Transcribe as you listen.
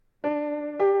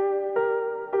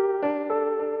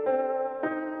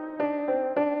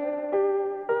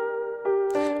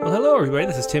everybody.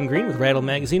 This is Tim Green with Rattle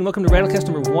Magazine. Welcome to Rattlecast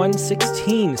number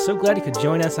 116. So glad you could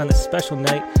join us on this special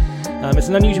night. It's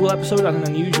an unusual episode on an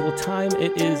unusual time.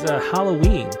 It is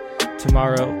Halloween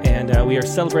tomorrow, and we are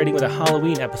celebrating with a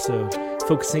Halloween episode,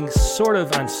 focusing sort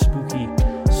of on spooky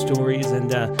stories,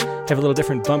 and have a little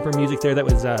different bumper music there. That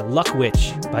was Luck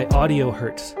Witch by Audio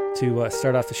Hurts to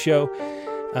start off the show.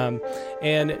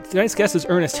 And tonight's guest is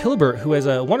Ernest Hilbert, who has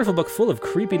a wonderful book full of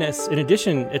creepiness. In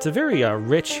addition, it's a very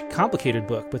rich, complicated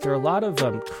book, but there are a lot of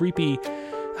creepy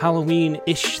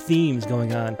Halloween-ish themes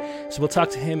going on. So we'll talk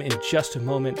to him in just a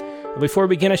moment. Before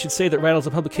we begin, I should say that Rattle is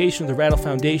a publication of the Rattle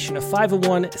Foundation, a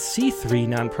 501c3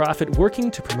 nonprofit working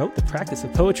to promote the practice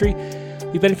of poetry.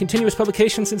 We've been in continuous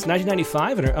publication since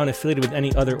 1995 and are unaffiliated with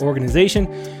any other organization.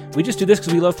 We just do this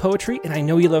because we love poetry, and I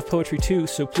know you love poetry too,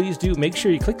 so please do make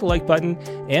sure you click the like button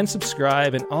and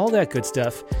subscribe and all that good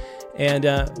stuff. And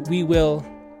we will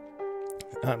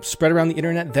spread around the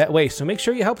internet that way, so make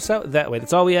sure you help us out that way.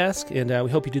 That's all we ask, and we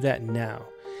hope you do that now.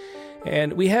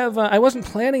 And we have, I wasn't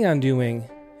planning on doing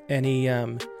any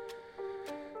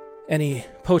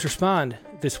Poets Respond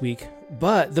this week,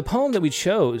 but the poem that we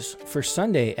chose for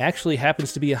Sunday actually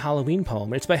happens to be a Halloween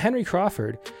poem. It's by Henry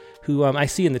Crawford, who I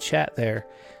see in the chat there.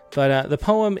 But the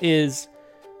poem is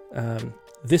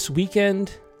This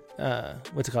Weekend,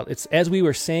 what's it called? It's As We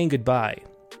Were Saying Goodbye.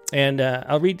 And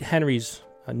I'll read Henry's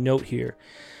note here.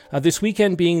 This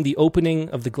weekend being the opening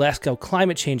of the Glasgow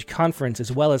Climate Change Conference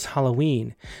as well as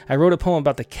Halloween, I wrote a poem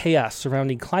about the chaos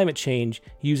surrounding climate change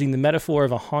using the metaphor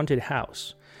of a haunted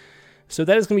house. So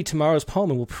that is going to be tomorrow's poem,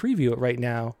 and we'll preview it right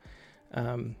now.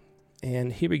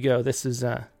 And here we go. This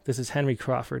is Henry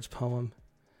Crawford's poem.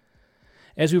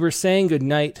 As we were saying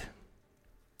goodnight,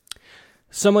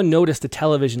 someone noticed the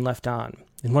television left on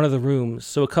in one of the rooms,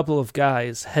 so a couple of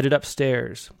guys headed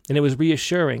upstairs, and it was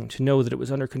reassuring to know that it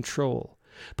was under control.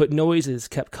 But noises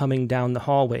kept coming down the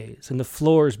hallways, and the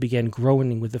floors began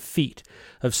groaning with the feet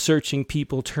of searching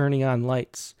people turning on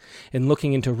lights and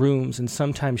looking into rooms and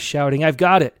sometimes shouting, "I've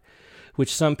got it!"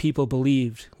 which some people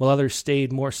believed, while others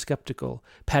stayed more skeptical,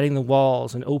 patting the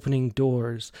walls and opening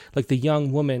doors, like the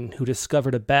young woman who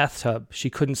discovered a bathtub she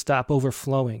couldn't stop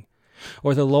overflowing,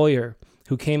 or the lawyer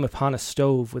who came upon a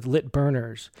stove with lit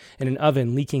burners and an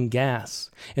oven leaking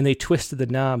gas, and they twisted the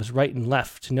knobs right and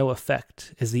left to no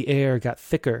effect as the air got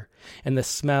thicker and the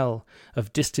smell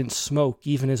of distant smoke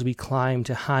even as we climbed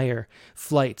to higher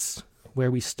flights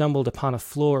where we stumbled upon a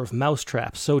floor of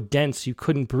mousetraps so dense you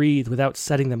couldn't breathe without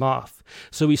setting them off.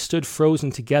 So we stood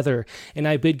frozen together, and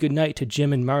I bid goodnight to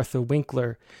Jim and Martha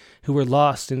Winkler, who were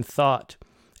lost in thought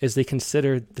as they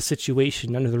considered the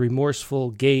situation under the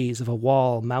remorseful gaze of a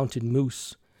wall-mounted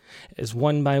moose. As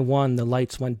one by one the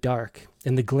lights went dark,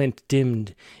 and the glint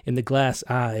dimmed in the glass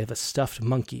eye of a stuffed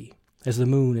monkey, as the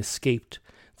moon escaped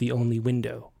the only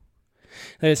window.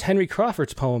 That is Henry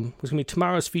Crawford's poem. It was going to be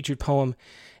tomorrow's featured poem,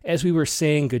 As We Were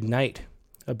Saying Goodnight,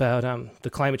 about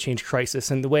the climate change crisis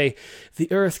and the way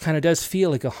the earth kind of does feel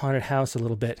like a haunted house a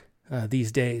little bit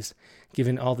these days,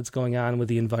 given all that's going on with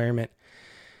the environment.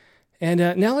 And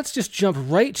now let's just jump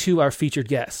right to our featured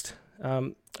guest.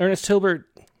 Ernest Hilbert,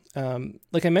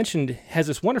 like I mentioned, has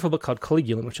this wonderful book called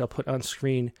Caligula, which I'll put on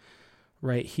screen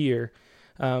right here.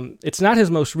 It's not his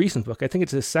most recent book. I think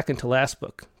it's his second to last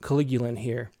book, Caligula,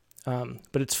 here.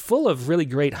 But it's full of really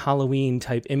great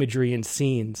Halloween-type imagery and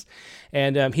scenes.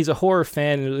 And he's a horror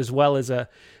fan as well as a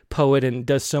poet and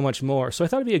does so much more. So I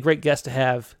thought it'd be a great guest to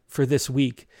have for this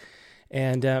week.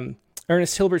 And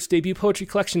Ernest Hilbert's debut poetry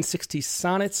collection, 60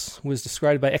 Sonnets, was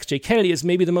described by X.J. Kennedy as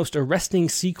maybe the most arresting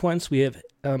sequence we have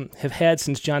had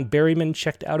since John Berryman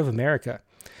checked out of America.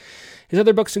 His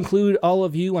other books include All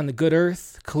of You on the Good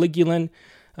Earth, Caligula,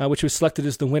 which was selected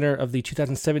as the winner of the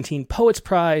 2017 Poets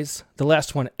Prize, the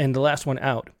last one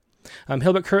out.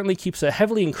 Hilbert currently keeps a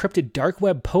heavily encrypted dark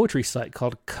web poetry site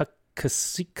called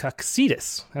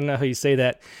Coxetus. I don't know how you say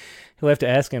that. You'll have to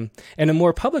ask him. And a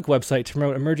more public website to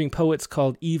promote emerging poets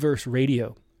called Everse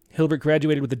Radio. Hilbert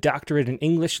graduated with a doctorate in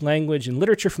English, language, and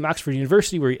literature from Oxford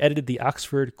University, where he edited the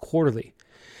Oxford Quarterly.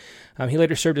 He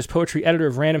later served as poetry editor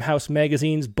of Random House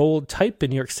Magazine's Bold Type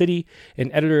in New York City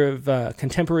and editor of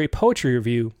Contemporary Poetry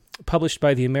Review, published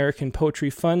by the American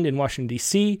Poetry Fund in Washington,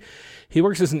 D.C. He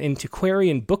works as an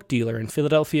antiquarian book dealer in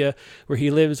Philadelphia, where he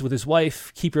lives with his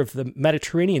wife, keeper of the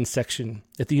Mediterranean section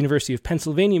at the University of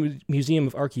Pennsylvania Museum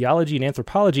of Archaeology and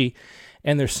Anthropology,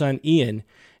 and their son, Ian.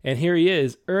 And here he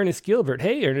is, Ernest Gilbert.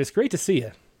 Hey, Ernest, great to see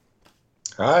you.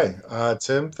 Hi,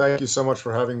 Tim. Thank you so much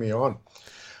for having me on.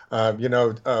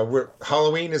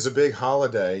 Halloween is a big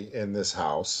holiday in this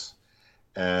house,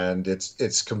 and it's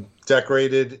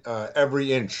decorated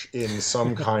every inch in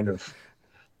some kind of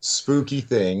spooky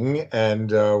thing,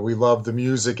 and we love the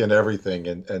music and everything.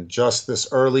 And just this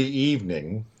early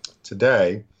evening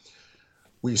today,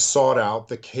 we sought out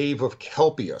the Cave of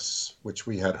Kelpius, which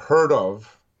we had heard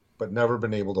of but never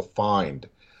been able to find.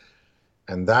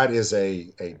 And that is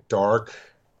a dark,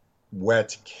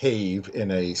 wet cave in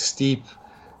a steep,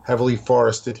 heavily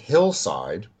forested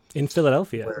hillside. In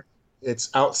Philadelphia.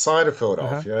 It's outside of Uh-huh.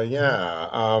 Philadelphia,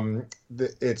 yeah.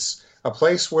 It's a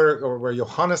place where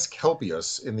Johannes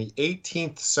Kelpius in the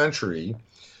 18th century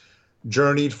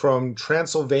journeyed from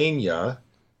Transylvania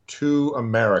to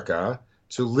America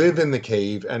to live in the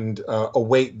cave and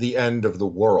await the end of the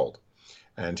world.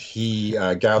 And he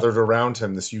gathered around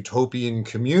him this utopian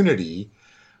community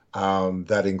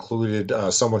that included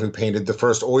someone who painted the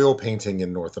first oil painting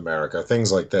in North America,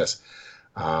 things like this.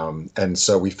 And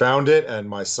so we found it, and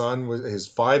my son is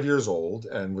 5 years old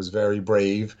and was very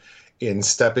brave in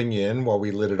stepping in while we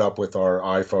lit it up with our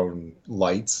iPhone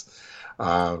lights.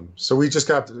 So we just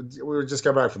got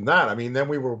back from that. I mean, then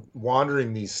we were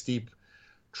wandering these steep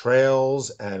trails,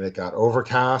 and it got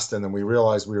overcast, and then we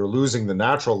realized we were losing the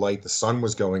natural light. The sun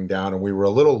was going down, and we were a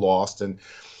little lost, and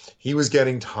he was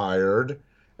getting tired.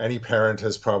 Any parent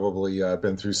has probably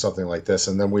been through something like this.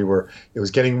 And then it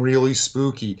was getting really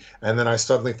spooky. And then I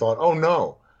suddenly thought, oh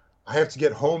no, I have to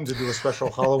get home to do a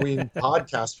special Halloween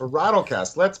podcast for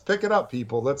Rattlecast. Let's pick it up,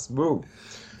 people. Let's move.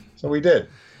 So we did.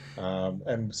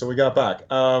 And so we got back.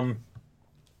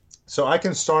 So I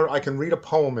can read a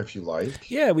poem if you like.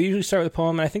 Yeah, we usually start with a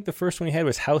poem, and I think the first one we had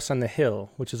was House on the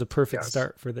Hill, which is a perfect Yes.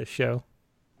 start for this show.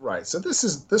 Right. So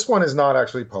this one is not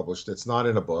actually published. It's not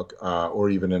in a book or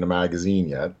even in a magazine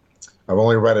yet. I've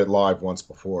only read it live once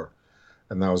before,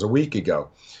 and that was a week ago.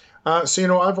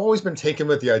 So I've always been taken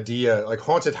with the idea, like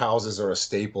haunted houses are a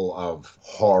staple of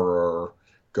horror,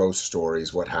 ghost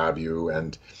stories, what have you.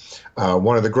 And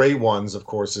one of the great ones, of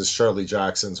course, is Shirley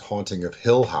Jackson's Haunting of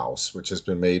Hill House, which has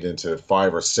been made into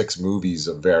 5 or 6 movies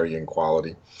of varying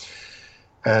quality.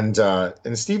 And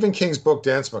in Stephen King's book,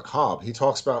 Dance Macabre, he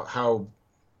talks about how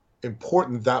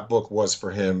important that book was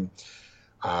for him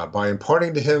by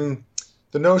imparting to him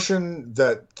the notion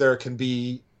that there can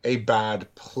be a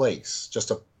bad place,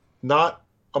 not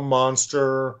a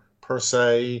monster per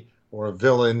se or a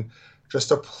villain,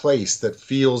 just a place that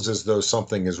feels as though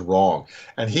something is wrong.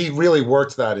 And he really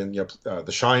worked that in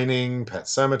The Shining, Pet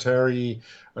Sematary,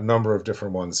 a number of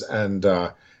different ones. And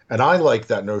I like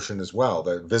that notion as well,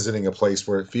 that visiting a place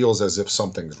where it feels as if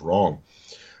something's wrong.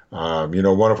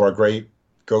 One of our great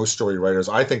ghost story writers,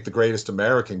 I think the greatest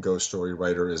American ghost story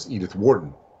writer is Edith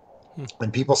Wharton.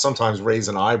 And people sometimes raise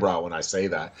an eyebrow when I say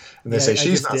that. And they say,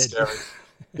 she's not scary.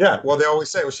 Yeah, well, they always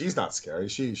say, well, she's not scary.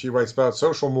 She writes about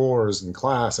social mores and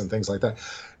class and things like that.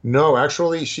 No,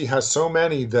 actually, she has so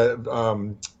many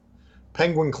that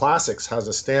Penguin Classics has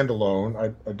a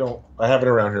standalone. I have it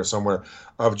around here somewhere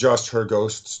of just her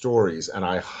ghost stories, and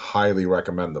I highly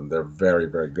recommend them. They're very,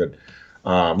 very good.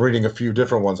 I'm reading a few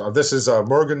different ones. This is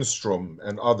Morgenstrom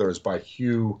and Others by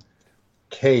Hugh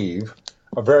Cave,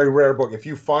 a very rare book. If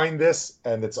you find this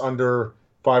and it's under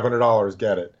 $500,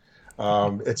 get it.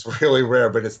 It's really rare,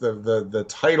 but it's the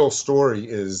title story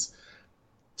is,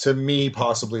 to me,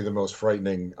 possibly the most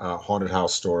frightening haunted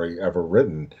house story ever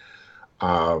written.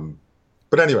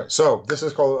 But anyway, so this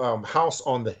is called House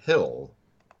on the Hill.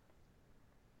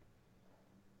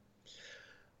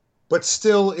 But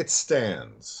still it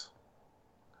stands,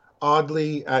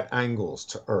 oddly at angles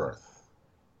to earth.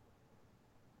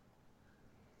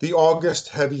 The August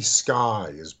heavy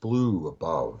sky is blue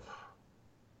above.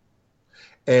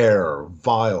 Air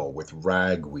vile with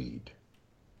ragweed,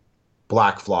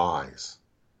 black flies,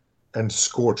 and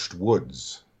scorched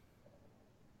woods.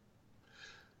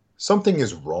 Something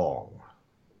is wrong.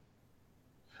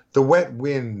 The wet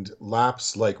wind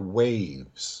laps like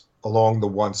waves along the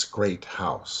once great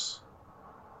house.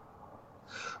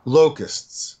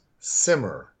 Locusts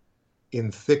simmer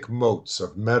in thick moats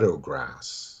of meadow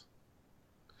grass.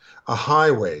 A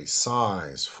highway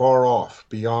sighs far off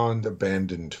beyond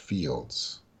abandoned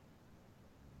fields.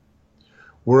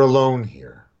 We're alone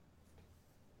here.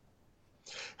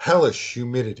 Hellish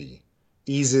humidity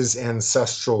eases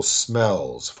ancestral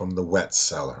smells from the wet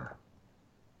cellar.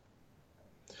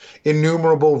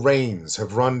 Innumerable rains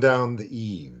have run down the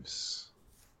eaves.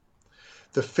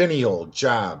 The finial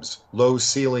jabs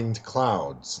low-ceilinged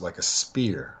clouds like a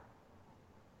spear.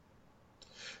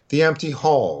 The empty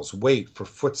halls wait for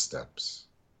footsteps.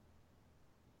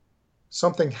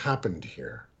 Something happened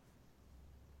here.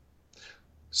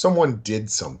 Someone did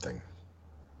something.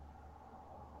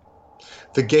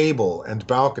 The gable and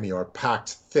balcony are packed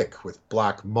thick with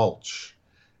black mulch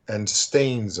and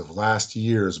stains of last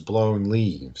year's blown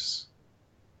leaves.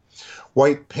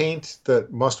 White paint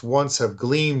that must once have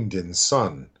gleamed in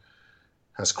sun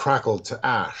has crackled to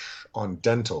ash on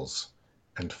dentils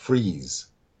and frieze.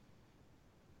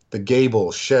 The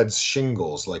gable sheds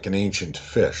shingles like an ancient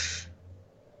fish.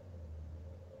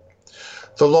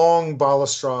 The long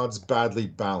balustrades badly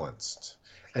balanced,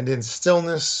 and in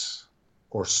stillness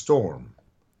or storm,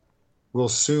 will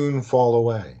soon fall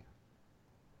away.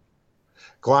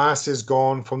 Glass is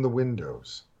gone from the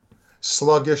windows.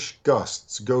 Sluggish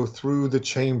gusts go through the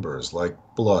chambers like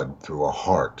blood through a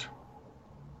heart.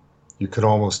 You could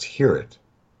almost hear it.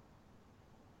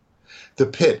 The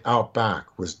pit out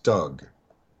back was dug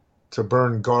to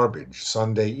burn garbage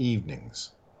Sunday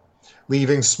evenings,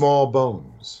 leaving small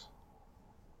bones,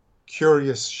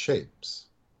 curious shapes,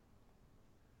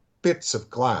 bits of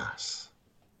glass.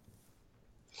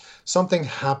 Something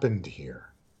happened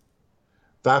here.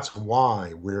 That's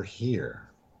why we're here.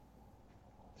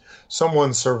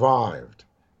 Someone survived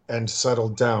and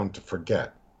settled down to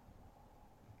forget.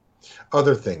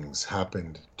 Other things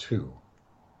happened too.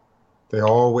 They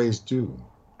always do.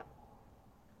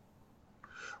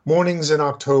 Mornings in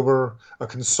October, a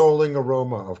consoling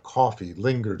aroma of coffee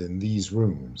lingered in these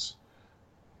rooms.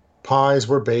 Pies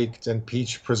were baked and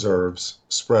peach preserves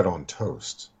spread on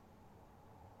toast.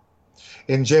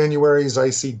 In January's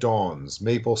icy dawns,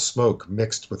 maple smoke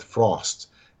mixed with frost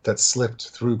that slipped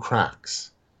through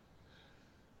cracks.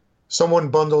 Someone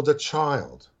bundled a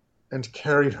child and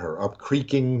carried her up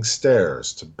creaking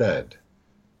stairs to bed.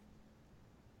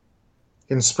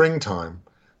 In springtime,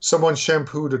 someone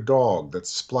shampooed a dog that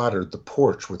splattered the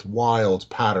porch with wild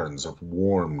patterns of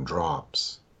warm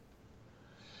drops.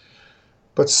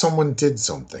 But someone did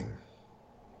something.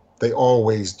 They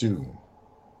always do.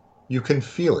 You can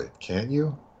feel it, can't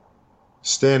you?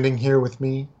 Standing here with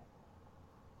me?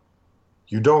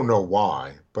 You don't know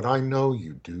why, but I know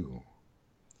you do.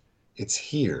 It's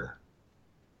here,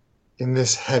 in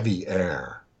this heavy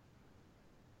air.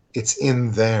 It's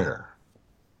in there.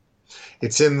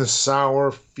 It's in the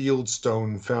sour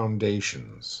fieldstone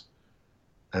foundations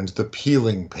and the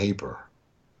peeling paper,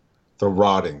 the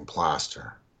rotting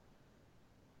plaster.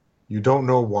 You don't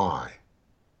know why,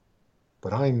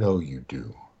 but I know you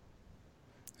do.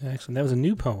 Excellent. That was a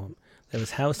new poem. That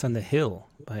was House on the Hill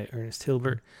by Ernest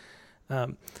Hilbert.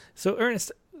 So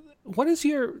Ernest, what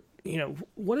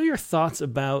are your thoughts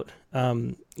about,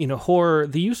 horror,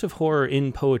 the use of horror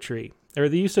in poetry, or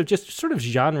the use of just sort of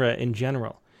genre in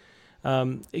general?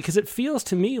 Because it feels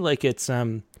to me like it's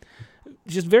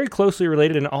just very closely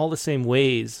related in all the same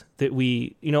ways that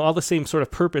all the same sort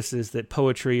of purposes that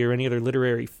poetry or any other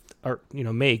literary art,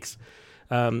 makes,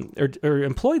 are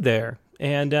employed there.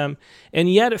 And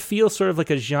yet it feels sort of like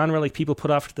a genre like people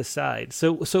put off to the side.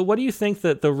 So what do you think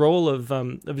that the role of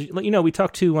we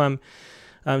talked to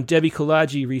Debbie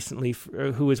Kolodji recently,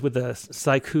 who was with the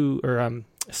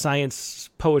Science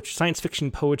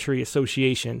Fiction Poetry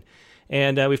Association,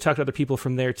 and we've talked to other people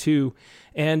from there too.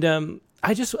 And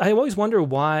I always wonder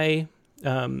why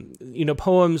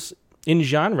poems in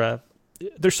genre,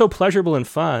 they're so pleasurable and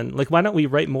fun. Like, why don't we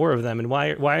write more of them? And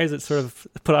why is it sort of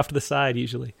put off to the side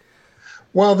usually?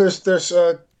 Well, there's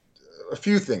a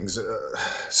few things.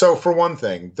 So for one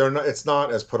thing, it's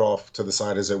not as put off to the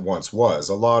side as it once was.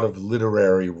 A lot of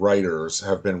literary writers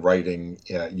have been writing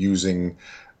using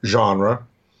genre.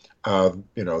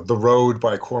 The Road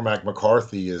by Cormac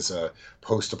McCarthy is a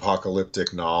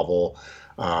post-apocalyptic novel.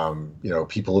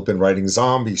 People have been writing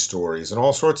zombie stories and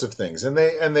all sorts of things, and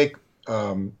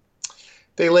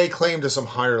they lay claim to some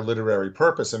higher literary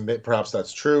purpose, and perhaps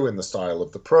that's true in the style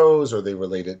of the prose, or they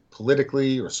relate it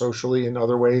politically or socially in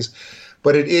other ways.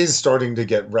 But it is starting to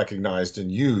get recognized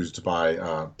and used by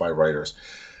writers.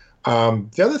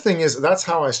 The other thing is, that's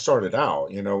how I started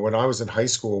out. When I was in high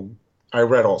school, I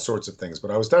read all sorts of things,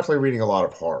 but I was definitely reading a lot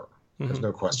of horror. Mm-hmm. There's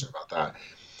no question about that.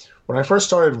 When I first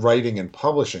started writing and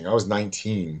publishing, I was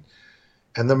 19,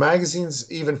 and the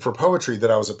magazines, even for poetry, that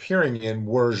I was appearing in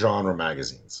were genre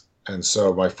magazines. And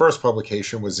so my first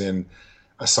publication was in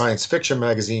a science fiction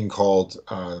magazine called,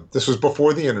 this was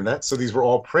before the internet, so these were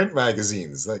all print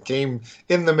magazines that came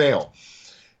in the mail.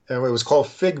 And it was called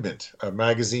Figment, a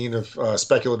magazine of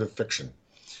speculative fiction.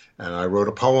 And I wrote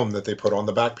a poem that they put on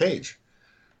the back page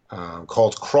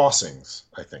called Crossings,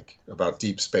 I think, about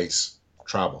deep space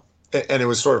travel. And it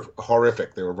was sort of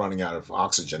horrific. They were running out of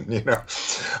oxygen, and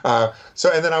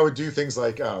then I would do things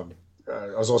like, I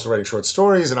was also writing short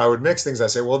stories, and I would mix things. I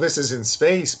say, well, this is in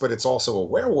space, but it's also a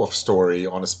werewolf story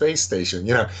on a space station,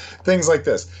 things like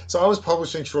this. So I was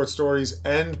publishing short stories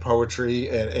and poetry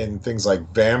and things like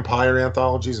vampire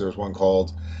anthologies. There was one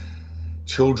called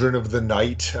Children of the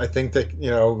Night, I think that,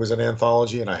 it was an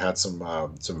anthology, and I had some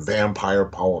vampire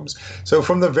poems. So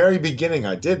from the very beginning,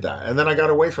 I did that, and then I got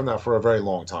away from that for a very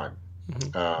long time,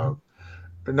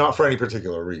 not for any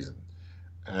particular reason.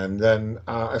 And then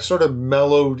I've sort of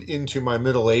mellowed into my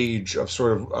middle age of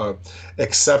sort of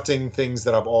accepting things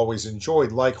that I've always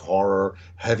enjoyed, like horror,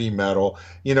 heavy metal.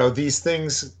 These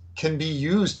things can be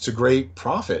used to great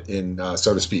profit in,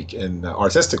 so to speak, in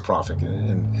artistic profit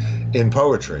in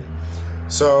poetry.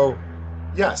 So,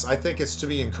 yes, I think it's to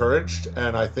be encouraged,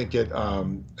 and I think it,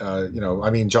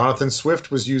 Jonathan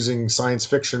Swift was using science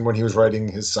fiction when he was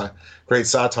writing his great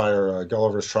satire,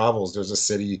 Gulliver's Travels. There's a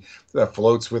city that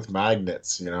floats with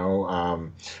magnets.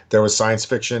 There was science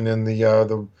fiction in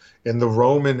the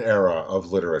Roman era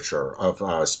of literature,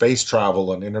 of space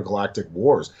travel and intergalactic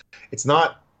wars. It's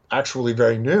not actually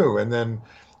very new. And then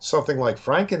something like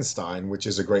Frankenstein, which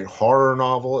is a great horror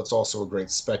novel. It's also a great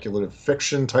speculative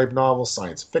fiction type novel,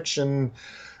 science fiction.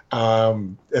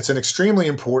 It's an extremely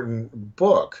important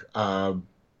book,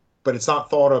 but it's not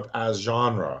thought of as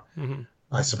genre. Mm-hmm.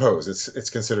 I suppose it's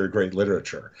considered great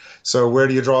literature. So where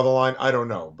do you draw the line? I don't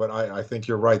know, but I think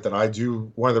you're right that I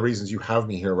do. One of the reasons you have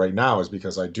me here right now is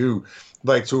because I do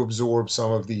like to absorb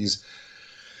some of these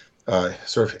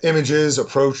sort of images,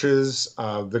 approaches.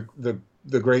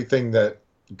 The great thing that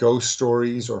ghost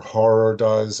stories or horror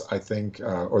does, I think,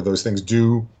 or those things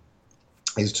do,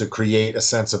 is to create a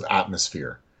sense of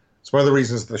atmosphere. It's one of the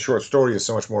reasons the short story is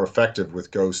so much more effective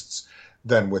with ghosts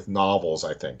than with novels,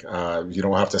 I think. You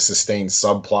don't have to sustain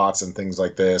subplots and things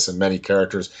like this and many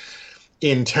characters.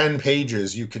 In 10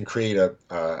 pages, you can create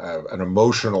an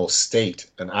emotional state,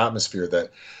 an atmosphere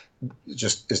that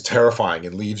just is terrifying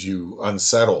and leaves you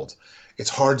unsettled. It's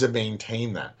hard to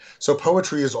maintain that. So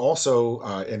poetry is also,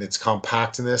 in its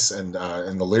compactness and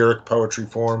in the lyric poetry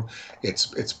form,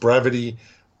 its brevity,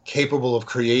 capable of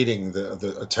creating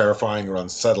a terrifying or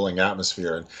unsettling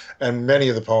atmosphere. And many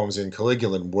of the poems in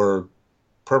Caligulin were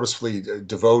purposefully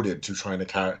devoted to trying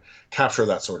to capture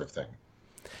that sort of thing.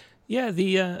 Yeah,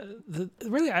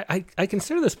 really, I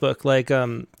consider this book like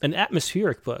an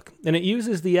atmospheric book, and it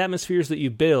uses the atmospheres that you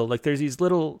build. Like there's these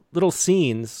little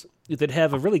scenes that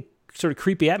have a really sort of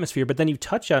creepy atmosphere, but then you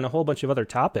touch on a whole bunch of other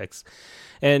topics,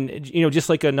 and just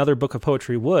like another book of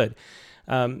poetry would.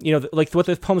 Like what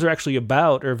the poems are actually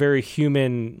about are very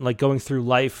human, like going through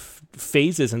life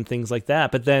phases and things like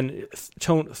that. But then,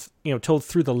 told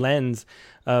through the lens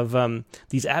of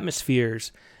these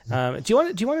atmospheres. Do you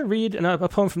want to read a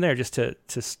poem from there just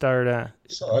to start?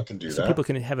 So I can do so that. People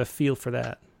can have a feel for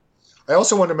that. I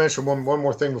also want to mention one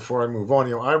more thing before I move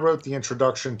on. I wrote the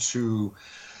introduction to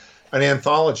an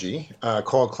anthology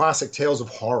called Classic Tales of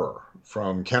Horror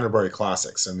from Canterbury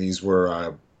Classics, and these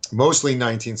were mostly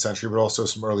 19th century, but also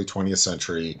some early 20th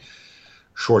century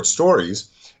short stories.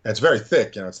 And it's very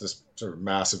thick, it's this sort of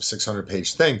massive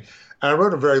 600-page thing. And I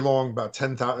wrote a very long, about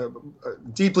 10,000,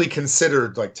 deeply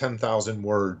considered like 10,000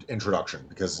 word introduction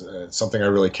because it's something I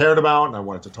really cared about and I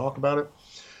wanted to talk about it.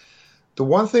 The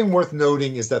one thing worth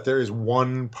noting is that there is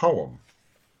one poem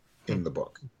in the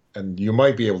book, and you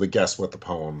might be able to guess what the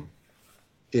poem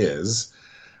is,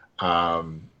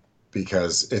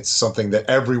 because it's something that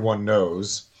everyone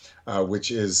knows,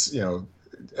 which is,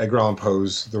 Edgar Allan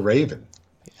Poe's The Raven,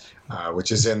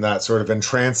 which is in that sort of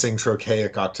entrancing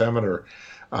trochaic octameter,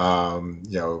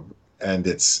 and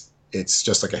it's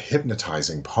just like a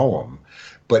hypnotizing poem.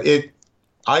 But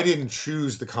I didn't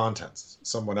choose the contents.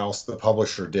 Someone else, the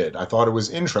publisher, did. I thought it was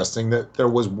interesting that there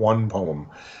was one poem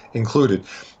included.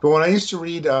 But when I used to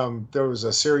read, there was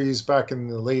a series back in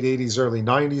the late 80s, early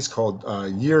 90s called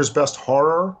Year's Best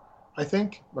Horror, I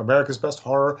think, America's Best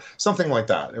Horror, something like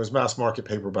that. It was mass market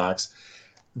paperbacks.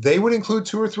 They would include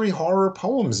 2 or 3 horror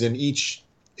poems in each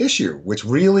issue, which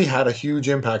really had a huge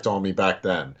impact on me back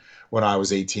then when I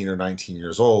was 18 or 19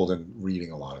 years old and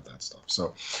reading a lot of that stuff.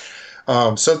 So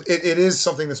it is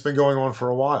something that's been going on for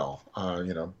a while.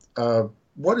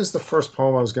 What is the first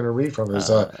poem I was going to read from? Is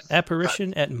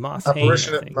Apparition at Moss Hane.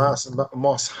 Apparition at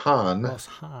Moss Hane. Moss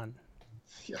Hane.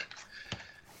 Yeah,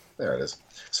 there it is.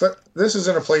 So this is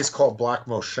in a place called Black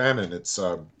Moshannon. It's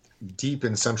deep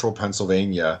in central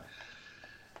Pennsylvania.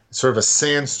 It's sort of a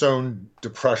sandstone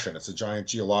depression. It's a giant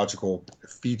geological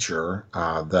feature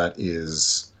that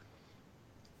is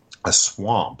a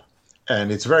swamp.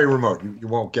 And it's very remote. You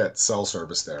won't get cell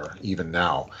service there even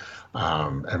now.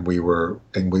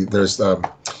 There's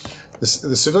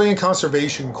the Civilian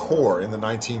Conservation Corps in the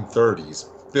 1930s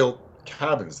built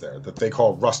cabins there that they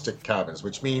call rustic cabins,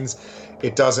 which means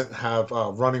it doesn't have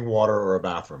running water or a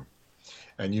bathroom.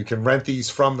 And you can rent these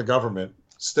from the government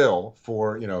still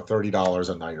for, $30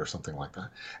 a night or something like that.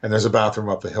 And there's a bathroom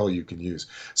up the hill you can use.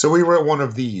 So we were at one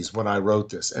of these when I wrote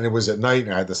this, and it was at night,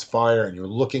 and I had this fire, and you're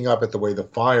looking up at the way the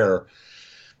fire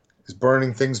is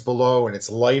burning things below, and it's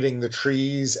lighting the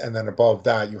trees, and then above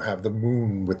that you have the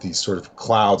moon with these sort of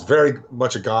clouds, very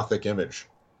much a Gothic image,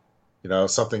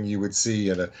 something you would see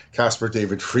in a Caspar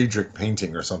David Friedrich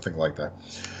painting or something like that.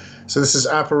 So this is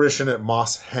Apparition at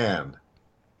Moss Hand.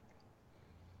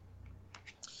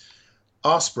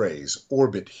 Ospreys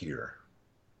orbit here,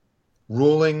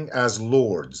 ruling as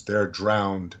lords their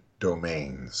drowned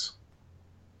domains.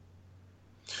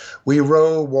 We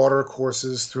row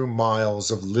watercourses through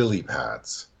miles of lily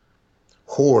pads,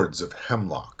 hordes of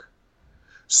hemlock,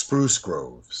 spruce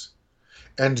groves,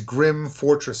 and grim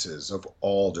fortresses of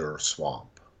alder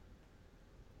swamp.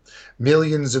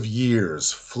 Millions of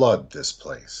years flood this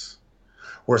place,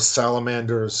 where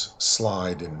salamanders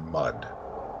slide in mud.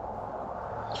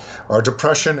 Our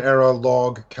Depression-era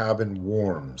log cabin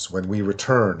warms when we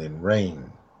return in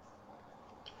rain.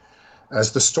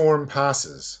 As the storm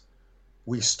passes,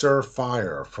 we stir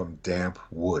fire from damp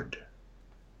wood.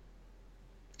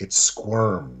 It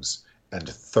squirms and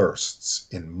thirsts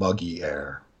in muggy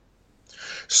air,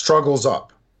 struggles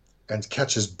up and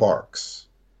catches barks.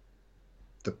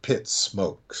 The pit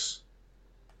smokes.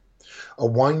 A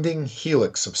winding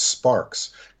helix of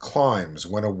sparks climbs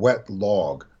when a wet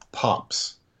log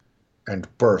pops and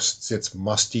bursts its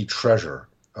musty treasure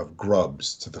of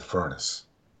grubs to the furnace.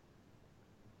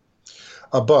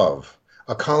 Above,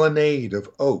 a colonnade of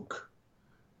oak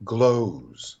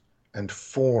glows and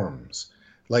forms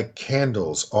like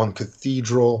candles on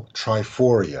cathedral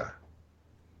triphoria.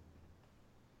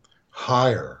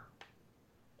 Higher,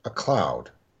 a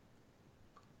cloud,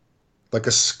 like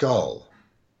a skull,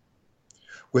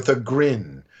 with a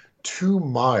grin too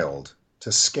mild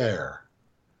to scare,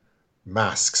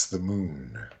 masks the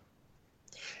moon.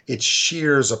 It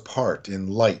shears apart in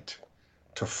light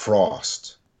to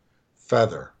frost,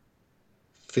 feather,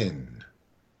 fin,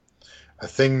 a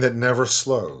thing that never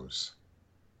slows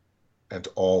and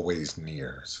always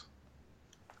nears.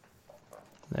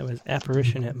 That was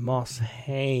Apparition at Moss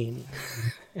Hain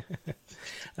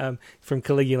from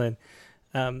Caligula.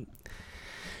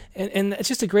 And it's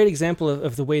just a great example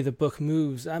of the way the book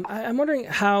moves. I'm wondering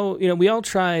how, we all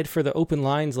tried for the open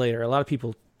lines later. A lot of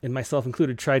people, and myself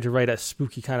included, tried to write a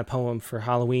spooky kind of poem for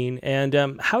Halloween.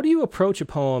 And how do you approach a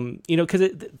poem,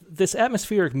 because this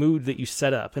atmospheric mood that you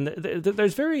set up, and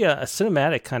there's very a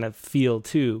cinematic kind of feel,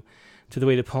 too, to the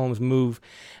way the poems move.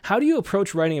 How do you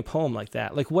approach writing a poem like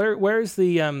that? Like, where does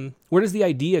the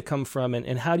idea come from,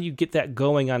 and how do you get that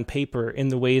going on paper in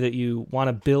the way that you want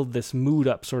to build this mood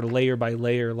up, sort of layer by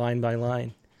layer, line by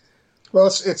line? Well,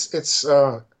 it's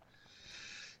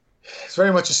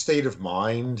very much a state of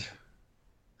mind,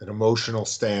 an emotional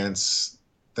stance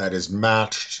that is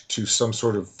matched to some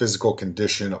sort of physical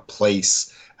condition, a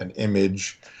place, an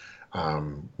image.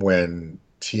 When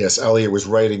T.S. Eliot was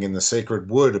writing in The Sacred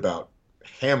Wood about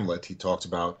Hamlet, he talked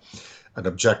about an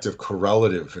objective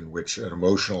correlative in which an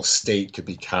emotional state could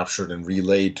be captured and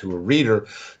relayed to a reader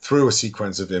through a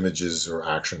sequence of images or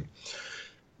action.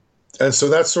 And so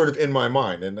that's sort of in my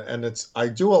mind. And I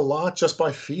do a lot just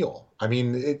by feel. I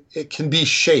mean, it can be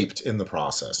shaped in the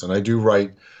process. And I do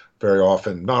write very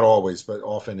often, not always, but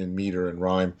often in meter and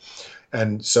rhyme.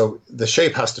 And so the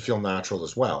shape has to feel natural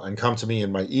as well and come to me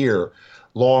in my ear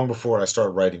long before I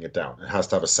start writing it down. It has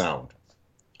to have a sound.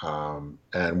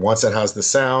 And once it has the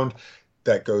sound,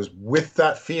 that goes with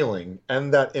that feeling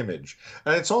and that image.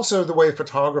 And it's also the way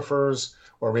photographers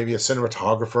or maybe a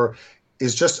cinematographer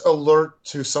is just alert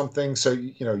to something. So,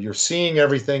 you're seeing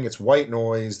everything. It's white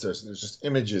noise. There's just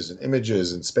images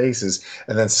and spaces.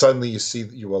 And then suddenly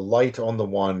you alight on the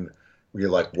one where you're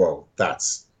like, whoa,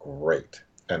 that's great.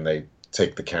 And they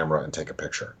take the camera and take a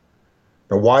picture.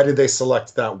 Now, why did they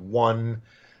select that one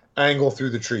angle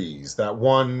through the trees, that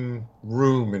one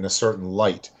room in a certain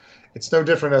light? It's no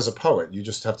different as a poet. You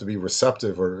just have to be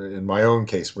receptive, or in my own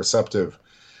case, receptive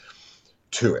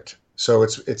to it. So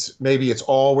it's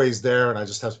always there, and I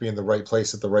just have to be in the right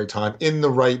place at the right time, in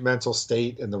the right mental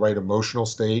state, in the right emotional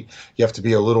state. You have to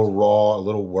be a little raw, a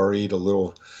little worried, a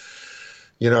little,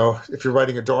 if you're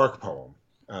writing a dark poem.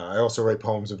 I also write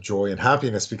poems of joy and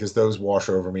happiness because those wash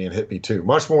over me and hit me too.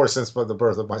 Much more since the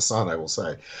birth of my son, I will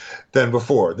say, than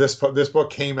before. This book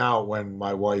came out when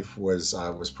my wife was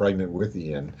pregnant with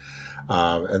Ian,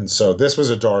 and so this was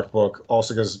a dark book.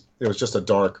 Also because it was just a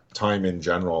dark time in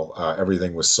general.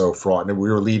 Everything was so fraught, and we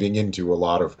were leading into a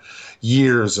lot of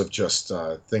years of just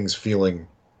things feeling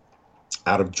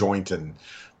out of joint and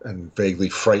vaguely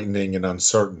frightening and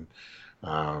uncertain.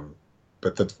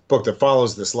 but the book that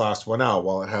follows this last one out,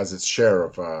 while it has its share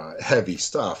of heavy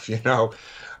stuff,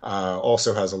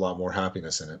 also has a lot more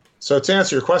happiness in it. So to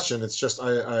answer your question, it's just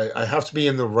I have to be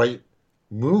in the right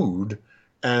mood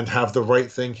and have the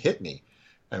right thing hit me.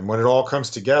 And when it all comes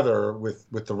together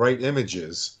with the right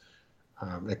images,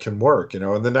 it can work.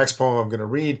 And the next poem I'm going to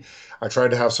read, I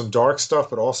tried to have some dark stuff,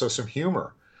 but also some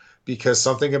humor, because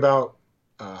something about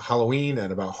Halloween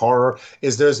and about horror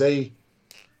is there's a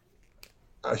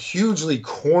hugely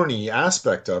corny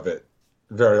aspect of it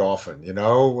very often.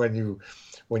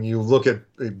 When you look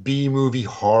at B movie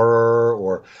horror,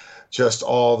 or just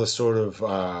all the sort of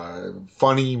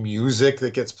funny music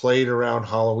that gets played around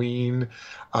Halloween,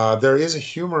 there is a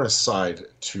humorous side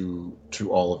to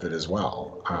all of it as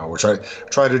well, which I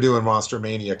try to do in Monster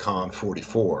Mania Con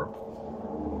 44.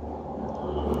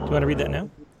 Do you want to read that now?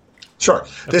 Sure.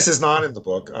 Okay. This is not in the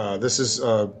book. This is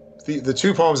the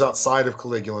two poems outside of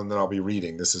Caligula that I'll be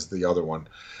reading. This is the other one.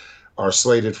 Are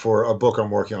slated for a book I'm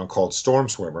working on called Storm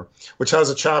Swimmer, which has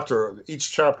a chapter.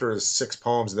 Each chapter is 6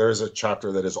 poems. There is a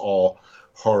chapter that is all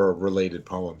horror-related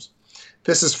poems.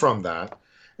 This is from that,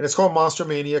 and it's called Monster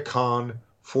Mania Con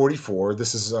 44.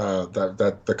 This is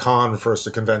that the con refers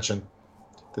to convention.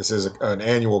 This is an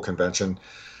annual convention.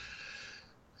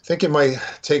 I think it might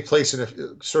take place in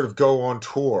a sort of go on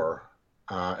tour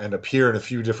and appear in a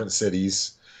few different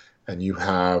cities, and you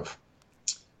have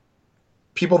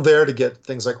people there to get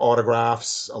things like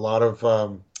autographs, a lot of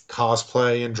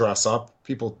cosplay and dress up.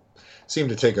 People seem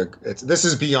to take this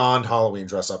is beyond Halloween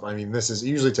dress up. I mean, it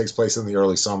usually takes place in the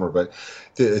early summer, but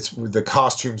the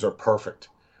costumes are perfect,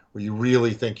 where you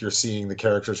really think you're seeing the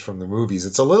characters from the movies.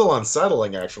 It's a little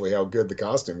unsettling, actually, how good the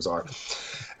costumes are.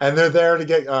 And they're there to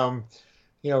get,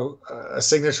 a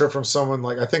signature from someone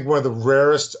like, I think one of the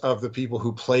rarest of the people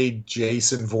who played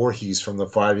Jason Voorhees from the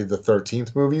Friday the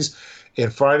 13th movies. In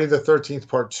Friday the 13th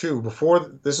Part 2,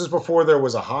 before there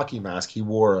was a hockey mask, he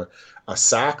wore a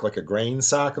sack, like a grain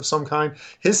sack of some kind.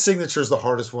 His signature is the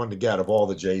hardest one to get of all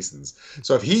the Jasons.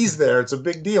 So if he's there, it's a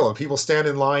big deal, and people stand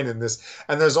in line in this.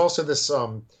 And there's also this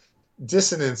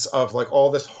dissonance of like all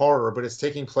this horror, but it's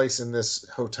taking place in this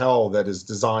hotel that is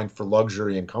designed for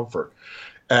luxury and comfort,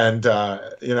 and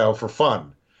for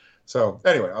fun. So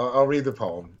anyway, I'll read the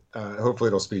poem. Hopefully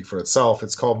it'll speak for itself.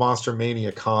 It's called Monster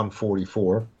Mania Con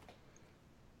 44.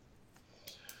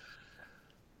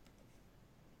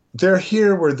 They're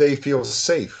here where they feel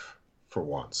safe for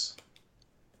once.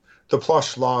 The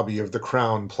plush lobby of the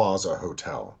Crown Plaza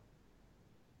Hotel.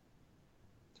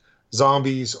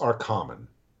 Zombies are common.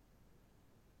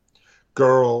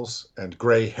 Girls and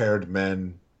gray-haired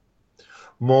men,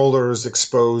 molars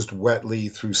exposed wetly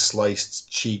through sliced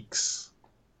cheeks,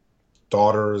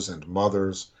 daughters and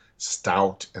mothers,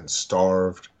 stout and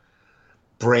starved,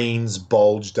 brains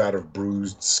bulged out of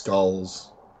bruised skulls.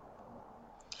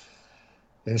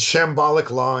 In shambolic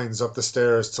lines up the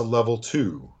stairs to level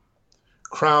 2,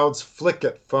 crowds flick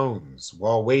at phones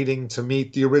while waiting to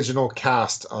meet the original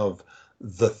cast of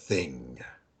The Thing.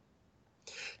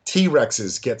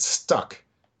 T-Rexes get stuck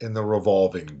in the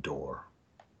revolving door.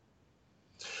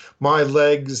 My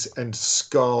legs and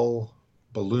skull,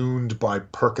 ballooned by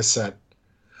Percocet,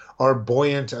 are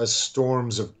buoyant as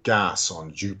storms of gas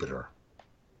on Jupiter.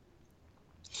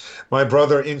 My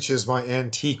brother inches my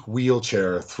antique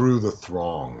wheelchair through the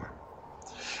throng.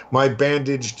 My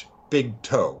bandaged big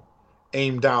toe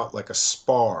aimed out like a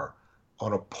spar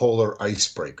on a polar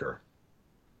icebreaker.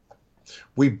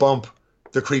 We bump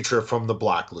the creature from the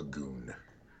Black Lagoon.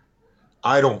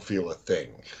 I don't feel a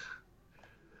thing.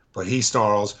 But he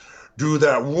snarls, "Do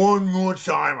that one more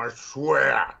time, I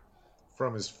swear,"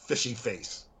 from his fishy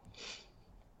face.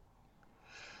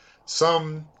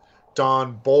 Some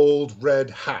don bold red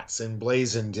hats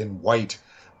emblazoned in white,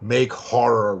 make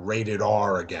horror rated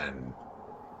R again.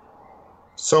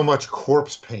 So much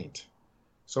corpse paint,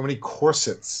 so many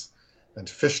corsets and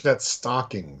fishnet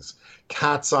stockings,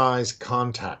 cat's eyes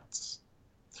contacts,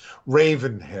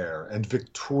 raven hair and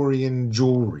Victorian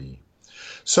jewelry.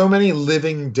 So many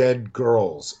living dead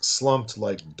girls slumped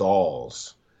like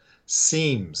dolls,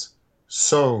 seams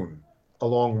sewn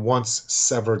along once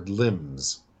severed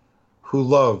limbs, who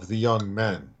love the young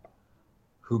men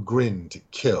who grin to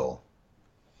kill.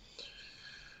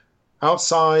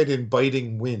 Outside in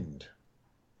biting wind,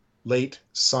 late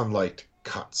sunlight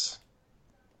cuts.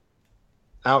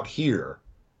 Out here,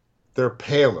 they're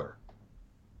paler,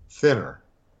 thinner,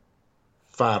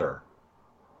 fatter.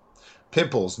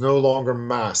 Pimples no longer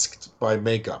masked by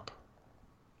makeup.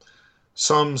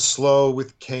 Some slow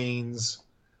with canes,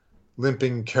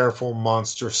 limping careful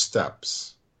monster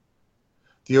steps.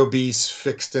 The obese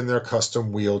fixed in their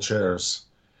custom wheelchairs,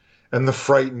 and the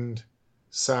frightened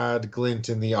sad glint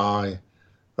in the eye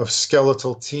of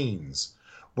skeletal teens,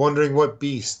 wondering what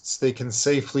beasts they can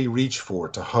safely reach for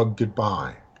to hug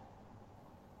goodbye.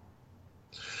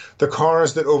 The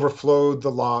cars that overflowed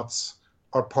the lots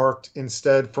are parked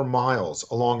instead for miles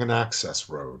along an access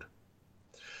road.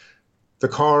 The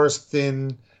cars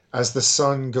thin as the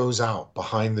sun goes out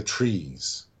behind the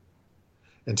trees,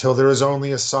 until there is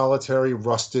only a solitary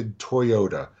rusted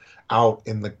Toyota out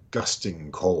in the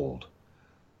gusting cold.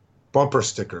 Bumper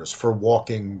stickers for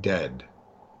Walking Dead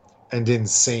and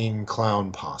Insane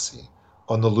Clown Posse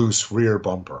on the loose rear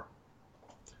bumper.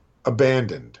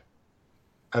 Abandoned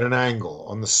at an angle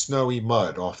on the snowy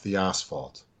mud off the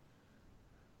asphalt,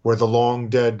 where the long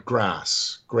dead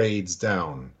grass grades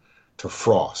down to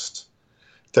frost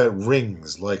that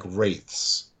rings like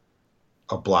wraiths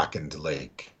a blackened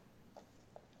lake.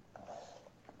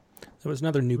 There was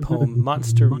another new poem,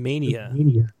 Monster Mania,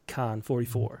 Con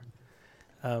 44.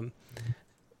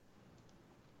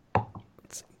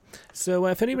 So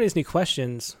if anybody has any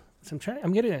questions,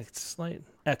 I'm getting a slight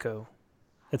echo.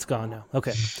 It's gone now.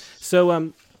 Okay.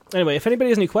 So anyway, if anybody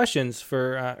has any questions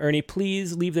for Ernie,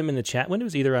 please leave them in the chat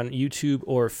windows, either on YouTube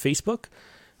or Facebook.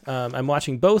 I'm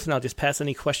watching both, and I'll just pass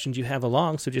any questions you have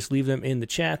along, so just leave them in the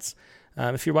chats.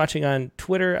 If you're watching on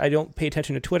Twitter, I don't pay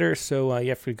attention to Twitter, so you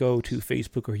have to go to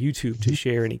Facebook or YouTube to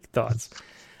share any thoughts.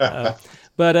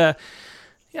 But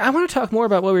I want to talk more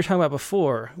about what we were talking about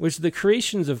before, which is the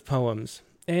creations of poems.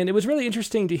 And it was really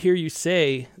interesting to hear you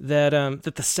say that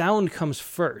that the sound comes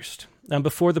first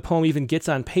before the poem even gets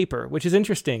on paper, which is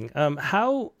interesting.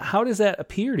 How does that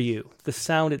appear to you, the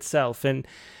sound itself? And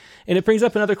it brings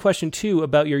up another question too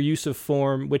about your use of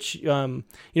form, which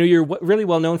you're really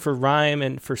well known for rhyme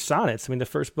and for sonnets. I mean, the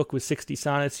first book was 60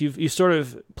 sonnets. You sort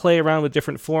of play around with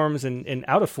different forms and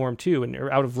out of form too,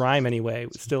 or out of rhyme anyway.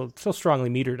 Still strongly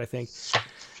metered, I think.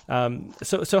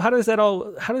 So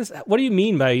what do you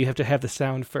mean by you have to have the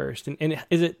sound first? And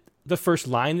is it the first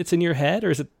line that's in your head,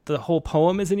 or is it the whole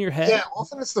poem is in your head? Yeah,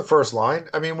 often it's the first line.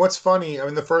 I mean, what's funny,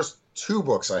 the first two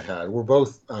books I had were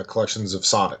both collections of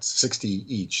sonnets, 60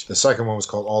 each. The second one was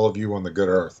called All of You on the Good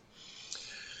Earth,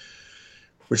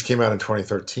 which came out in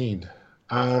 2013.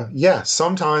 Yeah,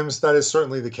 sometimes that is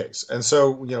certainly the case. And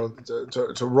so,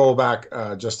 to roll back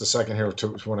just a second here to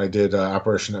when I did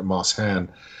Apparition at Moss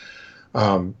Han,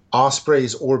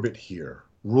 ospreys orbit here,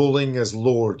 ruling as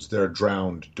lords their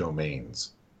drowned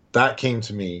domains. That came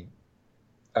to me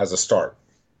as a start.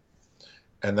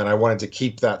 And then I wanted to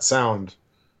keep that sound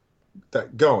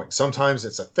going. Sometimes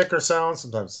it's a thicker sound,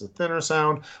 sometimes it's a thinner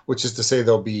sound, which is to say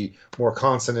there'll be more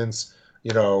consonants.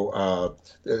 It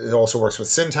also works with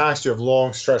syntax. You have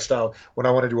long stretched out. When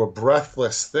I want to do a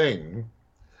breathless thing,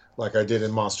 like I did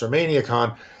in Monster Mania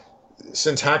Con,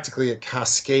 syntactically it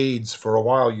cascades for a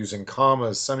while using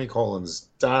commas, semicolons,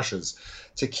 dashes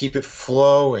to keep it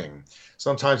flowing.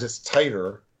 Sometimes it's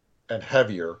tighter and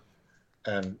heavier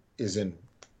and is in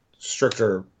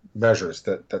stricter measures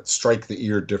that strike the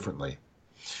ear differently.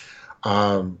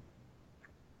 That's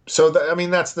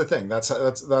the thing.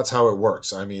 That's how it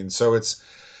works. So it's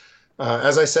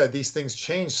as I said, these things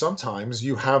change. Sometimes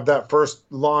you have that first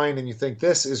line and you think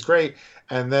this is great,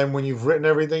 and then when you've written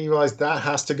everything, you realize that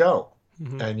has to go,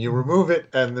 and you remove it,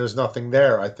 and there's nothing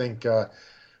there. I think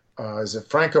is it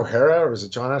Frank O'Hara or is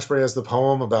it John Ashbery has the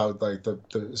poem about like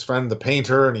his friend the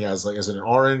painter, and he has like, is it an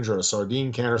orange or a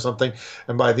sardine can or something,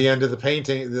 and by the end of the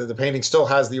painting, the painting still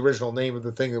has the original name of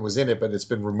the thing that was in it, but it's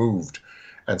been removed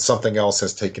and something else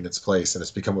has taken its place and it's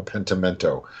become a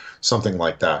pentimento, something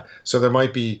like that. So there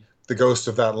might be the ghost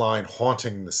of that line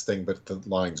haunting this thing, but the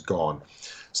line's gone.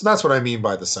 So that's what I mean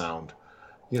by the sound.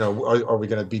 Are we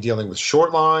going to be dealing with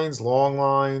short lines, long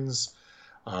lines?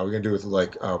 We're going to do with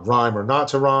like rhyme or not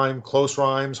to rhyme, close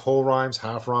rhymes, whole rhymes,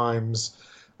 half rhymes.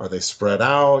 Are they spread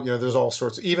out? There's all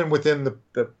sorts. Even within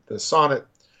the sonnet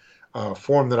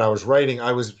form that I was writing,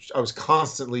 I was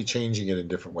constantly changing it in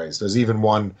different ways. There's even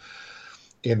one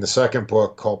in the second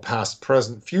book called Past,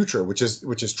 Present, Future, which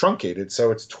is truncated.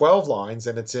 So it's 12 lines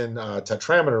and it's in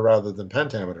tetrameter rather than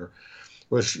pentameter,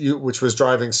 which was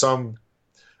driving some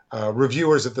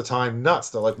reviewers at the time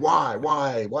nuts. They're like, why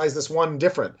is this one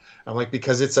different? I'm like,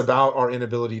 because it's about our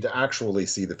inability to actually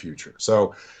see the future.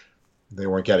 So they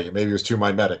weren't getting it. Maybe it was too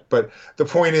mimetic. But the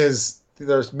point is,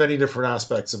 there's many different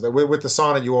aspects of it. With the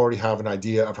sonnet, you already have an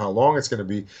idea of how long it's going to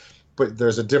be, but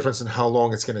there's a difference in how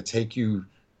long it's going to take you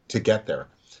to get there.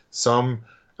 Some,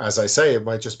 as I say, it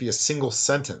might just be a single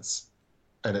sentence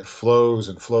and it flows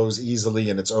and flows easily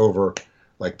and it's over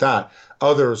like that.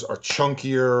 Others are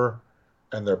chunkier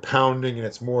and they're pounding and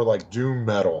it's more like doom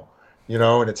metal,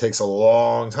 and it takes a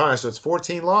long time. So it's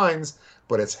 14 lines,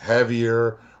 but it's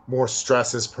heavier, more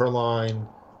stresses per line.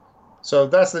 So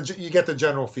that's you get the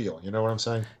general feel. You know what I'm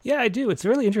saying? Yeah, I do. It's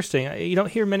really interesting. You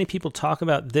don't hear many people talk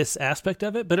about this aspect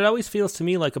of it, but it always feels to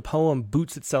me like a poem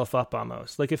boots itself up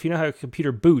almost. Like if you know how a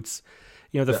computer boots,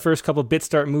 the first couple of bits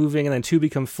start moving, and then 2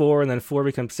 become 4, and then 4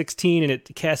 becomes 16, and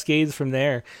it cascades from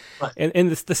there. Right.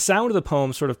 And the sound of the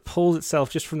poem sort of pulls itself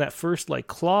just from that first like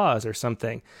clause or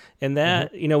something. And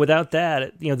that, without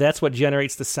that, that's what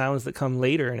generates the sounds that come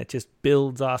later, and it just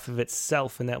builds off of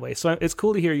itself in that way. So it's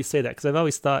cool to hear you say that, because I've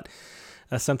always thought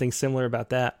something similar about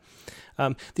that.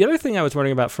 The other thing I was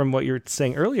wondering about from what you were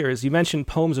saying earlier is you mentioned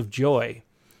poems of joy.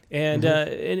 And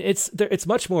it's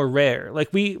much more rare. Like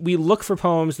we look for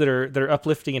poems that are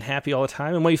uplifting and happy all the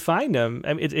time, and when we find them,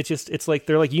 I mean, it's like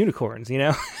they're like unicorns,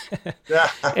 Yeah.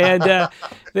 And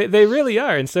they really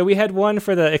are. And so we had one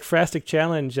for the Ekphrastic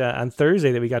Challenge on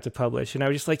Thursday that we got to publish, and I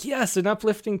was just like, yes, an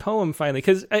uplifting poem finally,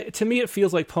 because to me it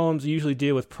feels like poems usually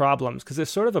deal with problems, because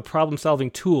it's sort of a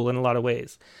problem-solving tool in a lot of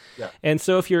ways. Yeah. And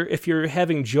so if you're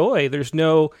having joy, there's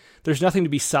nothing to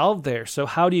be solved there. So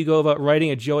how do you go about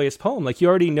writing a joyous poem? Like, you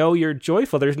already know you're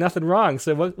joyful. There's nothing wrong.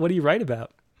 So what do you write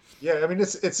about? Yeah, I mean,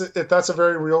 that's a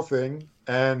very real thing.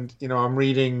 And, I'm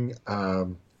reading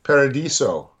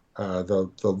Paradiso,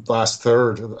 the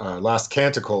last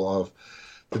canticle of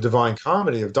the Divine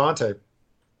Comedy of Dante.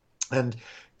 And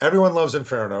everyone loves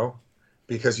Inferno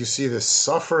because you see this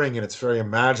suffering and it's very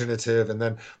imaginative. And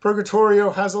then Purgatorio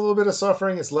has a little bit of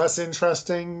suffering. It's less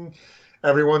interesting.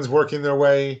 Everyone's working their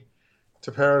way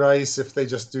to paradise if they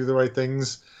just do the right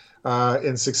things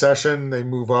in succession. They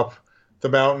move up the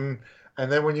mountain. And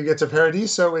then when you get to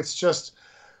Paradiso, it's just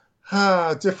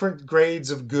different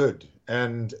grades of good.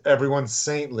 And everyone's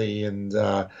saintly. And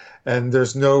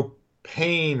there's no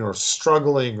pain or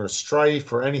struggling or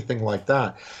strife or anything like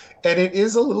that. And it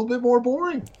is a little bit more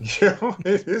boring.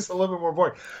 It is a little bit more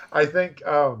boring. I think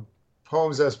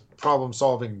poems as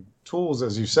problem-solving tools,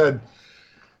 as you said,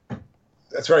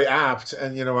 that's very apt.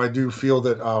 And, I do feel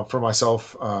that for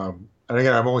myself, and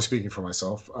again, I'm only speaking for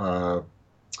myself.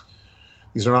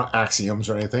 These are not axioms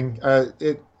or anything.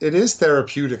 It is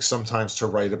therapeutic sometimes to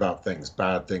write about things,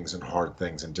 bad things and hard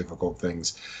things and difficult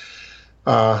things,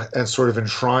 and sort of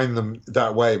enshrine them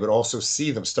that way, but also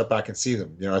see them, step back and see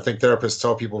them. I think therapists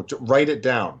tell people to write it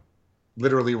down,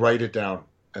 literally write it down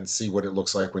and see what it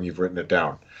looks like when you've written it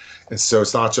down. And so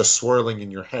it's not just swirling in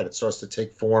your head. It starts to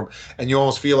take form, and you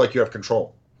almost feel like you have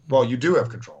control. Well, you do have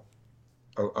control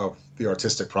of the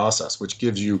artistic process, which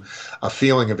gives you a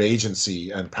feeling of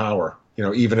agency and power.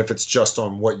 Even if it's just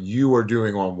on what you are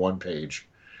doing on one page,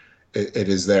 it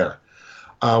is there.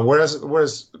 Whereas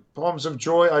poems of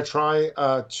joy, I try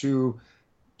to,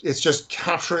 it's just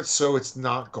capture it so it's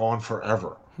not gone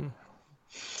forever.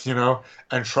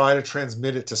 And try to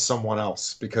transmit it to someone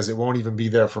else, because it won't even be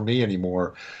there for me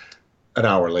anymore an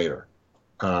hour later,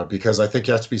 because I think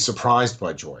you have to be surprised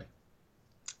by joy.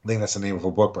 I think that's the name of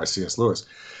a book by C.S. Lewis.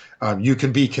 You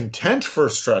can be content for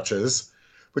stretches,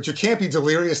 but you can't be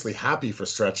deliriously happy for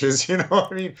stretches. I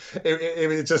mean,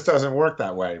 it just doesn't work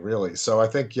that way, really. So I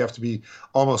think you have to be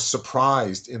almost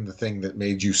surprised in the thing that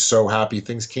made you so happy.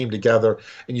 Things came together,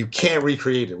 and you can't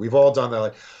recreate it. We've all done that.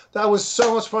 Like, that was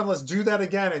so much fun. Let's do that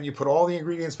again. And you put all the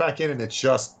ingredients back in, and it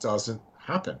just doesn't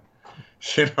happen.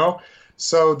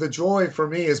 So the joy for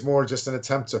me is more just an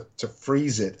attempt to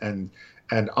freeze it and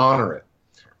honor it.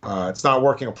 It's not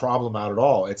working a problem out at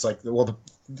all. It's like, well,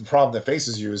 the problem that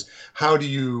faces you is, how do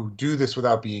you do this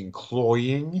without being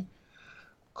cloying,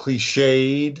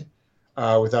 cliched,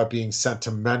 without being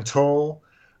sentimental?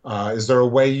 Is there a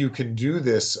way you can do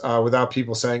this without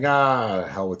people saying,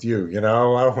 hell with you, I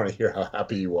don't want to hear how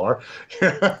happy you are.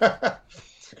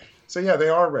 So yeah, they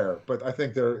are rare, but I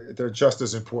think they're just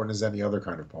as important as any other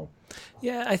kind of poem.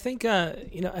 Yeah, I think, a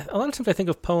lot of times I think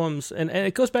of poems, and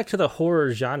it goes back to the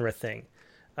horror genre thing,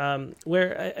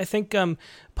 where I think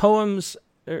poems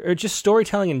or just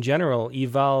storytelling in general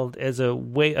evolved as a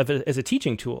way of as a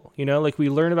teaching tool. Like, we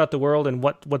learn about the world and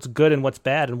what's good and what's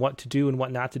bad and what to do and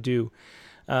what not to do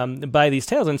by these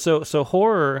tales. And so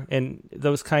horror and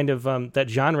those kind of that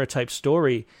genre type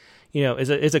story,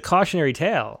 is a cautionary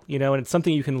tale, and it's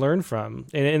something you can learn from,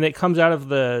 and it comes out of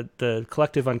the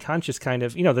collective unconscious, kind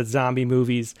of, the zombie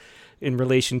movies in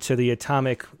relation to the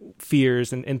atomic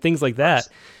fears and things like that.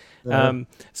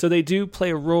 So they do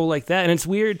play a role like that, and it's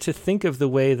weird to think of the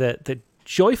way that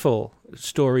joyful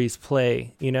stories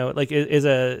play, like as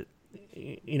a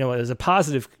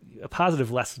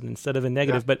positive lesson instead of a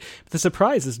negative. Yeah. But the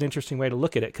surprise is an interesting way to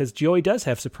look at it, because joy does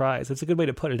have surprise. That's a good way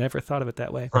to put it. I never thought of it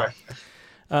that way.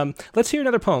 Right. Let's hear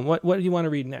another poem. What do you want to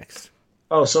read next?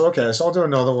 Oh, so I'll do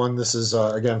another one. This is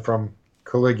again from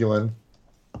Caligula.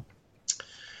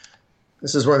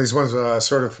 This is one of these ones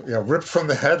sort of ripped from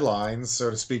the headlines,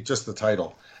 so to speak, just the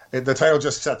title. The title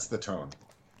just sets the tone.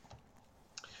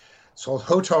 It's called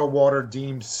Hotel Water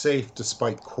Deemed Safe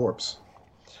Despite Corpse,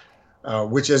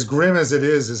 which, as grim as it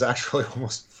is actually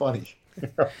almost funny.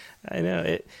 I know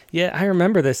it. Yeah, I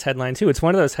remember this headline too. It's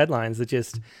one of those headlines that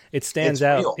just it stands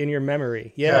out real. in your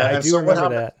memory. Yeah, I do so remember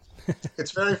that.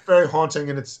 It's very, very haunting,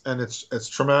 and it's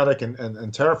traumatic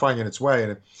and terrifying in its way.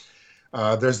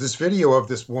 And there's this video of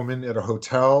this woman at a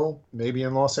hotel, maybe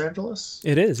in Los Angeles.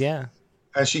 It is, yeah.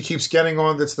 And she keeps getting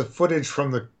on. That's the footage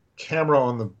from the camera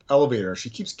on the elevator. She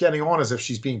keeps getting on as if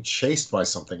she's being chased by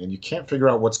something, and you can't figure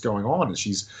out what's going on. And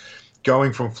she's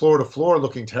going from floor to floor,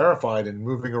 looking terrified and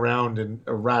moving around in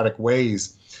erratic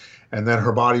ways. And then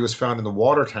her body was found in the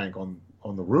water tank on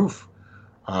the roof.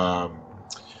 And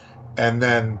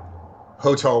then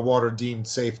hotel water deemed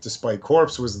safe despite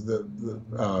corpse was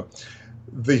the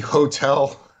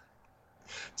hotel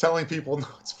telling people, no,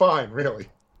 it's fine, really.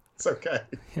 It's okay.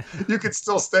 You can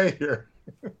still stay here.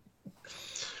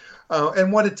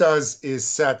 And what it does is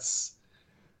sets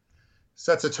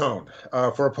a tone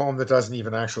for a poem that doesn't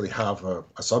even actually have a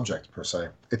subject, per se.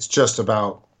 It's just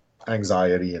about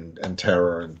anxiety and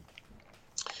terror. And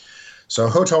so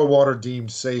hotel water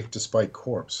deemed safe despite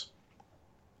corpse.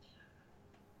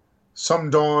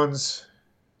 Some dawns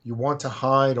you want to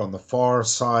hide on the far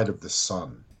side of the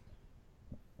sun.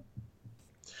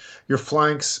 Your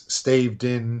flanks staved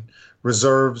in,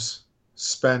 reserves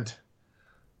spent,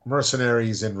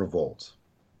 mercenaries in revolt.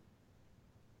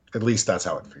 At least that's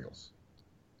how it feels.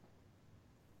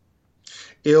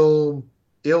 Ill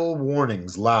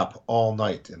warnings lap all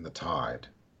night in the tide.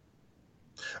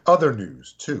 Other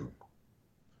news, too.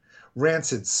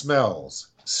 Rancid smells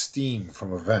steam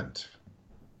from a vent.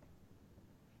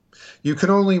 You can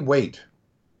only wait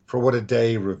for what a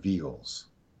day reveals.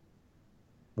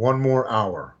 One more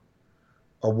hour,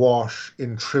 awash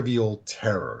in trivial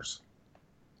terrors.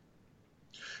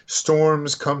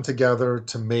 Storms come together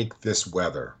to make this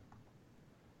weather,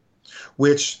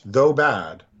 which, though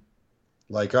bad,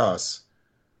 like us,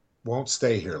 won't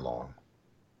stay here long.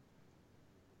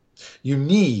 You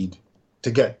need to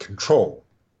get control.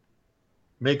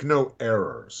 Make no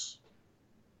errors.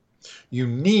 You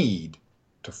need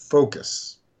to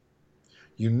focus.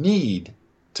 You need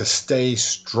to stay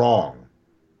strong.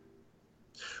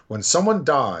 When someone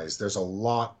dies, there's a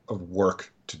lot of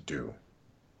work to do.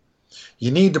 You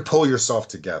need to pull yourself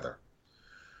together.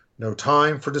 No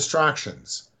time for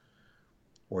distractions,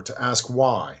 or to ask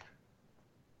why,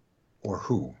 or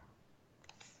who.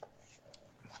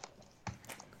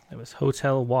 That was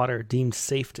Hotel Water Deemed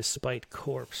Safe Despite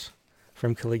Corpse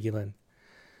from Caligula.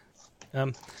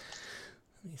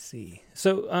 Let me see.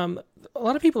 So a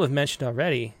lot of people have mentioned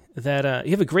already that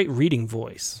you have a great reading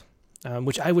voice,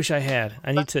 which I wish I had.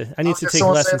 I need to take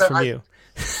lessons from you.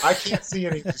 I can't see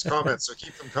any of these comments, so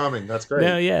keep them coming. That's great.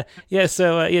 No, yeah.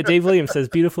 So Dave Williams says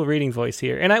beautiful reading voice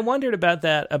here, and I wondered about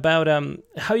that, about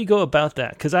how you go about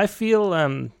that, because I feel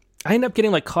I end up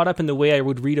getting like caught up in the way I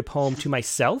would read a poem to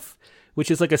myself, which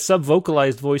is like a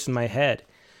sub-vocalized voice in my head.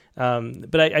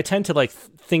 But I tend to like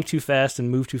think too fast and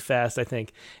move too fast, I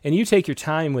think. And you take your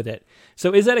time with it.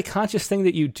 So is that a conscious thing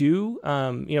that you do,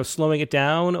 slowing it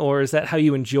down, or is that how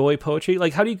you enjoy poetry?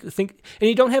 Like, how do you think? And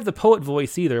you don't have the poet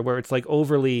voice either, where it's like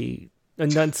overly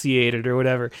enunciated or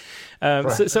whatever.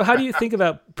 Right. So how do you think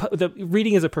about the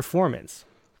reading as a performance?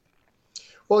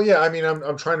 Well, yeah, I mean,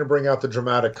 I'm trying to bring out the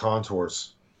dramatic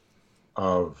contours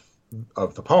of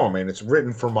the poem, and it's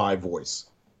written for my voice,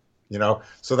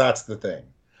 so that's the thing.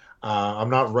 I'm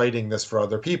not writing this for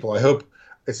other people. I hope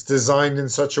it's designed in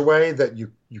such a way that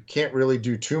you can't really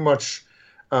do too much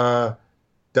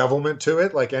devilment to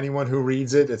it. Like anyone who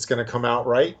reads it, it's going to come out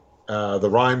right. The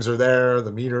rhymes are there,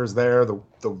 the meter is there, the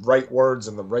right words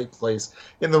in the right place,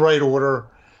 in the right order.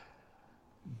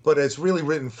 But it's really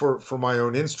written for my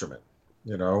own instrument,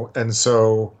 and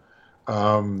so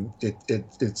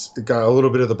it's got a little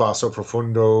bit of the basso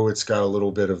profundo. It's got a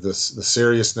little bit of the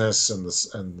seriousness and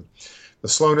the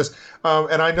slowness.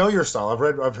 And I know your style.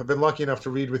 I've been lucky enough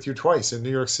to read with you twice in New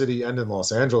York City and in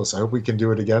Los Angeles. I hope we can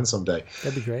do it again someday.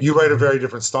 That'd be great. You write a very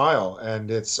different style, and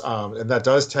it's and that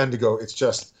does tend to go. It's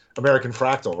just American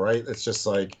Fractal, right? It's just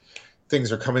like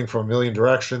things are coming from a million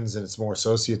directions, and it's more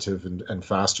associative and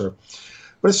faster.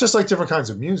 But it's just like different kinds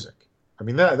of music. I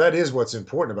mean, that is what's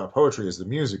important about poetry, is the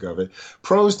music of it.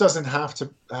 Prose doesn't have to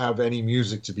have any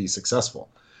music to be successful.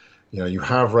 You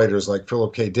have writers like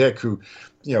Philip K. Dick who,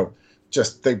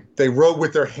 just they wrote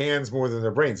with their hands more than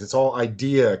their brains. It's all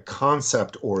idea,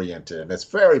 concept oriented, and it's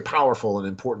very powerful and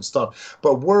important stuff.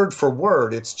 But word for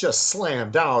word, it's just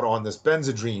slammed out on this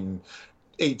Benzedrine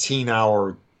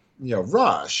 18-hour,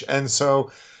 rush. And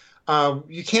so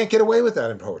you can't get away with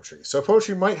that in poetry. So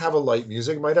poetry might have a light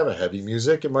music, it might have a heavy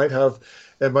music, it might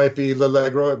be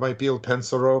l'allegro, it might be il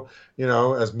pensiero,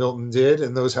 as Milton did,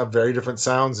 and those have very different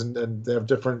sounds and they have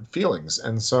different feelings.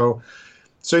 And so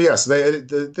yes,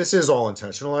 this is all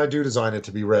intentional. I do design it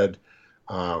to be read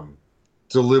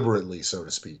deliberately, so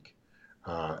to speak,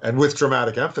 and with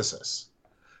dramatic emphasis,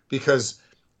 because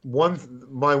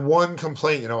my one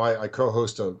complaint, I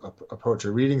co-host a poetry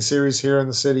reading series here in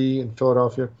the city in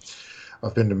Philadelphia.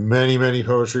 I've been to many, many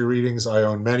poetry readings. I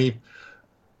own many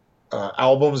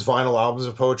vinyl albums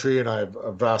of poetry, and I have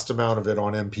a vast amount of it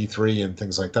on MP3 and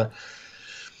things like that.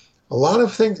 A lot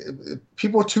of things,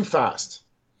 people are too fast.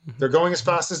 They're going as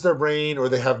fast as their brain, or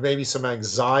they have maybe some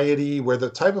anxiety where the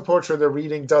type of poetry they're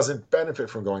reading doesn't benefit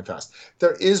from going fast.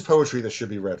 There is poetry that should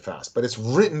be read fast, but it's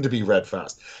written to be read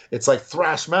fast. It's like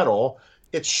thrash metal.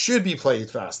 It should be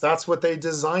played fast. That's what they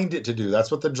designed it to do.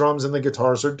 That's what the drums and the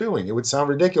guitars are doing. It would sound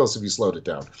ridiculous if you slowed it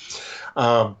down.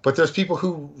 But there's people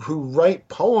who write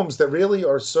poems that really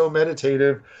are so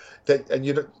meditative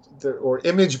or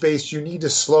image-based, you need to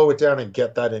slow it down and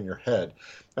get that in your head.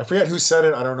 I forget who said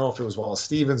it. I don't know if it was Wallace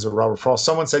Stevens or Robert Frost.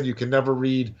 Someone said you can never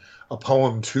read a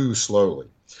poem too slowly,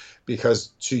 because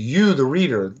to you, the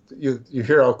reader, you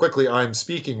hear how quickly I'm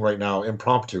speaking right now,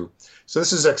 impromptu. So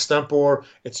this is extempore.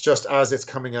 It's just as it's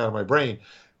coming out of my brain.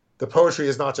 The poetry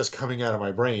is not just coming out of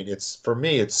my brain. For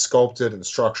me, it's sculpted and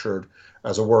structured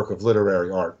as a work of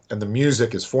literary art, and the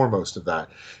music is foremost of that.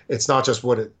 It's not just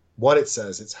what it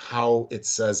says; it's how it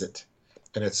says it,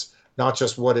 and it's not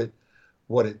just what it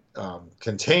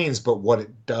contains, but what it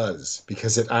does,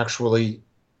 because it's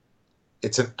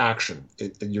an action.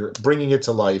 And you're bringing it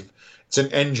to life. It's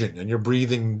an engine, and you're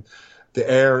breathing the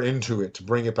air into it to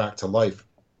bring it back to life.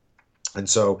 And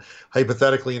so,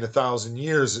 hypothetically, in 1,000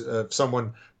 years, if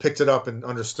someone picked it up and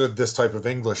understood this type of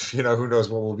English, who knows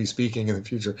what we'll be speaking in the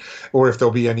future, or if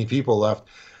there'll be any people left,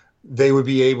 they would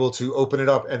be able to open it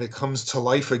up, and it comes to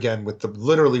life again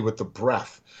literally with the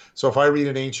breath. So if I read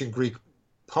an ancient Greek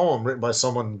poem written by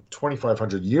someone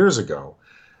 2,500 years ago,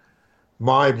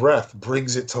 my breath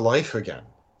brings it to life again.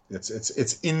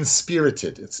 It's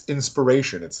inspirited. It's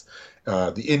inspiration. It's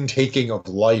the intaking of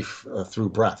life through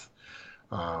breath.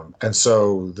 And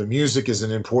so the music is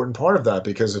an important part of that,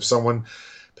 because if someone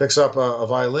picks up a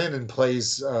violin and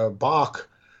plays Bach,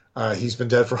 he's been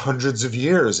dead for hundreds of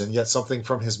years, and yet something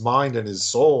from his mind and his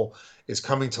soul is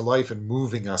coming to life and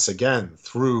moving us again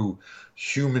through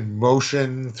human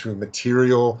motion, through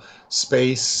material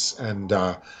space. And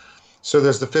so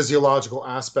there's the physiological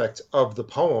aspect of the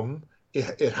poem.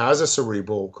 It has a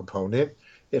cerebral component.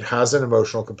 It has an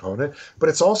emotional component, but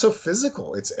it's also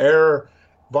physical. It's air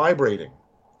vibrating.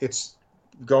 It's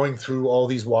going through all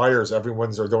these wires.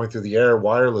 Everyone's are going through the air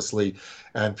wirelessly,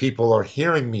 and people are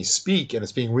hearing me speak, and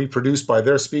it's being reproduced by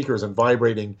their speakers and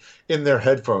vibrating in their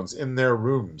headphones, in their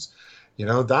rooms.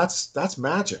 That's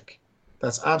magic.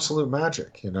 That's absolute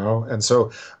magic, And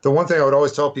so the one thing I would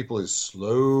always tell people is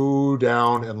slow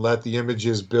down and let the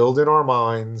images build in our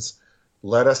minds.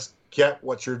 Let us get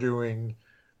what you're doing.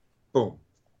 Boom.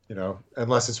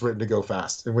 Unless it's written to go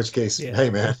fast, in which case, Hey,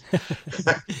 man.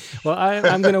 Well,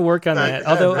 I'm going to work on that.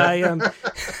 Although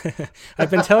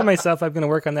I've been telling myself I'm going to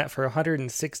work on that for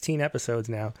 116 episodes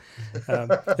now.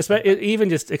 Even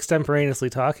just extemporaneously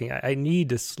talking, I need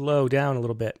to slow down a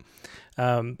little bit.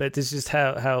 But it's just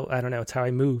how I don't know. It's how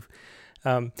I move.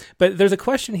 But there's a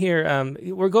question here.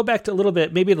 We'll go back to a little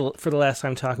bit, maybe for the last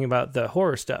time talking about the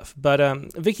horror stuff. But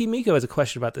Vicky Miko has a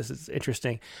question about this. It's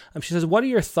interesting. She says, what are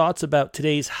your thoughts about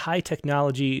today's high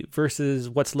technology versus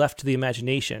what's left to the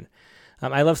imagination?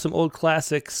 I love some old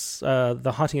classics.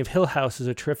 The Haunting of Hill House is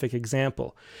a terrific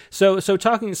example. So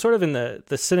talking sort of in the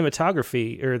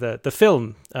cinematography or the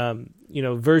film,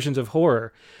 versions of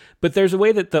horror. But there's a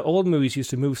way that the old movies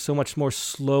used to move so much more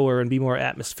slower and be more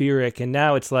atmospheric, and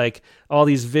now it's like all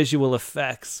these visual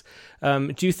effects.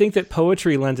 Do you think that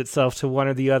poetry lends itself to one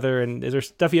or the other, and is there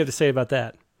stuff you have to say about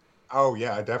that? Oh,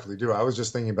 yeah, I definitely do. I was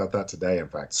just thinking about that today, in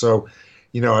fact. So,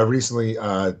 I recently,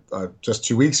 just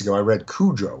 2 weeks ago, I read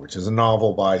Cujo, which is a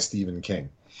novel by Stephen King.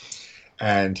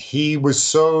 And he was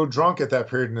so drunk at that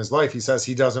period in his life, he says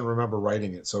he doesn't remember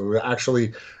writing it. So it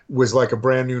actually was like a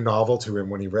brand new novel to him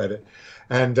when he read it.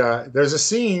 And there's a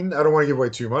scene, I don't want to give away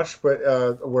too much, but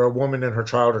where a woman and her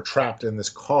child are trapped in this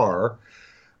car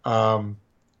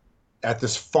at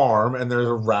this farm, and there's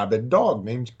a rabid dog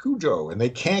named Cujo, and they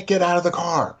can't get out of the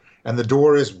car. And the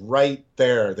door is right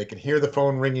there. They can hear the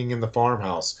phone ringing in the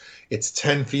farmhouse. It's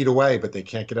 10 feet away, but they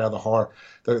can't get out of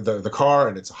the car,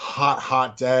 and it's a hot,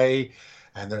 hot day.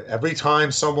 And every time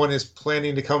someone is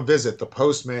planning to come visit, the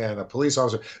postman, a police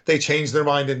officer, they change their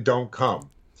mind and don't come.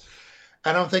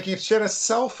 And I'm thinking, if she had a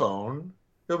cell phone,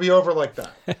 it'll be over like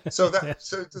that. So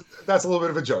that's a little bit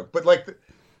of a joke. But like,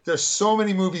 there's so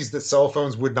many movies that cell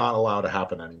phones would not allow to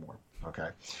happen anymore. Okay.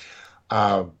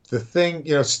 The thing,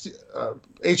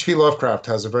 H.P. Lovecraft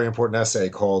has a very important essay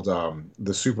called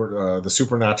the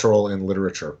Supernatural in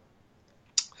Literature.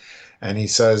 And he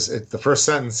says the first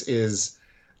sentence is,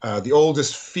 the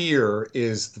oldest fear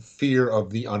is the fear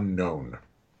of the unknown.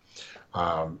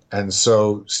 And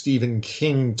so Stephen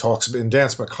King talks in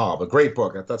Danse Macabre, a great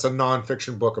book. That's a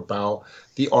nonfiction book about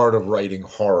the art of writing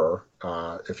horror.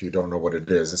 If you don't know what it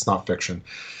is, it's not fiction.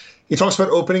 He talks about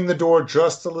opening the door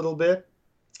just a little bit,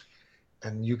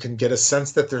 and you can get a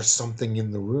sense that there's something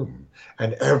in the room.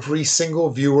 And every single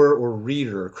viewer or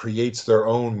reader creates their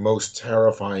own most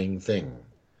terrifying thing.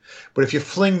 But if you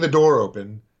fling the door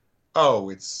open, oh,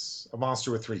 it's a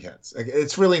monster with 3 heads.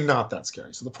 It's really not that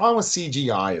scary. So the problem with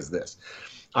CGI is this.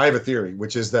 I have a theory,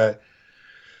 which is that,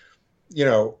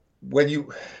 the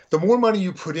more money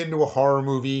you put into a horror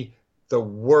movie, the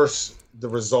worse the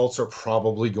results are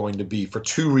probably going to be, for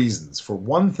 2 reasons. For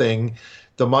one thing,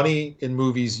 the money in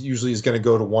movies usually is going to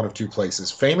go to one of 2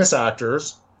 places. Famous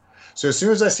actors. So as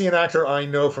soon as I see an actor I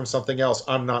know from something else,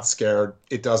 I'm not scared.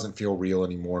 It doesn't feel real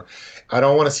anymore. I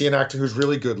don't want to see an actor who's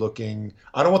really good looking.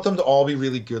 I don't want them to all be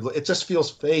really good. It just feels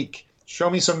fake. Show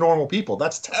me some normal people.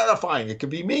 That's terrifying. It could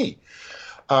be me.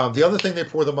 The other thing they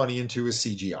pour the money into is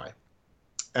CGI.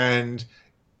 And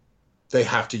they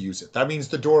have to use it. That means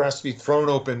the door has to be thrown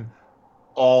open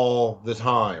all the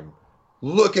time.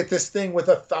 Look at this thing with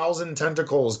 1,000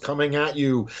 tentacles coming at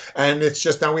you. And it's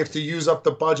just, now we have to use up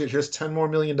the budget. Here's $10 more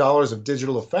million of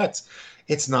digital effects.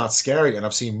 It's not scary. And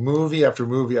I've seen movie after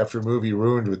movie after movie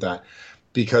ruined with that,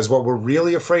 because what we're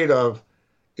really afraid of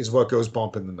is what goes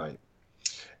bump in the night.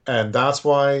 And that's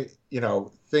why,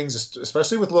 things,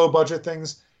 especially with low budget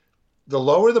things, the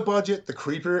lower the budget, the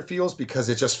creepier it feels, because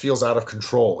it just feels out of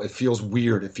control. It feels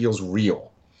weird. It feels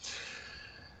real.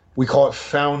 We call it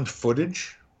found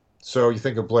footage. So you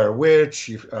think of Blair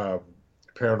Witch,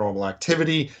 Paranormal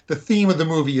Activity. The theme of the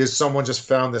movie is someone just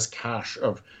found this cache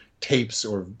of tapes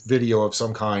or video of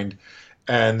some kind,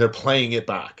 and they're playing it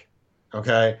back,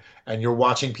 okay? And you're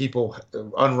watching people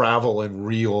unravel in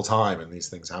real time, and these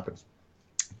things happen.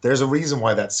 There's a reason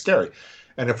why that's scary.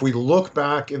 And if we look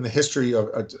back in the history of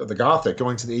the Gothic,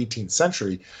 going to the 18th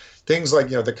century, things like,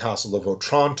 the Castle of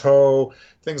Otranto,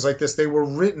 things like this, they were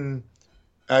written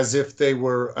as if they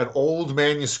were an old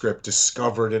manuscript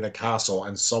discovered in a castle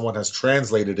and someone has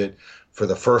translated it for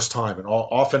the first time. And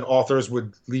often authors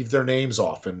would leave their names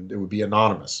off and it would be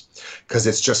anonymous because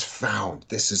it's just found.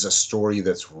 This is a story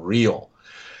that's real.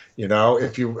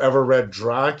 If you've ever read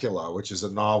Dracula, which is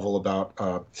a novel about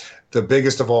the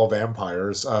biggest of all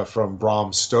vampires from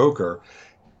Bram Stoker,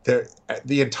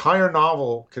 the entire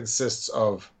novel consists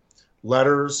of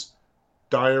letters,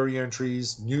 diary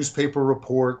entries, newspaper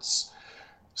reports,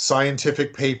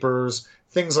 scientific papers,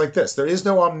 things like this. There is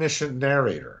no omniscient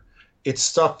narrator. It's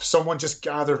stuff, someone just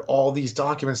gathered all these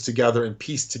documents together and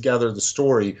pieced together the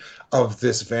story of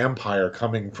this vampire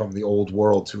coming from the old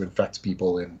world to infect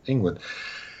people in England.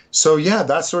 So yeah,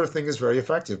 that sort of thing is very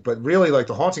effective. But really, like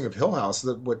The Haunting of Hill House,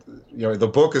 the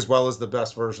book as well as the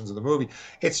best versions of the movie,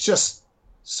 it's just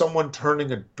someone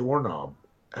turning a doorknob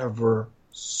ever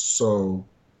so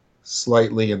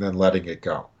slightly and then letting it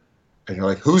go. And you're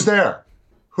like, who's there?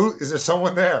 Who is there?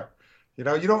 Someone there? You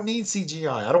don't need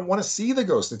CGI. I don't want to see the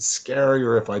ghost. It's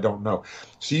scarier if I don't know.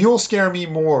 So you'll scare me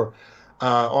more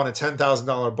on a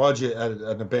 $10,000 budget at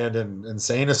an abandoned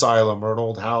insane asylum or an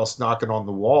old house knocking on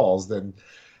the walls than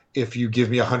if you give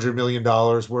me $100 million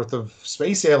worth of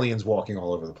space aliens walking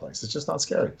all over the place. It's just not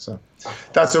scary. So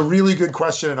that's a really good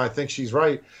question, and I think she's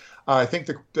right. I think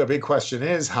the big question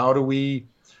is, how do we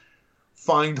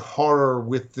find horror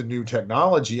with the new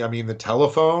technology? I mean, the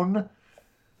telephone,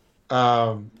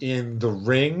 in The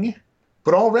Ring,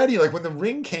 but already, like when The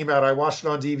Ring came out, I watched it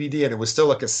on DVD and it was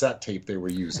still a cassette tape they were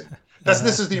using.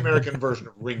 This is the American version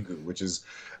of Ringu, which is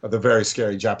the very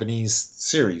scary Japanese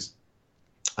series.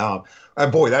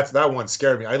 And boy, that one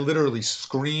scared me. I literally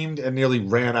screamed and nearly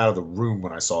ran out of the room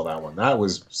when I saw that one. That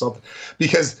was something,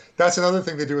 because that's another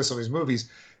thing they do with some of these movies.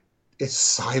 It's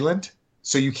silent,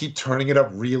 so you keep turning it up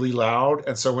really loud,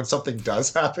 and so when something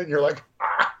does happen, you're like,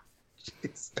 ah,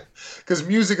 because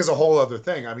music is a whole other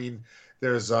thing. I mean,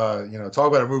 there's talk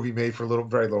about a movie made for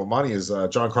very little money is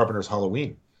John Carpenter's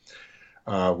Halloween,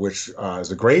 which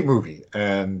is a great movie,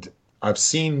 and I've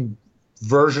seen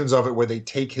versions of it where they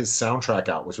take his soundtrack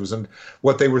out, which was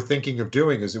what they were thinking of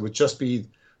doing, is it would just be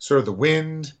sort of the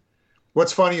wind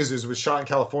What's funny is it was shot in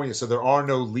California, so there are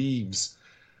no leaves.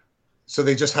 So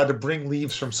they just had to bring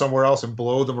leaves from somewhere else and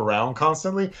blow them around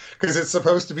constantly because it's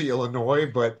supposed to be Illinois,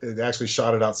 but they actually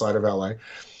shot it outside of LA.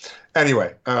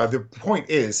 Anyway, the point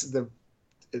is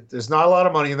there's not a lot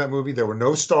of money in that movie. There were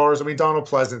no stars. I mean, Donald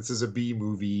Pleasance is a B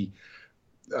movie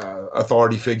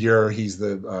authority figure. He's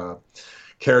the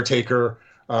caretaker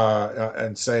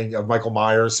and saying of Michael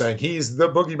Myers, saying he's the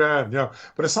boogeyman.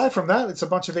 But aside from that, it's a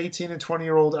bunch of 18 and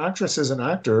 20-year-old actresses and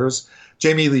actors.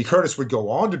 Jamie Lee Curtis would go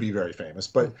on to be very famous.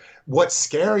 But what's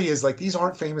scary is like these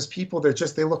aren't famous people. They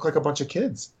look like a bunch of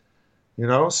kids.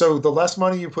 So the less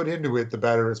money you put into it, the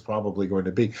better it's probably going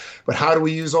to be. But how do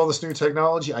we use all this new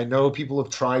technology? I know people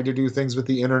have tried to do things with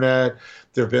the internet.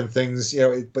 There have been things,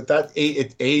 but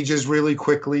it ages really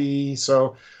quickly.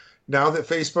 So now that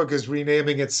Facebook is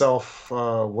renaming itself,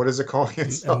 what is it calling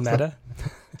itself? Meta.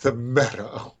 The Meta.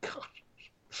 Oh God.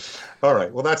 All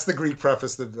right. Well, that's the Greek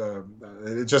preface that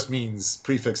it just means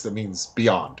prefix that means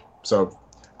beyond. So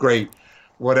great.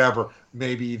 Whatever.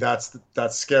 Maybe that's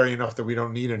scary enough that we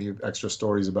don't need any extra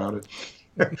stories about it.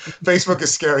 Facebook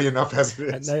is scary enough as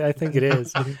it is. I think it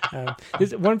is.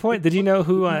 At one point, did you know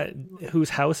whose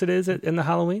house it is in the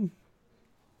Halloween?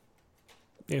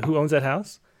 Who owns that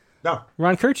house? No.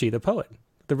 Ron Curci, the poet,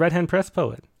 the Red Hen Press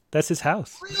poet. That's his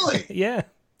house. Really? Yeah.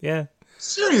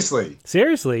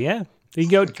 Seriously, yeah. You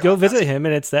can go visit him,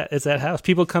 and it's that house.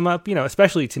 People come up,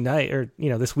 especially tonight or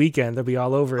this weekend. They'll be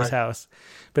all over his house,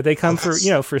 but they come for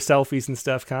selfies and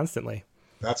stuff constantly.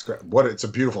 That's great. It's a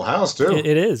beautiful house too.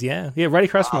 It is, yeah, right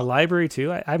across from a library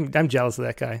too. I'm jealous of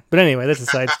that guy, but anyway, that's a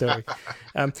side story.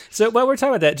 So while we're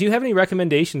talking about that, do you have any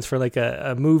recommendations for like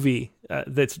a movie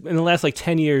that's in the last like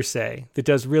 10 years, say, that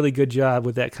does really good job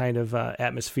with that kind of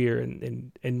atmosphere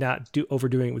and not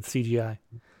overdoing it with CGI?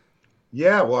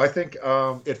 Yeah, well, I think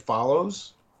It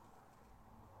Follows.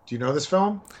 Do you know this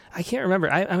film? I can't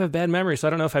remember. I have a bad memory, so I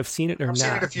don't know if I've seen it or not. I've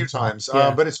seen it a few times,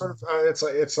 Yeah. but it's sort of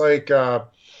it's like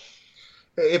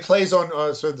it plays on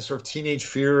sort of the sort of teenage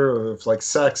fear of like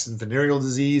sex and venereal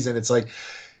disease, and it's like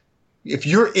if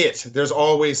you're it, there's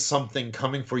always something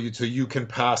coming for you till you can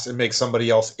pass and make somebody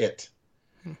else it.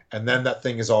 And then that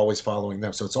thing is always following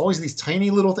them. So it's always these tiny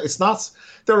little it's not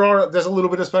there's a little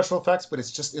bit of special effects, but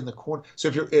it's just in the corner. So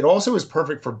it also is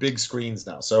perfect for big screens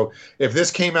now. So if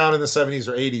this came out in the 70s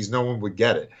or 80s, no one would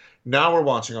get it. Now we're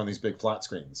watching on these big flat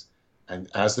screens. And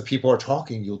as the people are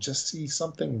talking, you'll just see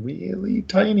something really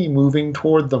tiny moving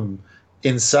toward them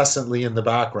incessantly in the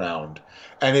background.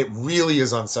 And it really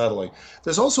is unsettling.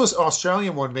 There's also an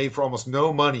Australian one made for almost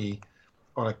no money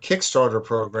on a Kickstarter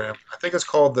program. I think it's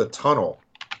called The Tunnel.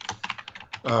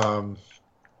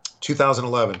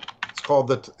 2011. It's called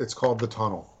The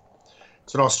Tunnel.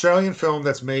 It's an Australian film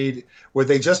that's made where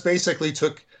they just basically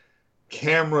took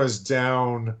cameras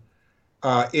down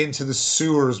into the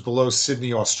sewers below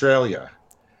Sydney, Australia,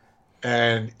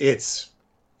 and it's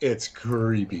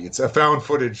creepy. It's a found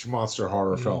footage monster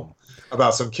horror film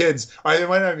about some kids. It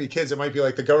might not be kids. It might be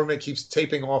like the government keeps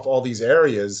taping off all these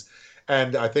areas.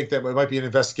 And I think that it might be an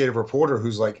investigative reporter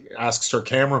who's like asks her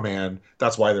cameraman,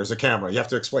 that's why there's a camera. You have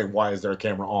to explain why is there a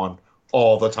camera on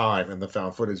all the time in the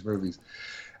found footage movies.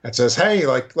 And says, hey,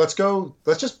 like, let's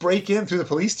just break in through the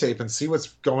police tape and see what's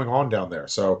going on down there.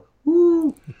 So,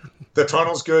 woo. The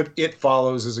Tunnel's good. It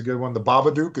Follows is a good one. The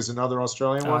Babadook is another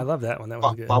Australian one. I love that one. That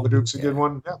was good. Babadook's a good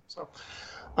one. Yeah. So,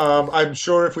 I'm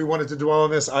sure if we wanted to dwell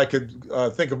on this, I could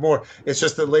think of more. It's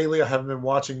just that lately I haven't been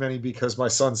watching many because my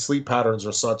son's sleep patterns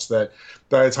are such that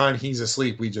by the time he's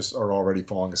asleep, we just are already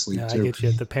falling asleep too. I get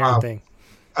you. The parent thing.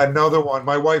 Another one.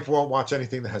 My wife won't watch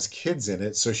anything that has kids in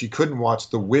it, so she couldn't watch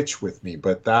The Witch with me.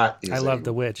 But that is I love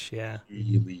The Witch. Yeah,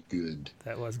 really good.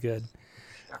 That was good.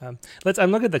 I'm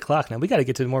looking at the clock now. We got to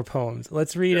get to more poems.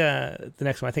 Let's read the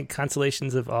next one. I think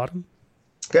Constellations of Autumn.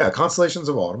 Yeah, Constellations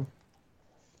of Autumn.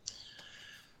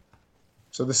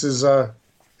 So this is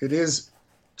it is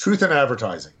truth in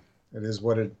advertising. It is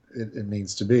what it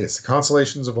means to be. It's the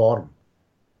Constellations of Autumn.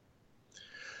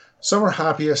 Some are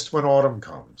happiest when autumn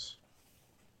comes.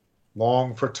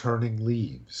 Long for turning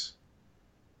leaves.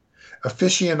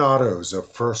 Aficionados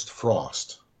of first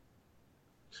frost.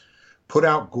 Put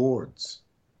out gourds,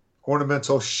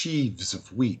 ornamental sheaves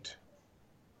of wheat.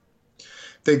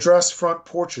 They dress front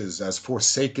porches as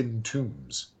forsaken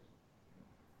tombs.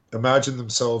 Imagine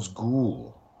themselves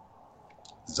ghoul,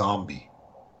 zombie,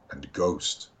 and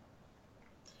ghost.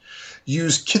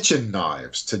 Use kitchen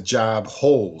knives to jab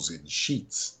holes in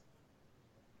sheets.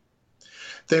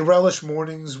 They relish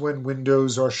mornings when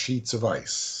windows are sheets of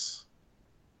ice.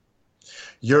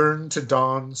 Yearn to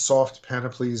don soft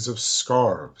panoplies of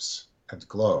scarves and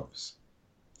gloves.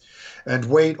 And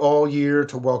wait all year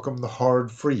to welcome the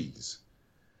hard freeze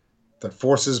that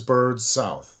forces birds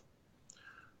south,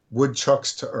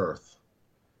 woodchucks to earth,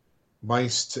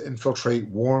 mice to infiltrate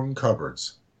warm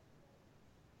cupboards.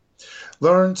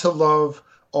 Learn to love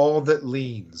all that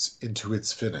leans into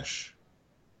its finish.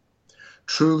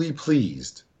 Truly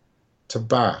pleased to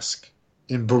bask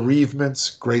in bereavement's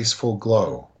graceful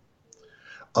glow,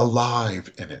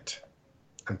 alive in it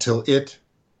until it,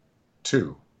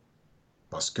 too,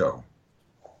 must go.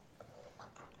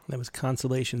 That was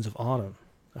Consolations of Autumn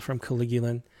from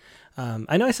Caligula.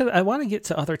 I know I said I want to get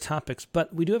to other topics,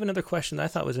 but we do have another question that I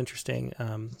thought was interesting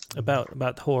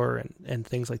about horror and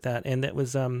things like that. And that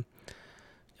was, you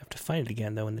have to find it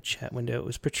again, though, in the chat window. It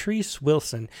was Patrice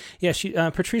Wilson. Yeah,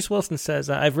 Patrice Wilson says,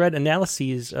 I've read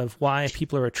analyses of why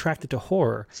people are attracted to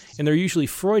horror, and they're usually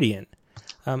Freudian.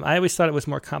 I always thought it was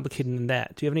more complicated than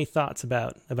that. Do you have any thoughts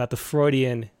about the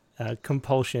Freudian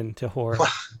compulsion to horror?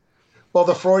 Well,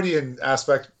 the Freudian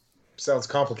aspect sounds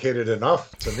complicated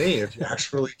enough to me if you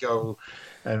actually go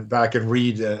and back and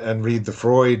read the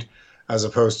Freud, as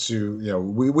opposed to,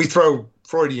 we throw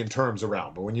Freudian terms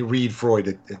around, but when you read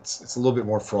Freud, it's a little bit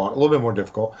more fraught, a little bit more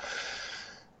difficult.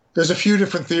 There's a few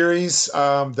different theories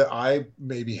that I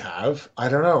maybe have. I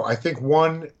don't know. I think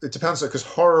one, it depends, because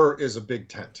horror is a big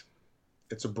tent.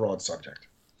 It's a broad subject.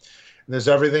 And there's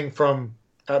everything from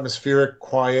atmospheric,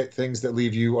 quiet things that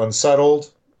leave you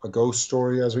unsettled, a ghost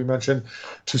story, as we mentioned,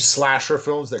 to slasher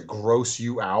films that gross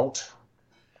you out.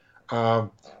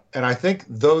 And I think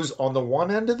those on the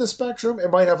one end of the spectrum,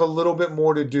 it might have a little bit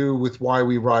more to do with why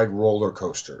we ride roller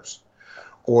coasters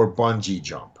or bungee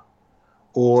jump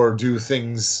or do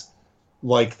things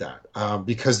like that.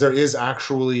 Because there is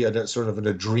actually a sort of an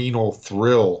adrenal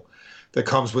thrill that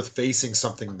comes with facing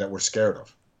something that we're scared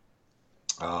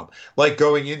of. Like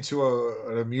going into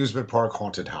an amusement park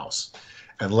haunted house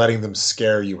and letting them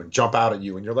scare you and jump out at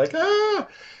you. And you're like, ah!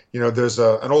 There's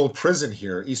an old prison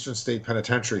here, Eastern State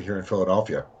Penitentiary here in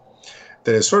Philadelphia,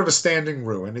 that is sort of a standing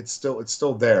ruin. It's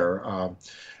still there.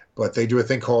 But they do a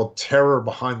thing called Terror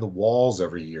Behind the Walls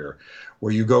every year,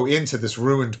 where you go into this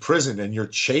ruined prison and you're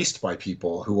chased by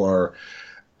people who are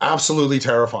absolutely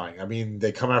terrifying. I mean,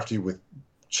 they come after you with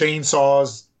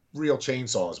chainsaws, real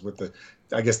chainsaws with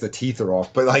I guess the teeth are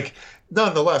off, but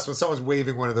nonetheless, when someone's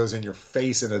waving one of those in your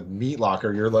face in a meat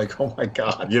locker, you're like, oh my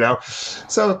God,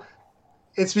 So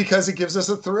it's because it gives us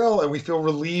a thrill and we feel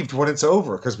relieved when it's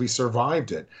over because we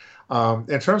survived it.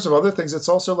 In terms of other things, it's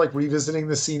also like revisiting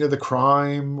the scene of the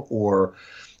crime, or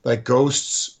like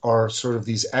ghosts are sort of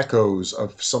these echoes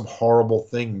of some horrible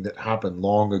thing that happened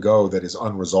long ago that is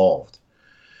unresolved.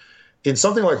 In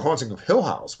something like Haunting of Hill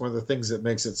House, one of the things that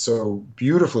makes it so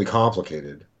beautifully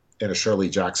complicated in a Shirley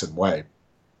Jackson way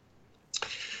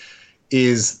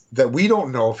is that we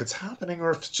don't know if it's happening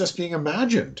or if it's just being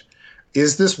imagined.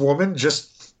 Is this woman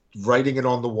just writing it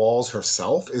on the walls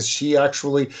herself? Is she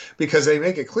actually, because they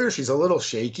make it clear she's a little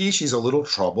shaky, she's a little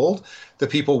troubled. The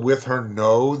people with her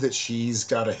know that she's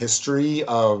got a history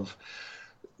of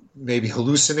maybe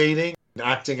hallucinating and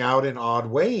acting out in odd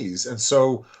ways. And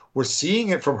so we're seeing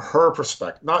it from her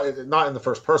perspective, not in the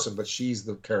first person, but she's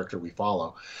the character we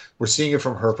follow. We're seeing it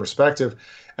from her perspective,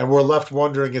 and we're left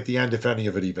wondering at the end if any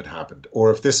of it even happened,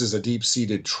 or if this is a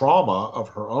deep-seated trauma of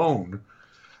her own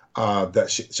that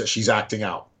she's acting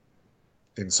out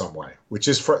in some way, which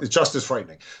is just as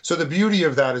frightening. So the beauty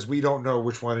of that is we don't know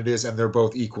which one it is, and they're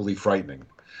both equally frightening.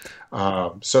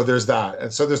 So there's that.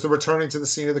 And so there's the returning to the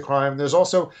scene of the crime. There's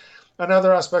also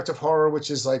another aspect of horror, which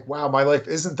is like, wow, my life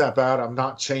isn't that bad. I'm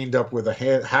not chained up with a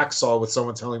hacksaw with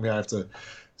someone telling me I have to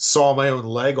saw my own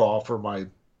leg off or my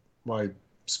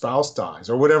spouse dies,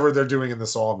 or whatever they're doing in the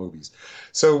Saw movies.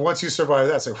 So once you survive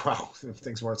that, it's like, wow,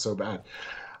 things weren't so bad.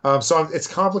 So it's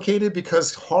complicated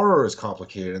because horror is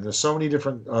complicated, and there's so many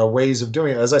different ways of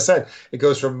doing it. As I said, it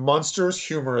goes from Munsters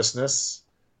humorousness.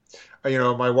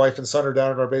 My wife and son are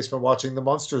down in our basement watching the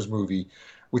Munsters movie,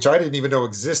 which I didn't even know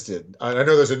existed. I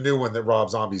know there's a new one that Rob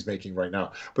Zombie's making right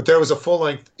now, but there was a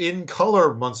full-length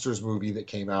in-color Munsters movie that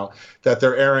came out that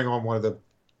they're airing on one of the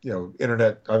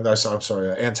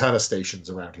antenna stations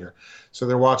around here. So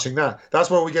they're watching that. That's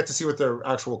where we get to see what their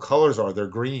actual colors are. They're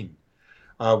green.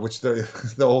 Which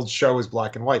the old show is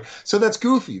black and white. So that's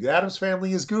goofy. The Addams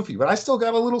Family is goofy. But I still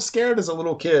got a little scared as a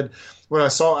little kid when I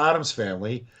saw Addams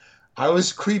Family. I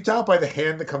was creeped out by the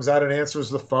hand that comes out and answers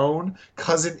the phone.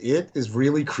 Cousin It is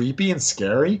really creepy and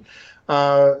scary.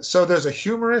 So there's a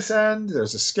humorous end.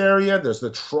 There's a scary end. There's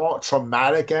the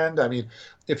traumatic end. I mean,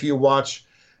 if you watch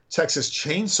Texas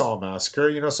Chainsaw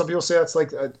Massacre, some people say that's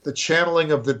like the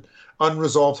channeling of the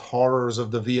unresolved horrors of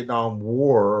the Vietnam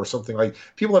War or something. Like,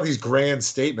 people have these grand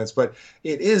statements, but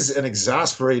it is an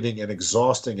exasperating and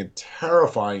exhausting and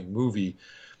terrifying movie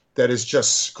that is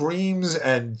just screams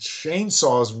and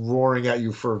chainsaws roaring at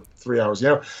you for 3 hours.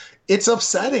 It's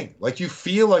upsetting. Like you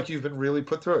feel like you've been really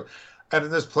put through it. And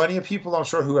there's plenty of people, I'm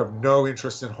sure, who have no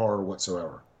interest in horror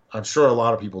whatsoever. I'm sure a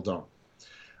lot of people don't.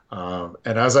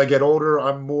 And as I get older,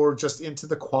 I'm more just into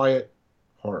the quiet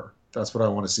horror. That's what I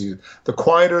want to see. The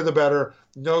quieter, the better.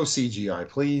 No CGI,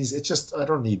 please. It's just I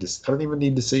don't even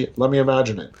need to see it. Let me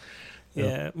imagine it.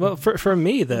 Yeah. Well, for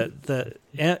me, the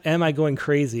am I going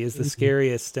crazy is the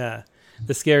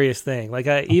scariest thing. Like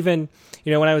I even,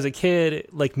 when I was a kid,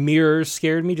 like mirrors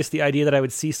scared me. Just the idea that I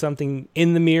would see something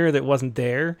in the mirror that wasn't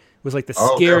there was like the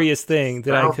scariest thing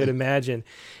that I could imagine.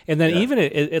 And then even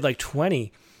at like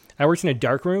 20, I worked in a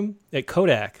dark room at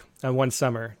Kodak one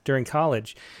summer during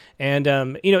college. And,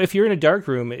 if you're in a dark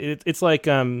room, it's like,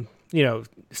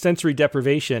 sensory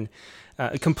deprivation.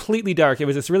 Completely dark. It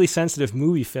was this really sensitive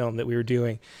movie film that we were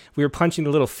doing. We were punching the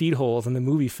little feed holes in the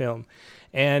movie film,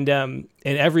 and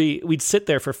we'd sit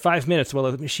there for 5 minutes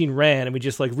while the machine ran, and we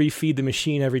just like refeed the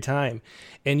machine every time.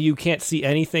 And you can't see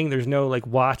anything. There's no like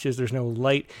watches. There's no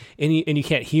light, and you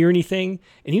can't hear anything.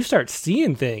 And you start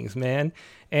seeing things, man.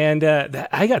 And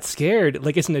I got scared,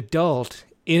 like as an adult,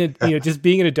 just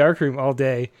being in a dark room all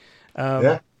day.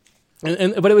 But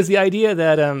it was the idea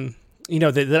that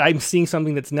that I'm seeing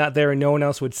something that's not there and no one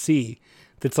else would see.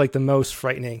 That's like the most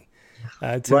frightening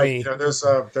to me. There's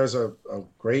a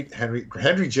great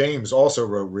Henry James also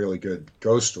wrote really good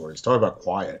ghost stories. Talk about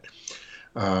quiet.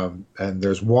 And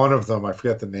there's one of them, I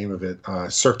forget the name of it,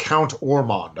 Sir Count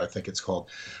Ormond, I think it's called,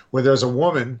 where there's a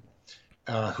woman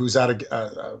who's at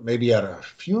maybe at a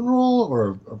funeral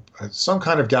or some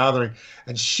kind of gathering,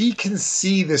 and she can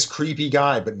see this creepy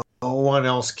guy, but no one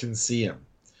else can see him.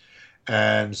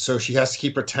 And so she has to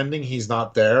keep pretending he's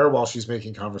not there while she's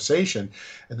making conversation.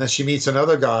 And then she meets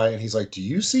another guy, and he's like, "Do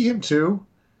you see him too?"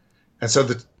 And so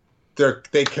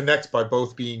they connect by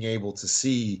both being able to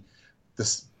see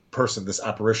this person, this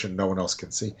apparition no one else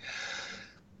can see.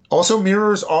 Also,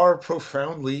 mirrors are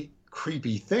profoundly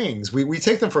creepy things. We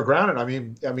take them for granted. I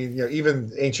mean,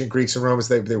 even ancient Greeks and Romans,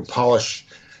 they would polish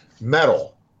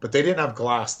metal, but they didn't have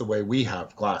glass the way we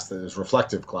have glass. That is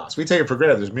reflective glass. We take it for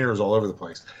granted. There's mirrors all over the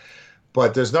place.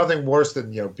 But there's nothing worse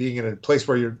than being in a place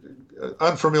where you're an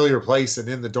unfamiliar place and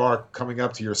in the dark, coming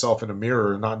up to yourself in a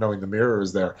mirror and not knowing the mirror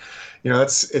is there.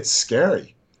 It's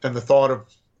scary. And the thought of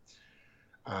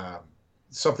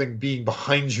something being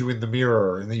behind you in the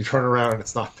mirror, and then you turn around and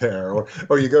it's not there,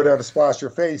 or you go down to splash your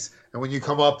face, and when you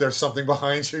come up, there's something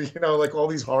behind you. Like all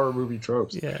these horror movie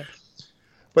tropes. Yeah.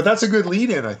 But that's a good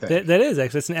lead-in, I think. That is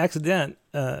actually. It's an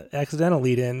accidental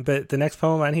lead-in. But the next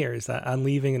poem on here is I'm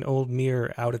leaving an old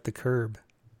mirror out at the curb.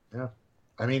 Yeah,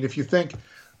 I mean, if you think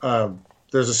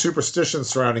there's a superstition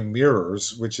surrounding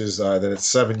mirrors, which is that it's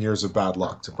 7 years of bad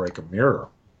luck to break a mirror.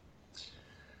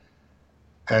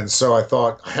 And so I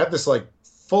thought I had this like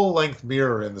full-length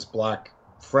mirror in this black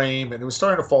frame, and it was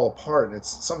starting to fall apart. And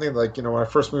it's something like, when I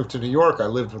first moved to New York, I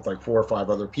lived with like 4 or 5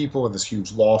 other people in this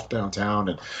huge loft downtown,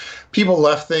 and people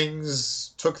left things,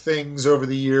 took things over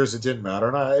the years. It didn't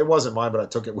matter. And it wasn't mine, but I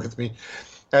took it with me.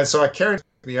 And so I carried it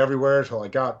with me everywhere until I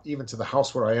got even to the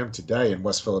house where I am today in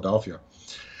West Philadelphia.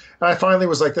 And I finally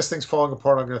was like, this thing's falling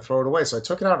apart. I'm going to throw it away. So I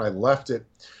took it out and I left it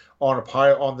on a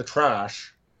pile on the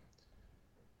trash.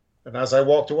 And as I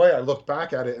walked away, I looked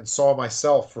back at it and saw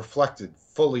myself reflected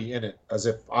fully in it, as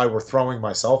if I were throwing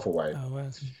myself away. Oh,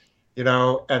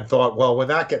 wow. And thought, well, when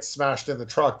that gets smashed in the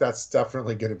truck, that's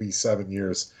definitely going to be 7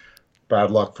 years bad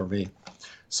luck for me.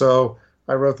 So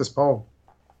I wrote this poem.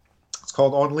 It's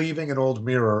called On Leaving an Old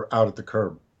Mirror Out at the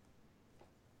Curb.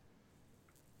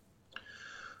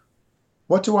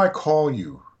 What do I call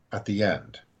you at the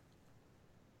end?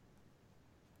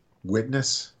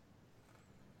 Witness?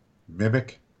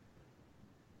 Mimic?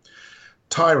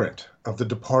 Tyrant of the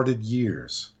departed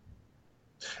years,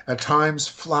 at times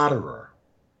flatterer,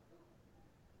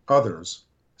 others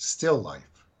still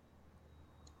life,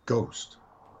 ghost,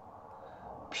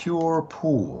 pure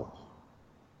pool,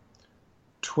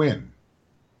 twin,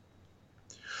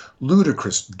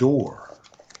 ludicrous door,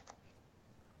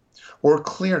 or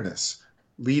clearness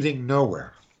leading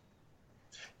nowhere,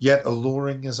 yet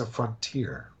alluring as a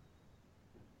frontier,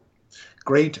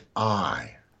 great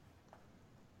eye,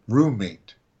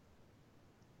 roommate,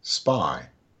 spy,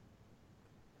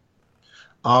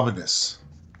 ominous,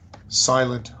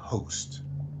 silent host.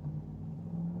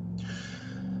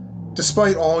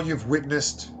 Despite all you've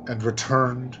witnessed and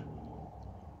returned,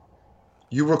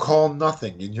 you recall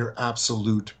nothing in your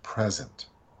absolute present.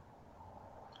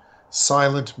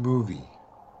 Silent movie,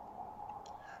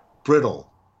 brittle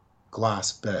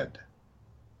glass bed,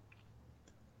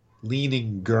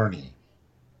 leaning gurney,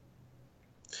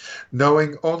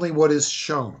 knowing only what is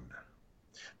shown,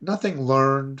 nothing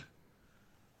learned,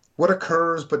 what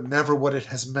occurs but never what it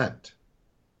has meant,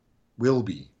 will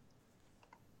be,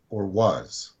 or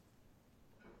was.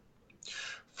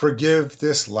 Forgive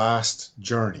this last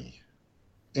journey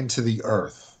into the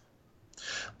earth,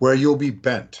 where you'll be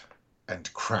bent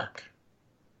and crack,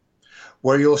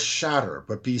 where you'll shatter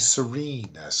but be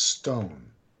serene as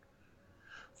stone,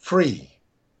 free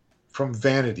from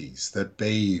vanities that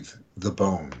bathe the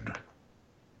bone,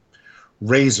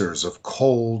 razors of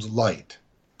cold light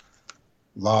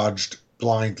lodged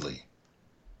blindly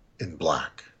in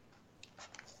black.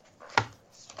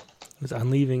 It was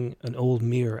on leaving an old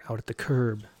mirror out at the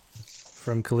curb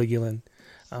from Caligula.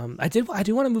 I do want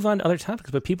to move on to other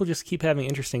topics, but people just keep having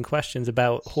interesting questions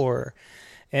about horror.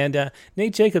 And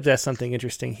Nate Jacobs asked something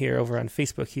interesting here over on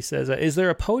Facebook. He says, is there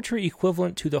a poetry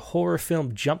equivalent to the horror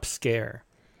film jump scare?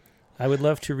 I would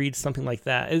love to read something like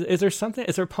that. Is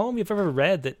there a poem you've ever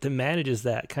read that manages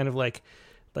that kind of like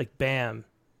bam,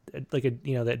 like a,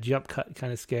 that jump cut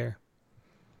kind of scare?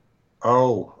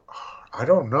 Oh, I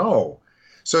don't know.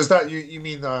 So is that you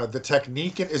mean the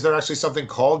technique? Is there actually something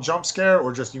called jump scare,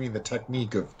 or just you mean the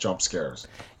technique of jump scares?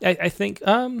 I think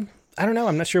I don't know.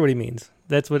 I'm not sure what he means.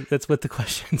 That's what the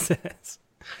question says.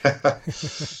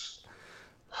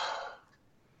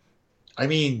 I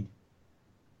mean,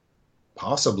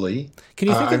 possibly. Can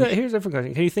you think of that? Here's a different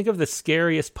question. Can you think of the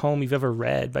scariest poem you've ever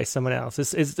read by someone else?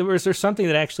 Is there something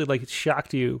that actually like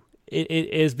shocked you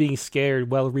as being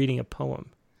scared while reading a poem?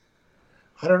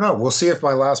 I don't know. We'll see if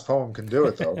my last poem can do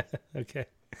it, though. Okay.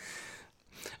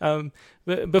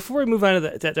 But before we move on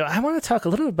to that, I want to talk a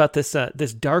little bit about this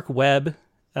dark web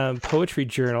poetry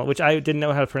journal, which I didn't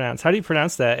know how to pronounce. How do you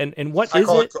pronounce that? And what is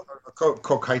it?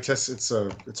 Cocytus.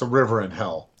 It's a river in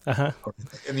hell. Uh-huh.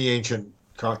 In the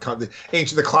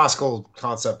the classical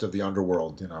concept of the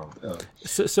underworld,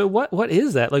 So what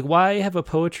is that? Like, why have a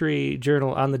poetry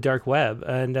journal on the dark web?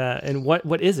 And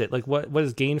what is it? Like, what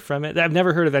is gained from it? I've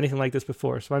never heard of anything like this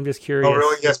before, so I'm just curious. Oh,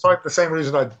 really? Yeah, it's probably the same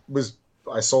reason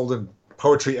I sold in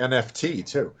poetry NFT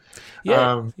too.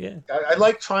 Yeah. I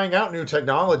like trying out new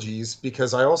technologies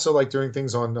because I also like doing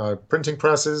things on printing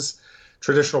presses,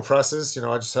 traditional presses.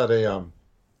 I just had a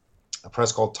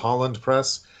press called Tolland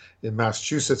Press in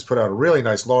Massachusetts put out a really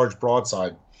nice large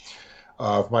broadside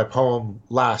of my poem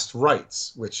Last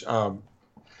Rites, which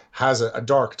has a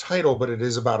dark title, but it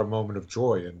is about a moment of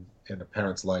joy in a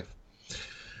parent's life,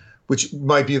 which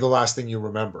might be the last thing you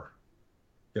remember,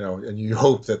 and you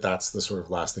hope that that's the sort of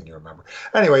last thing you remember.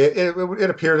 Anyway, it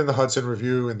appeared in the Hudson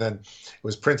Review, and then it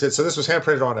was printed. So this was hand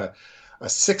printed on a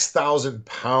 6,000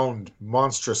 pound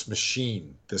monstrous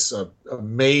machine, this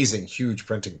amazing, huge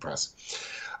printing press.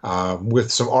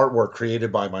 With some artwork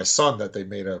created by my son that they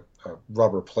made a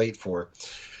rubber plate for.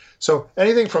 So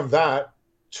anything from that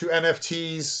to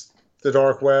NFTs, the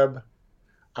dark web,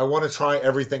 I want to try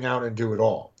everything out and do it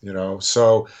all,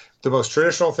 So the most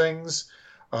traditional things,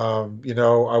 I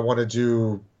want to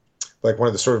do like one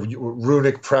of the sort of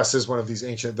runic presses, one of these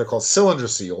ancient, they're called cylinder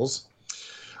seals.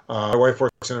 My wife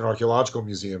works in an archaeological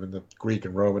museum in the Greek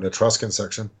and Roman Etruscan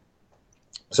section.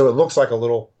 So it looks like a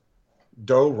little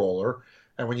dough roller.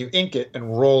 And when you ink it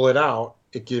and roll it out,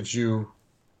 it gives you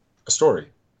a story.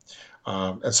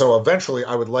 And so eventually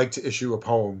I would like to issue a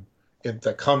poem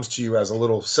that comes to you as a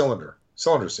little cylinder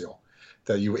seal,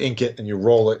 that you ink it and you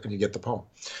roll it and you get the poem.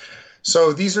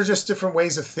 So these are just different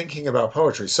ways of thinking about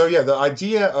poetry. So yeah, the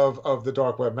idea of the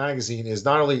Dark Web magazine is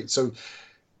not only, so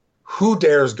who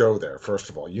dares go there,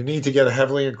 first of all? You need to get a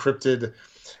heavily encrypted,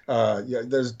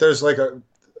 there's like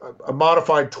a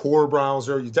modified Tor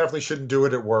browser. You definitely shouldn't do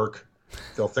it at work.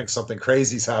 They'll think something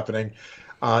crazy is happening.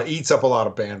 Eats up a lot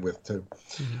of bandwidth too.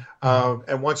 Mm-hmm.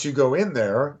 And once you go in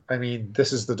there, I mean,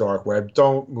 this is the dark web.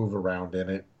 Don't move around in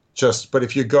it. But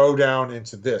if you go down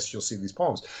into this, you'll see these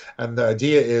poems. And the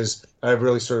idea is I have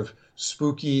really sort of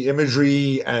spooky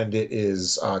imagery, and it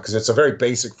is because it's a very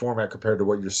basic format compared to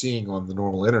what you're seeing on the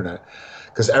normal internet,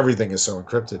 because everything is so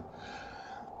encrypted.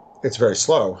 It's very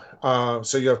slow.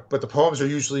 But the poems are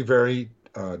usually very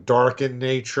dark in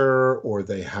nature, or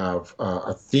they have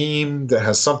a theme that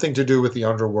has something to do with the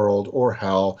underworld or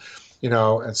hell,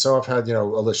 And so I've had,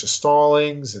 Alicia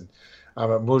Stallings and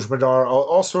Mujmadar,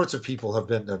 all sorts of people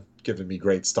have given me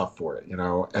great stuff for it,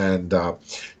 And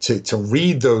to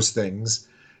read those things,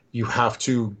 you have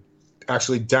to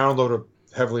actually download a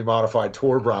heavily modified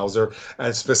Tor browser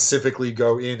and specifically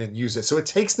go in and use it. So it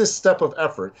takes this step of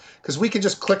effort, because we can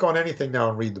just click on anything now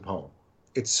and read the poem.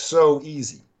 It's so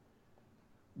easy.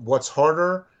 What's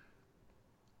harder?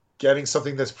 Getting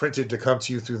something that's printed to come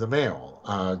to you through the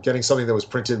mail, getting something that was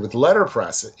printed with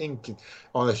letterpress, ink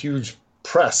on a huge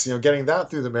press, getting that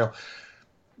through the mail.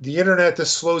 The internet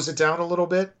just slows it down a little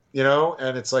bit,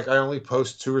 and it's like I only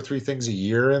post 2 or 3 things a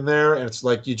year in there, and it's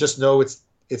like you just know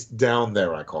it's down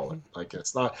there. I call it like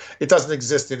it doesn't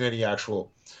exist in any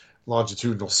actual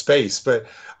longitudinal space, but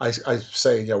I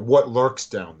say, what lurks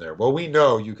down there? Well, we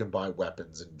know you can buy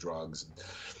weapons and drugs and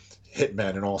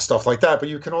hitmen and all stuff like that, but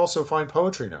you can also find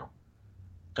poetry now.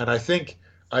 And I think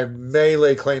I may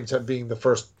lay claim to being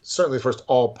certainly the first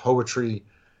all poetry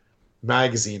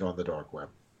magazine on the dark web.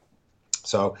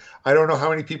 So I don't know how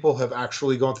many people have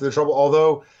actually gone through the trouble,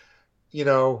 although,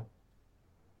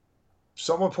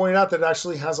 someone pointed out that it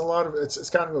actually has it's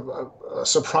kind of a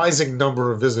surprising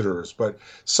number of visitors, but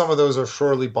some of those are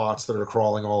surely bots that are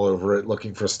crawling all over it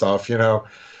looking for stuff,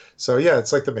 So yeah,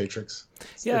 it's like the Matrix.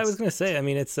 I was going to say, I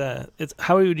mean, it's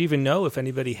how we would even know if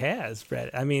anybody has read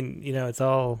it. I mean, it's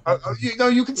all.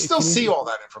 You can still see all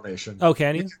that information. Oh,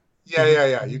 can you?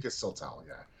 Yeah. You can still tell.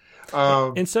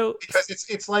 Yeah. And so because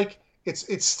it's like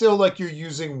it's still like you're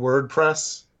using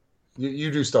WordPress.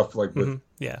 You do stuff like with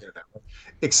internet,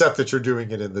 except that you're doing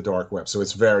it in the dark web, so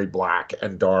it's very black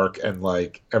and dark and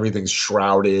like everything's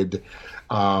shrouded,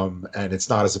 and it's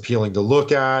not as appealing to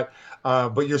look at.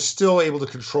 But you're still able to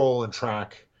control and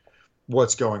track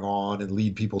what's going on and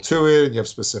lead people to it, and you have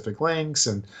specific links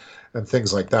and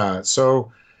things like that.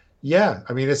 So, yeah,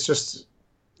 I mean,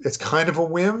 it's kind of a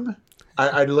whim.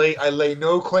 I lay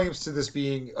no claims to this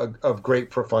being of great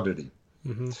profundity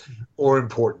or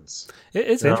importance.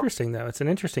 It's interesting, though. It's an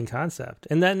interesting concept.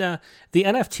 And then the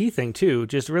NFT thing, too,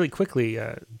 just really quickly,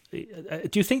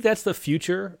 do you think that's the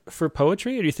future for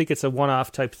poetry, or do you think it's a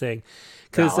one-off type thing?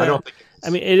 Because I don't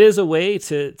think it is a way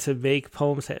to make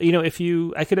poems.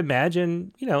 I could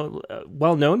imagine,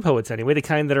 well-known poets anyway, the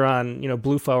kind that are on,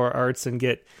 Blue Flower Arts and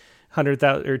get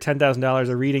 $100,000 or $10,000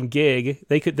 a reading gig.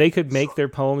 They could make their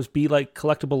poems be like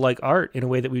collectible, like art, in a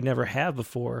way that we never have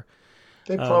before.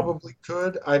 They probably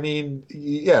could. I mean,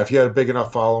 yeah, if you had a big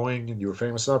enough following and you were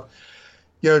famous enough.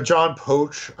 John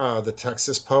Poach, the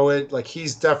Texas poet, like he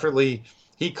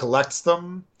collects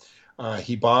them,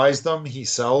 he buys them, he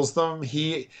sells them,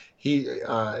 he's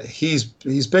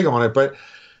big on it. But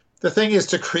the thing is,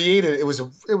 to create it, it was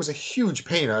a huge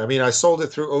pain. I mean, I sold it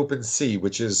through OpenSea,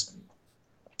 which is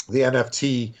the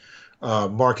NFT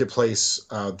marketplace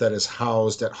that is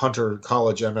housed at Hunter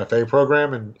College MFA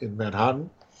program in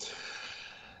Manhattan.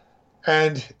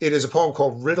 And it is a poem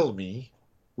called Riddle Me,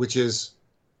 which is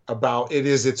it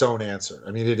is its own answer.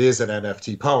 I mean, it is an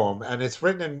NFT poem, and it's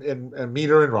written in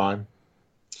meter and rhyme.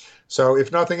 So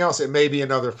if nothing else, it may be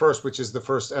another first, which is the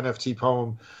first NFT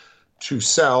poem to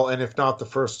sell, and if not the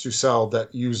first to sell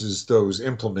that uses those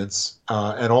implements,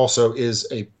 and also is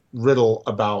a riddle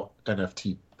about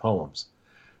NFT poems.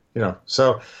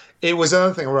 So it was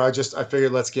another thing where I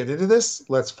figured, let's get into this.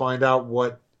 Let's find out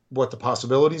what the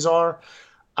possibilities are.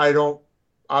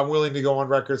 I'm willing to go on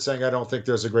record saying I don't think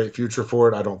there's a great future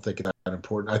for it. I don't think it's that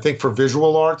important. I think for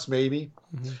visual arts, maybe,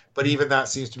 but even that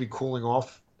seems to be cooling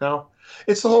off now.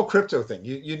 It's the whole crypto thing.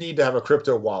 You need to have a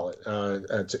crypto wallet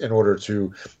in order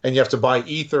to, and you have to buy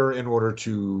Ether in order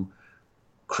to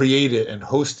create it and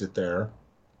host it there.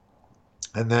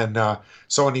 And then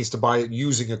someone needs to buy it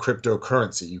using a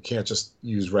cryptocurrency. You can't just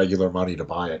use regular money to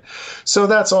buy it. So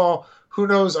that's all. Who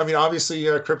knows? I mean, obviously,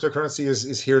 cryptocurrency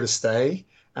is here to stay.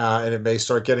 And it may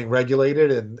start getting regulated,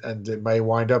 and it may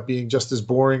wind up being just as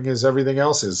boring as everything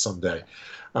else is someday.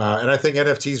 And I think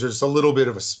NFTs are just a little bit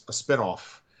of a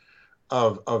spin-off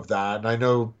of that. And I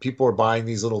know people are buying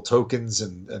these little tokens,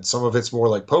 and some of it's more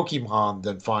like Pokemon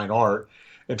than fine art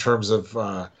in terms of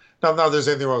not there's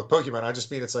anything wrong with Pokemon. I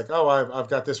just mean it's like, oh, I've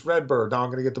got this red bird. Now I'm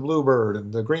going to get the blue bird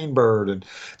and the green bird. And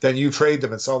then you trade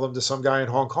them and sell them to some guy in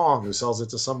Hong Kong who sells it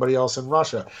to somebody else in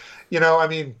Russia. I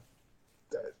mean,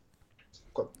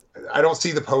 I don't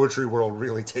see the poetry world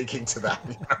really taking to that.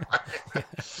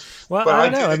 Well, but I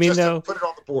don't know. I mean, to put it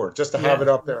on the board, just to have it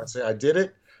up there and say, I did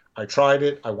it. I tried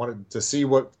it. I wanted to see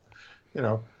what,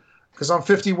 because I'm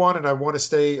 51 and I want to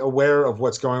stay aware of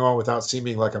what's going on without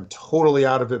seeming like I'm totally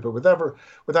out of it, but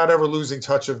without ever losing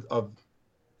touch of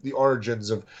the origins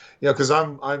of, because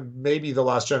I'm maybe the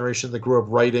last generation that grew up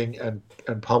writing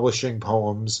and publishing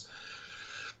poems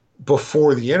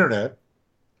before the internet.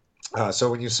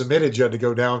 So when you submitted, you had to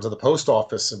go down to the post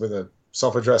office with a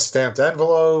self-addressed stamped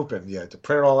envelope, and you had to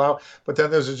print it all out. But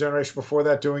then there's a generation before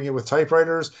that doing it with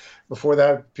typewriters. Before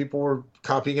that, people were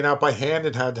copying it out by hand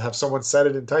and had to have someone set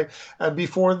it in type. And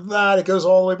before that, it goes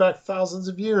all the way back thousands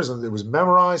of years, and it was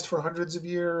memorized for hundreds of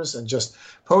years. And just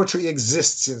poetry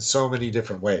exists in so many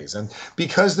different ways. And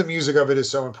because the music of it is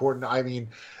so important, I mean,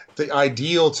 the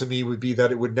ideal to me would be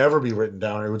that it would never be written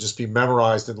down. It would just be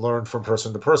memorized and learned from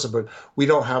person to person. But we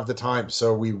don't have the time,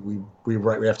 so we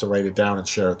have to write it down and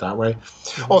share it that way.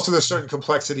 Mhm. Also, there's certain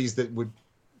complexities that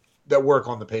work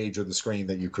on the page or the screen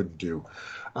that you couldn't do.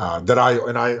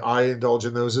 I indulge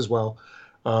in those as well.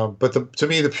 But to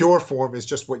me, the pure form is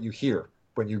just what you hear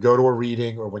when you go to a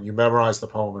reading or when you memorize the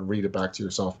poem and read it back to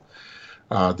yourself.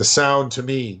 The sound to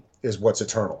me is what's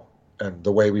eternal, and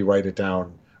the way we write it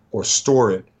down or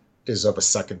store it is of a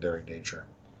secondary nature.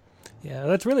 Yeah,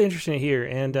 that's really interesting to hear,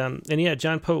 and yeah,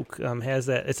 John Polk has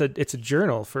that. It's a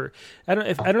journal for. I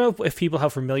don't know if people how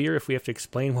familiar if we have to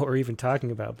explain what we're even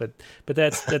talking about, but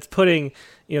that's putting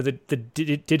the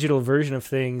digital version of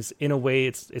things in a way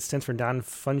it stands for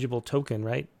non-fungible token,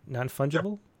 right?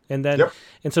 Non-fungible, and then Yep.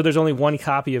 and so there's only one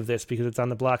copy of this because it's on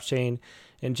the blockchain.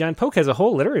 And John Polk has a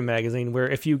whole literary magazine where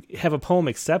if you have a poem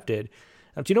accepted,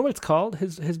 do you know what it's called?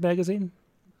 His magazine?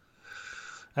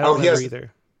 I don't Oh, he remember has.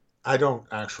 either. I don't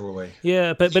actually.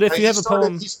 Yeah, but if you have a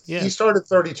poem, He started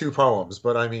 32 poems,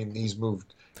 but I mean, he's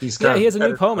moved. He's yeah, kind he of has a new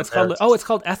edited poem. them It's called there. it's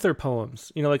called Ether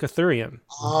Poems. Like Ethereum, and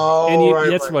Oh, right,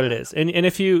 that's right. what it is. And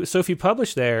if you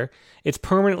publish there, it's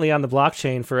permanently on the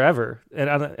blockchain forever, and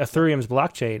on Ethereum's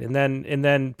blockchain. And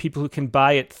then people who can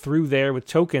buy it through there with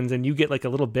tokens, and you get like a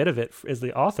little bit of it as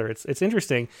the author. It's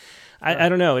interesting. I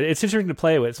don't know. It's interesting to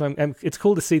play with. So it's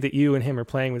cool to see that you and him are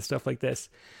playing with stuff like this.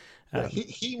 Yeah,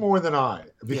 he more than I,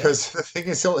 because the thing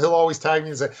is, he'll always tag me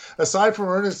and say, aside from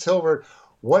Ernest Hilbert,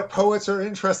 what poets are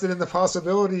interested in the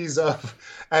possibilities of?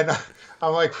 And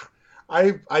I'm like,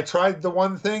 I tried the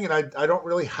one thing, and I don't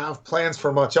really have plans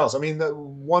for much else. I mean, the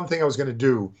one thing I was going to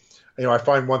do, I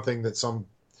find one thing that some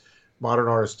modern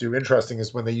artists do interesting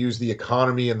is when they use the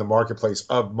economy and the marketplace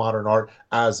of modern art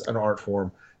as an art form.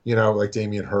 Like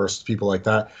Damien Hirst, people like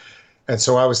that. And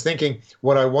so I was thinking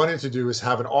what I wanted to do is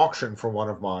have an auction for one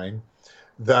of mine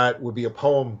that would be a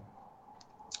poem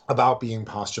about being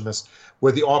posthumous,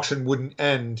 where the auction wouldn't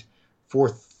end for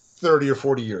 30 or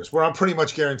 40 years, where I'm pretty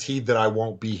much guaranteed that I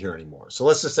won't be here anymore. So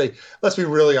let's just say, let's be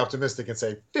really optimistic and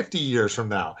say 50 years from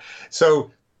now.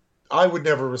 So I would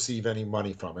never receive any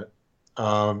money from it.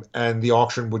 And the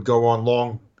auction would go on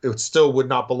long. It still would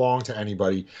not belong to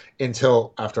anybody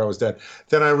until after I was dead.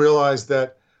 Then I realized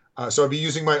that so I'd be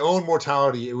using my own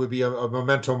mortality. It would be a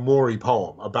memento mori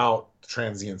poem about the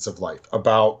transience of life,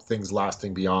 about things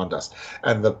lasting beyond us.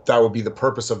 And that would be the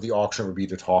purpose of the auction, would be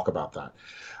to talk about that.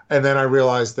 And then I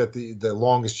realized that the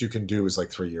longest you can do is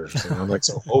like 3 years or something. I'm like,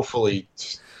 so hopefully,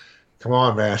 come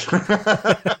on, man.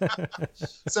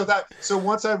 So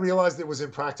once I realized it was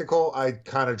impractical, I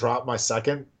kind of dropped my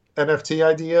second NFT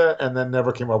idea and then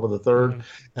never came up with a third,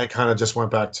 and kind of just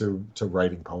went back to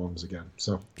writing poems again.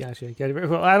 So Gotcha.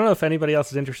 Well, I don't know if anybody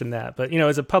else is interested in that, but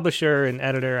as a publisher and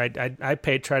editor, I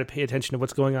try to pay attention to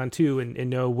what's going on too, and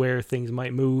know where things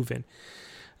might move, and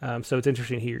so it's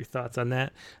interesting to hear your thoughts on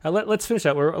that. Let's finish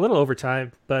out. We're a little over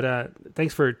time, but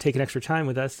thanks for taking extra time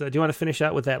with us. Do you want to finish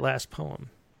out with that last poem?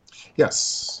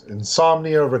 Yes,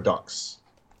 Insomnia Redux.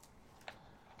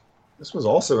 This was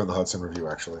also in the Hudson Review,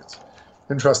 actually. It's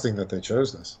interesting that they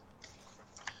chose this.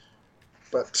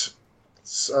 But,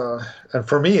 and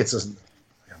for me,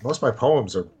 most of my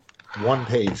poems are one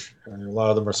page. And a lot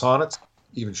of them are sonnets,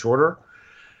 even shorter.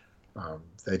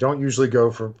 They don't usually go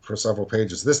for several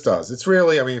pages. This does. It's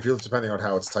really, if you're depending on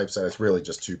how it's typeset, it's really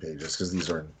just 2 pages because these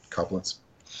are in couplets.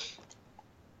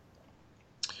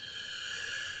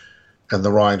 And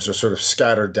the rhymes are sort of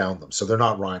scattered down them. So they're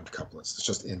not rhymed couplets. It's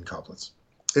just in couplets.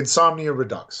 Insomnia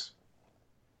Redux.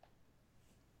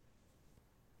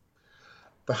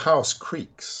 The house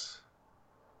creaks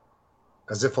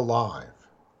as if alive.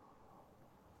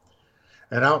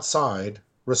 And outside,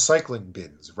 recycling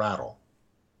bins rattle.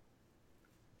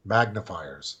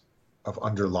 Magnifiers of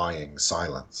underlying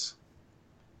silence.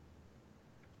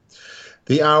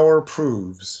 The hour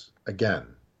proves, again,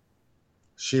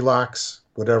 she lacks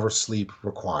whatever sleep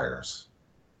requires.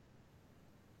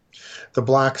 The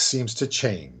black seems to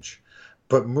change,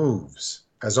 but moves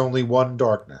as only one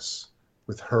darkness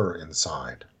with her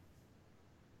inside.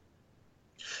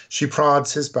 She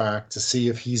prods his back to see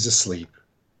if he's asleep,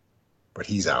 but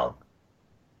he's out.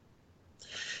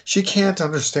 She can't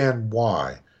understand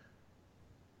why,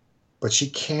 but she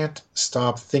can't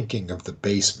stop thinking of the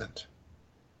basement.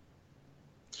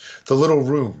 The little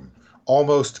room,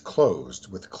 almost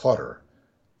closed with clutter,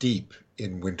 deep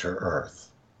in winter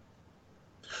earth.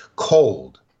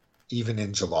 Cold, even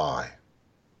in July.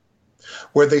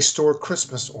 Where they store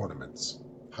Christmas ornaments,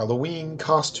 Halloween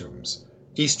costumes,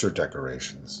 Easter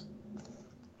decorations.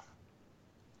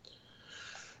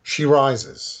 She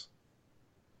rises,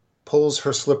 pulls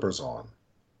her slippers on,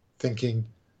 thinking,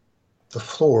 The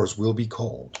floors will be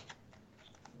cold.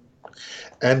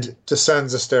 And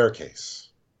descends a staircase,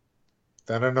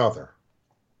 then another,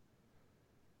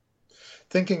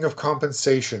 thinking of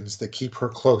compensations that keep her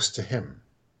close to him,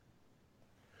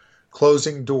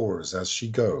 closing doors as she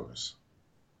goes,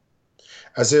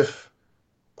 as if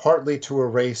partly to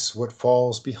erase what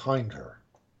falls behind her,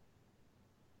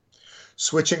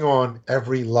 switching on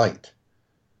every light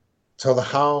till the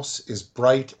house is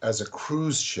bright as a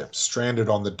cruise ship stranded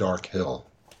on the dark hill.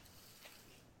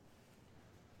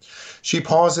 She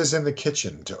pauses in the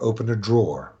kitchen to open a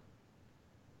drawer,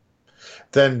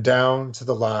 then down to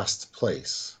the last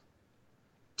place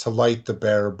to light the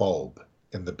bare bulb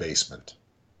in the basement.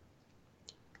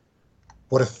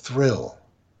 What a thrill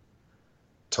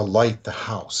to light the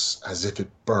house as if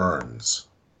it burns.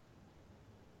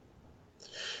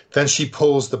 Then she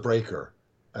pulls the breaker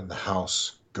and the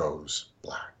house goes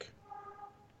black.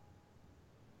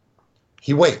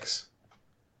 He wakes,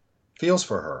 feels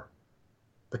for her,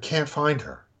 but can't find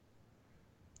her.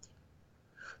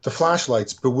 The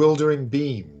flashlight's bewildering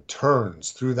beam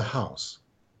turns through the house,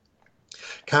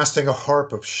 casting a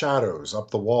harp of shadows up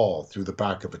the wall through the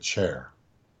back of a chair,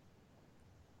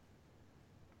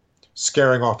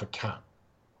 scaring off a cat.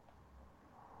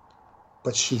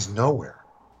 But she's nowhere,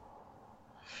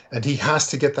 and he has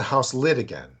to get the house lit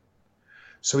again,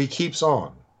 so he keeps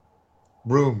on,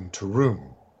 room to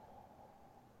room,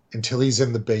 until he's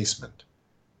in the basement.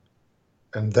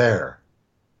 And there,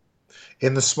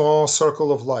 in the small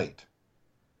circle of light,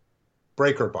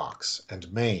 breaker box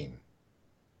and main,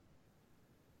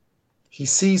 he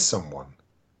sees someone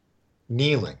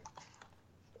kneeling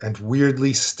and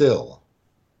weirdly still,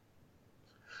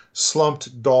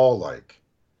 slumped doll-like,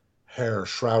 hair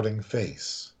shrouding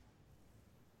face.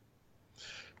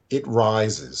 It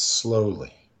rises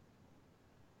slowly,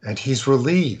 and he's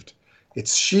relieved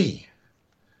it's she,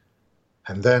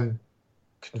 and then,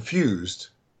 confused,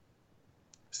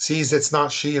 sees it's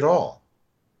not she at all.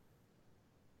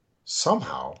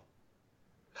 Somehow,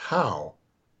 how,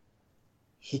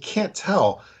 he can't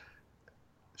tell,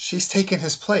 she's taken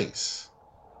his place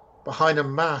behind a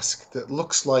mask that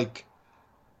looks like,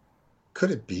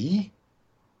 could it be?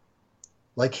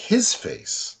 Like his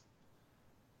face.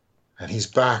 And he's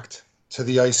backed to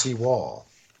the icy wall.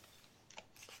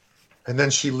 And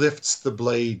then she lifts the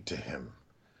blade to him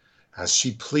as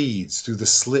she pleads through the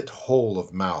slit hole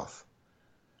of mouth.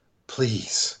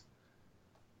 Please,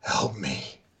 help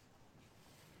me.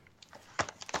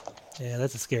 Yeah,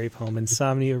 that's a scary poem.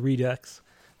 Insomnia Redux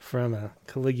from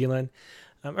Caligula.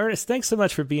 Ernest, thanks so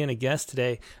much for being a guest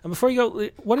today. Before you go,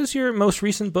 what is your most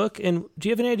recent book, and do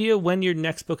you have any idea when your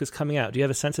next book is coming out? Do you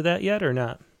have a sense of that yet or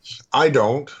not? I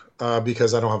don't,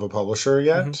 because I don't have a publisher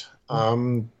yet.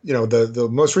 Mm-hmm. The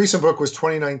most recent book was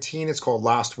 2019. It's called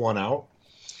Last One Out.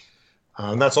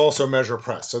 And that's also Measure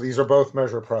Press. So these are both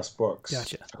Measure Press books.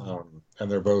 Gotcha.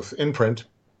 And they're both in print,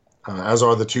 as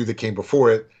are the two that came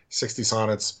before it, 60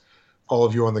 Sonnets, All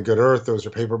of You on the Good Earth. Those are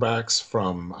paperbacks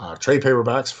from, trade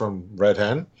paperbacks from Red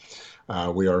Hen.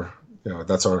 We're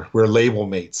label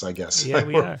mates, I guess. Yeah,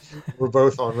 we are. We're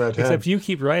both on Red Hen. Except you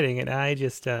keep writing, and I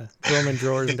just throw them in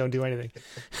drawers and don't do anything.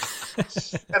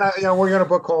 And we're going a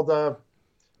book called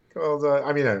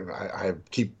I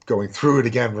keep going through it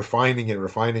again, refining it,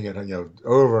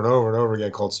 over and over and over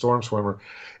again, called Storm Swimmer.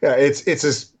 Yeah,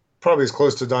 it's probably as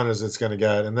close to done as it's going to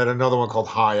get. And then another one called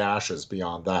High Ashes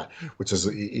beyond that, which is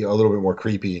a little bit more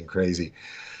creepy and crazy.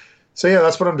 So yeah,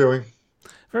 that's what I'm doing.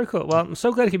 Very cool. Well, I'm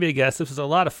so glad to be a guest. This was a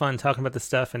lot of fun talking about this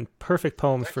stuff and perfect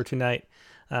poems for tonight.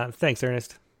 Thanks,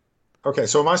 Ernest. Okay,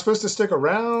 so am I supposed to stick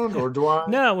around, or do I?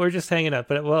 No, we're just hanging up,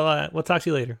 but we'll talk to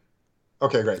you later.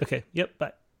 Okay, great. Okay, yep,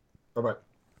 bye. Bye-bye.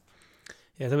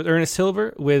 Yeah, that was Ernest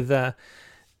Hilbert with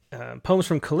poems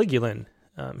from Caligula,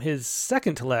 his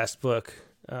second to last book,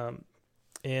 and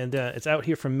it's out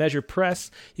here from Measure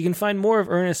Press. You can find more of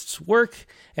Ernest's work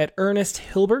at Ernest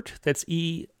Hilbert. That's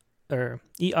ERNESTHILBERT.com,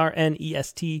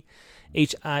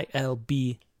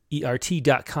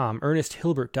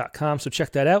 ErnestHilbert.com. So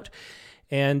check that out.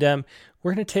 And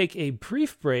we're going to take a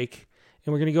brief break,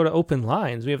 and we're going to go to open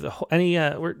lines. We have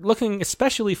we're looking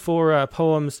especially for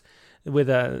poems with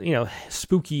a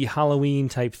spooky Halloween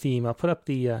type theme. I'll put up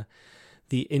the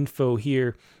info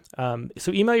here.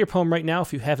 So email your poem right now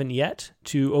if you haven't yet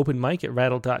to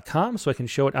openmic@rattle.com so I can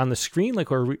show it on the screen like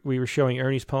we were showing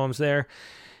Ernie's poems there.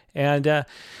 And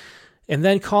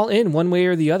then call in one way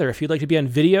or the other. If you'd like to be on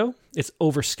video, it's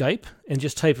over Skype, and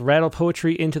just type Rattle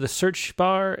Poetry into the search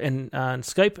bar and on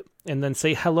Skype, and then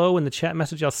say hello in the chat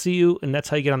message. I'll see you, and that's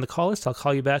how you get on the call list. I'll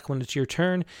call you back when it's your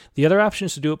turn. The other option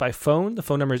is to do it by phone. The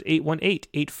phone number is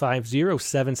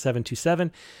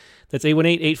 818-850-7727. That's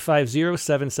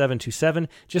 818-850-7727.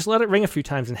 Just let it ring a few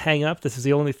times and hang up. This is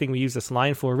the only thing we use this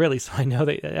line for, really, so I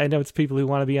know it's people who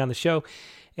want to be on the show.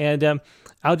 And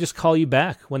I'll just call you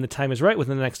back when the time is right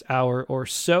within the next hour or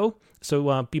so.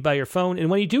 So be by your phone. And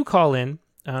when you do call in,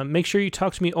 make sure you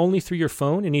talk to me only through your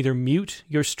phone and either mute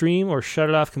your stream or shut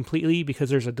it off completely because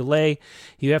there's a delay.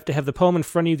 You have to have the poem in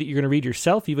front of you that you're going to read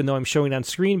yourself, even though I'm showing it on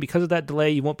screen. Because of that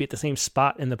delay, you won't be at the same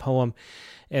spot in the poem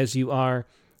as you are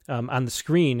on the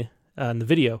screen on the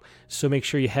video. So make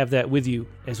sure you have that with you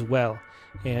as well.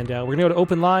 And we're going to go to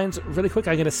open lines really quick.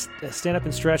 I'm going to stand up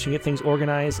and stretch and get things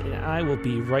organized, and I will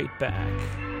be right back.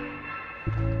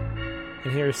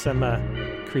 And here's some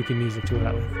creepy music to go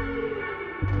out with.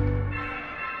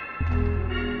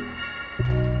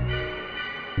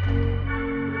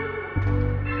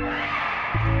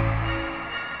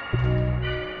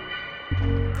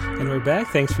 And we're back.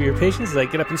 Thanks for your patience as I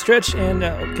get up and stretch and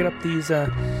get up these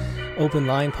open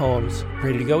line poems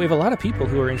ready to go. We have a lot of people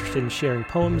who are interested in sharing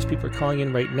poems. People are calling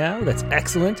in right now. That's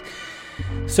excellent.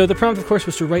 So the prompt, of course,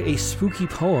 was to write a spooky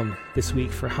poem this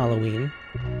week for Halloween.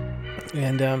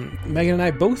 And Megan and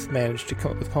I both managed to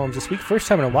come up with poems this week. First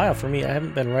time in a while for me. I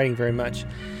haven't been writing very much.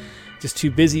 Just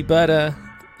too busy. But I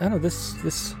don't know, this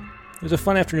it was a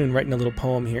fun afternoon writing a little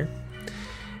poem here.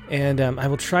 And I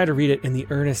will try to read it in the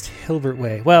Ernest Hilbert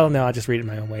way. Well, no, I'll just read it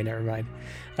my own way. Never mind.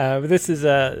 But this is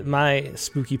my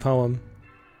spooky poem.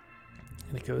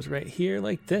 And it goes right here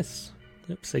like this.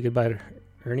 Oops, say goodbye to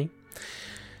Ernie.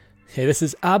 Okay, this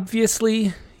is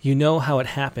obviously, you know how it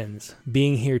happens,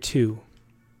 being here too.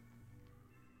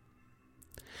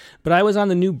 But I was on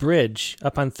the new bridge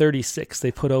up on 36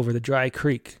 they put over the Dry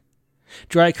Creek.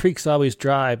 Dry Creek's always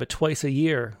dry, but twice a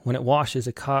year when it washes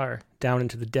a car down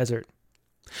into the desert.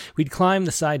 We'd climb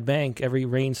the side bank every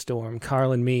rainstorm,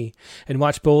 Carl and me, and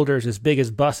watch boulders as big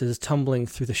as buses tumbling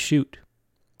through the chute.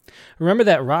 Remember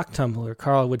that rock tumbler,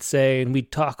 Carl would say, and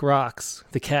we'd talk rocks,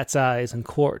 the cat's eyes and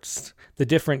quartz, the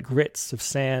different grits of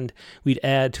sand we'd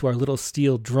add to our little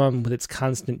steel drum with its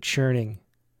constant churning.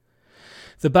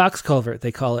 The box culvert,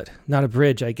 they call it, not a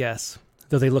bridge, I guess,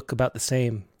 though they look about the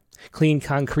same. Clean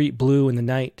concrete blue in the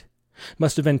night.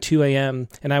 Must have been 2 a.m.,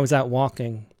 and I was out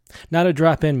walking. Not a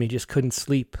drop in me, just couldn't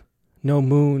sleep. No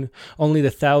moon, only the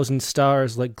 1,000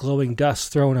 stars like glowing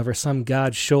dust thrown over some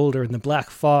god's shoulder in the black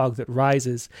fog that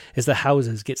rises as the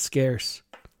houses get scarce.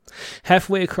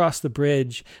 Halfway across the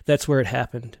bridge, that's where it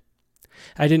happened.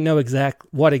 I didn't know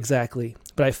what exactly,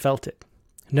 but I felt it.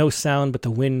 No sound but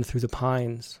the wind through the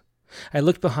pines. I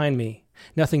looked behind me,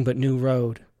 nothing but new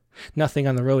road. Nothing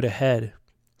on the road ahead.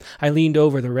 I leaned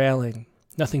over the railing,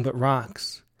 nothing but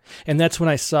rocks. And that's when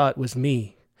I saw it was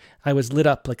me. I was lit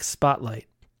up like a spotlight.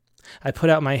 I put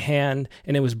out my hand,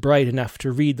 and it was bright enough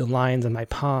to read the lines on my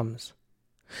palms.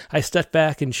 I stepped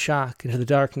back in shock into the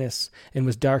darkness and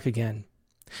was dark again,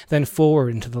 then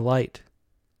forward into the light.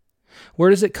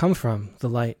 Where does it come from, the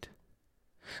light?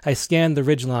 I scanned the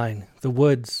ridgeline, the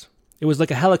woods. It was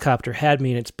like a helicopter had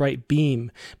me in its bright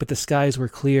beam, but the skies were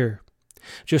clear.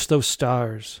 Just those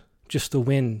stars, just the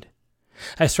wind.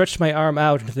 I stretched my arm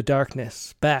out into the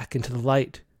darkness, back into the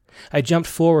light. I jumped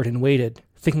forward and waited,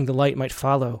 thinking the light might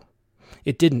follow.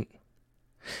 It didn't.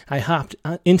 I hopped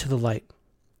into the light,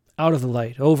 out of the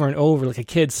light, over and over like a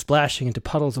kid splashing into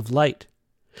puddles of light.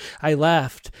 I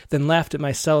laughed, then laughed at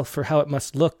myself for how it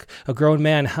must look, a grown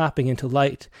man hopping into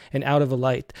light and out of a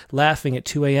light, laughing at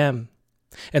 2 a.m.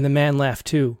 And the man laughed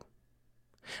too.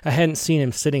 I hadn't seen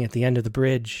him sitting at the end of the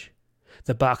bridge,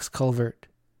 the box culvert.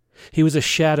 He was a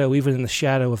shadow even in the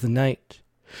shadow of the night,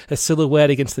 a silhouette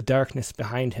against the darkness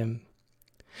behind him.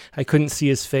 I couldn't see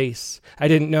his face. I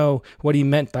didn't know what he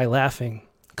meant by laughing.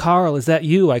 "Carl, is that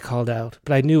you?" I called out,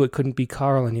 but I knew it couldn't be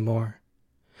Carl anymore.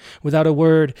 Without a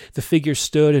word, the figure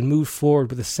stood and moved forward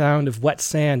with a sound of wet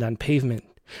sand on pavement,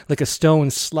 like a stone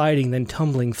sliding then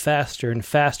tumbling faster and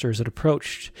faster as it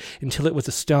approached, until it was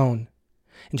a stone,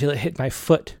 until it hit my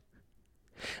foot.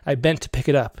 I bent to pick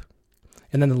it up,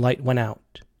 and then the light went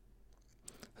out.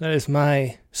 That is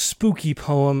my spooky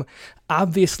poem.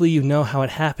 Obviously, you know how it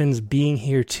happens, being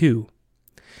here too.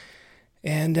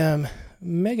 And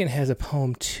Megan has a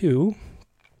poem too,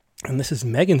 and this is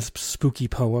Megan's spooky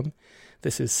poem.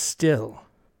 This is Still.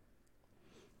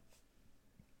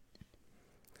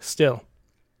 Still.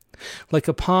 Like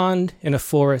a pond in a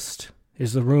forest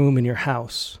is the room in your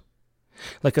house.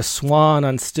 Like a swan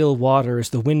on still water is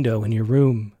the window in your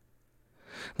room.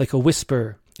 Like a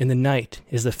whisper in the night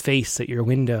is the face at your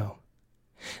window.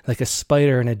 Like a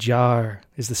spider in a jar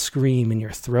is the scream in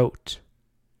your throat.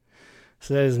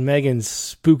 So that is Megan's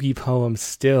spooky poem,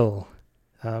 Still.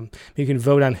 You can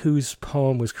vote on whose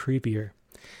poem was creepier.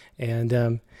 And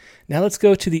now let's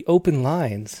go to the open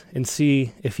lines and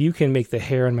see if you can make the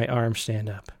hair on my arm stand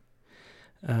up.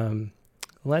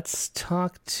 Let's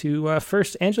talk to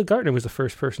first. Angela Gartner was the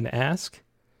first person to ask.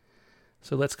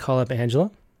 So let's call up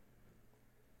Angela.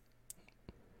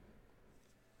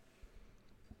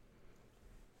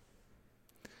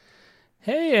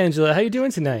 Hey, Angela, how you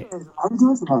doing tonight? I'm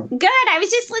doing fine. Good. I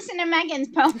was just listening to Megan's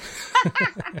poem.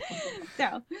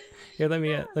 So here, let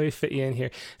me fit you in here.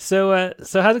 So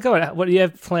how's it going? What do you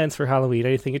have plans for Halloween?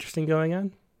 Anything interesting going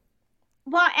on?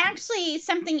 Well, actually,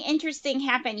 something interesting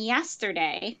happened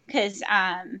yesterday because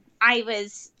I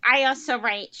also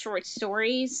write short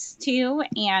stories too,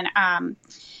 and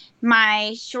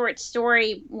my short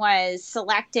story was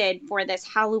selected for this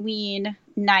Halloween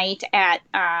night at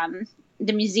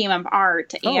the Museum of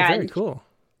Art. Oh, very cool.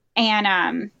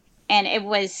 And it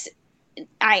was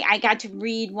I got to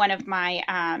read one of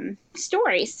my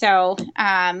stories. So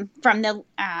from the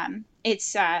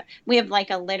it's we have like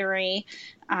a literary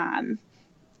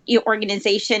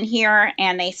organization here,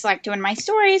 and they select one of my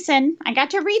stories, and I got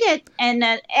to read it, and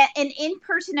an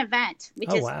in-person event,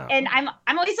 which is wow. And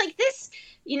I'm always like this,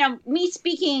 me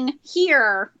speaking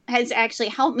here has actually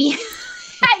helped me.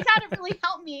 I thought it really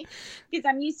helped me because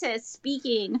I'm used to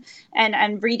speaking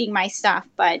and reading my stuff,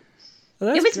 but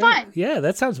it was fun. Yeah,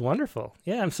 that sounds wonderful.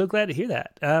 Yeah, I'm so glad to hear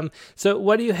that. So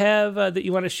what do you have that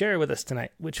you want to share with us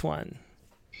tonight? Which one?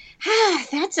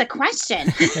 That's a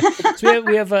question. So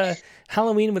we have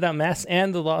Halloween Without Masks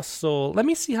and The Lost Soul. Let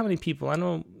me see how many people. I don't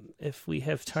know if we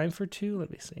have time for two.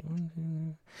 Let me see.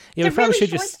 Yeah, we probably should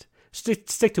just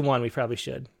stick to one. We probably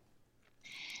should.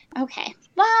 Okay.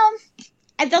 Well,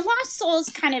 The Lost Soul is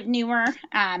kind of newer.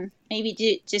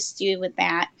 Maybe just do with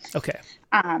that. Okay.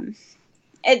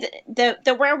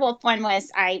 The werewolf one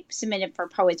was I submitted for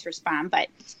Poets Respond, but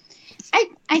I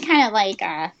kind of like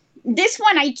this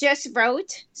one I just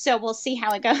wrote, so we'll see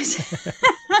how it goes.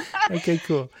 Okay,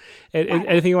 cool. And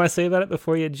anything you want to say about it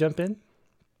before you jump in?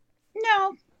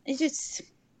 No, it's just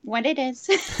what it is.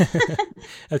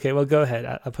 Okay, well, go ahead.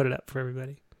 I'll put it up for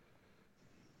everybody.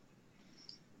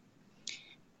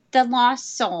 The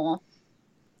Lost Soul.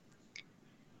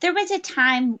 There was a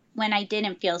time when I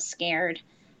didn't feel scared.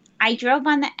 I drove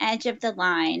on the edge of the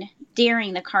line,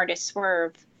 daring the car to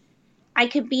swerve. I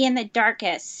could be in the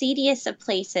darkest, seediest of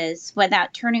places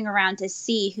without turning around to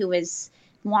see who was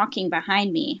walking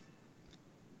behind me.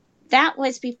 That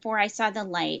was before I saw the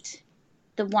light,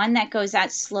 the one that goes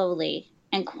out slowly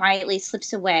and quietly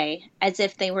slips away as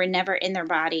if they were never in their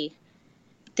body.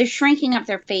 The shrinking of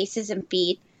their faces and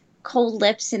feet, cold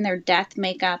lips in their death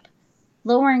makeup,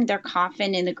 lowering their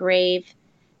coffin in the grave,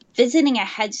 visiting a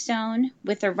headstone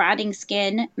with their rotting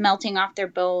skin melting off their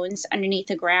bones underneath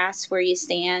the grass where you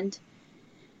stand.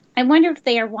 I wonder if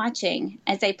they are watching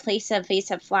as I place a vase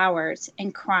of flowers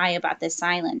and cry about the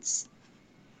silence.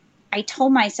 I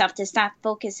told myself to stop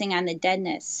focusing on the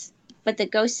deadness, but the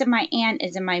ghost of my aunt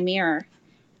is in my mirror.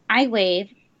 I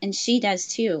wave, and she does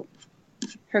too.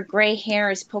 Her gray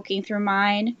hair is poking through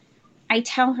mine. I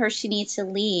tell her she needs to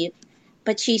leave,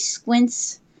 but she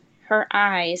squints her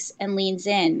eyes and leans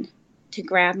in to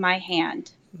grab my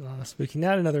hand. Oh, speaking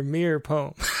out another mirror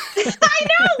poem. I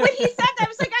know, when he said that, I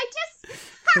was like,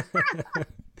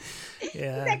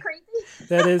 yeah. Is that creepy?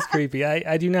 That is creepy.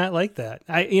 I do not like that.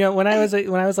 When I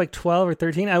was like 12 or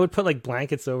 13, I would put like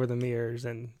blankets over the mirrors,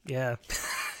 and yeah.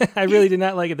 I really did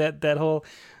not like it, that whole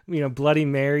Bloody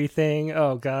Mary thing.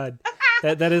 Oh God.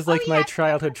 That is like my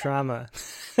childhood trauma.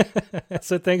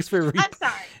 So thanks for I'm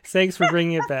sorry. Thanks for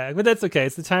bringing it back. But that's okay.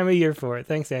 It's the time of year for it.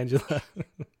 Thanks, Angela.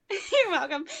 You're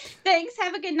welcome. Thanks.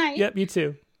 Have a good night. Yep, you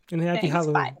too. And happy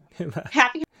Halloween. Bye.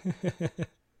 Happy.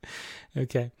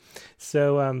 Okay.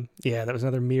 So, that was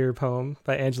another mirror poem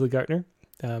by Angela Gartner,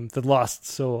 The Lost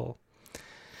Soul.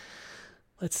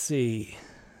 Let's see.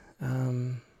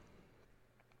 I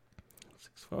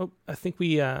think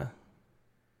we...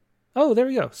 Oh, there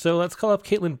we go. So let's call up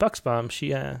Caitlin Bucksbaum. She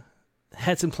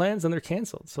had some plans and they're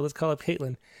canceled. So let's call up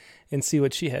Caitlin and see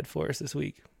what she had for us this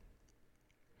week.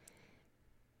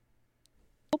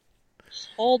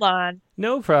 Hold on.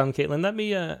 No problem, Caitlin. Let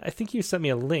me, I think you sent me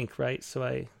a link, right?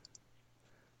 So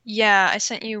Yeah, I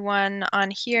sent you one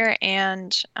on here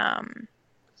and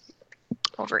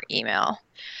over email.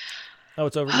 Oh,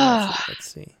 it's over email. Let's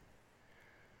see.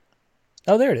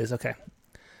 Oh, there it is. Okay.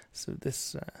 So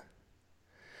this...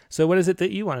 So what is it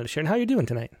that you wanted to share, and how are you doing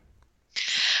tonight?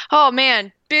 Oh,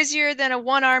 man. Busier than a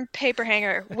one-armed paper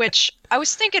hanger, which I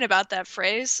was thinking about that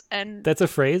phrase. And that's a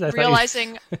phrase?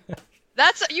 Realizing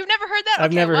you've never heard that?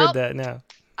 I've never heard that, no.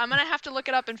 I'm going to have to look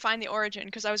it up and find the origin,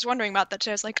 because I was wondering about that too.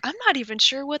 I was like, I'm not even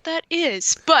sure what that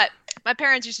is. But my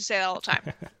parents used to say that all the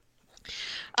time.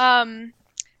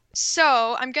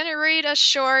 So I'm going to read a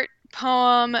short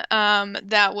poem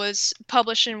that was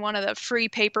published in one of the free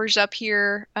papers up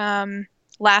here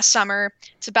last summer.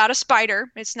 It's about a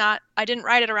spider. It's not, I didn't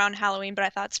write it around Halloween, but I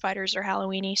thought spiders are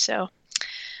Halloweeny. So,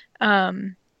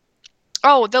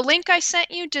 oh, the link I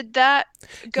sent you, did that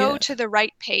go to the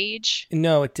right page?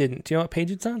 No, it didn't. Do you know what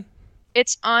page it's on?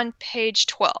 It's on page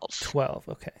 12. 12,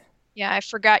 okay. Yeah, I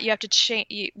forgot you have to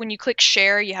change, when you click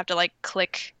share, you have to like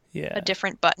click a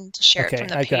different button to share it from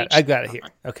the page. I got it here.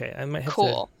 Okay, I might have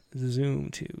to zoom.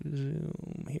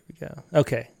 Here we go.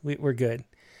 Okay, we're good.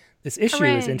 This issue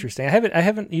is interesting. I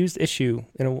haven't used issue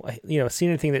in seen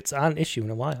anything that's on issue in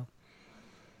a while.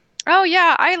 Oh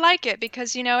yeah, I like it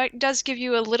because it does give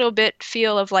you a little bit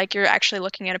feel of like you're actually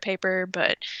looking at a paper,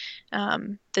 but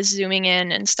the zooming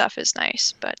in and stuff is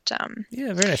nice. But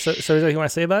yeah, very nice. So is there anything you want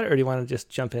to say about it, or do you want to just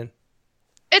jump in?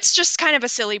 It's just kind of a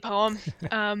silly poem.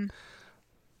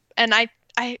 And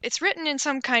it's written in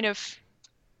some kind of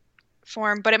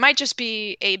form, but it might just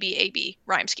be AB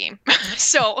rhyme scheme.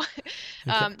 So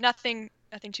nothing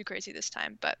too crazy this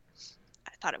time, but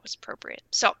I thought it was appropriate.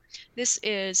 So this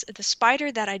is The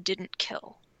Spider That I Didn't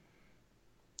Kill.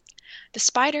 The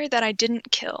spider that I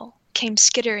didn't kill came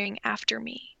skittering after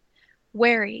me.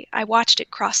 Wary, I watched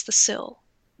it cross the sill,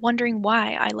 wondering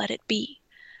why I let it be.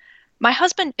 My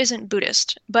husband isn't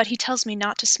Buddhist, but he tells me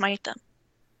not to smite them.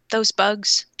 Those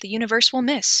bugs, the universe will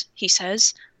miss, he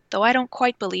says, though I don't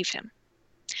quite believe him.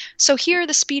 So here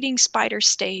the speeding spider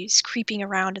stays, creeping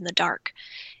around in the dark.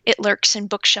 It lurks in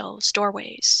bookshelves,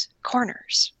 doorways,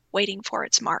 corners, waiting for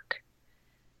its mark.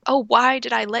 Oh, why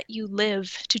did I let you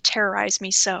live to terrorize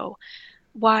me so?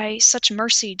 Why such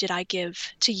mercy did I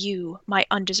give to you, my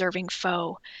undeserving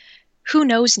foe? Who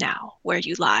knows now where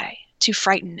you lie, to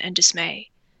frighten and dismay?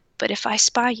 But if I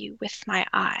spy you with my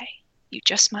eye, you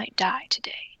just might die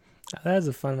today. That is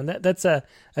a fun one. That's a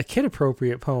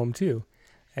kid-appropriate poem, too,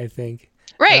 I think.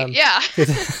 Right, yeah,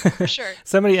 for sure.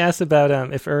 Somebody asked about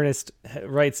if Ernest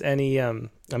writes any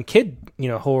kid,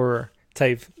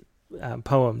 horror-type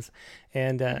poems.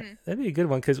 And that'd be a good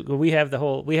one because we have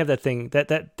that thing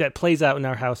that plays out in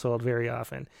our household very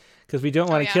often because we don't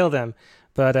want to kill them,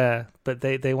 but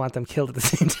they want them killed at the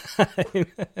same time.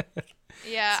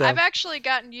 Yeah, so. I've actually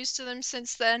gotten used to them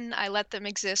since then. I let them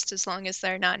exist as long as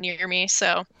they're not near me.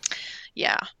 So,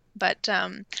 yeah. But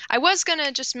I was going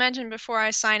to just mention before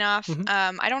I sign off,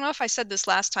 I don't know if I said this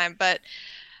last time, but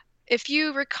if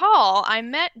you recall, I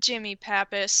met Jimmy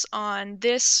Pappas on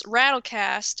this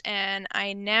Rattlecast, and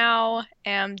I now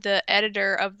am the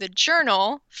editor of the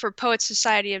Journal for Poets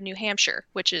Society of New Hampshire,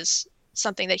 which is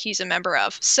something that he's a member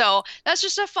of. So that's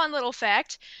just a fun little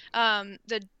fact.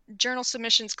 The journal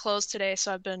submissions closed today,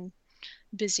 so I've been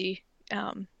busy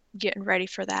getting ready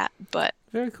for that. But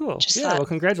very cool. Yeah, well,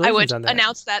 congratulations on that. I would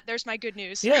announce that. There's my good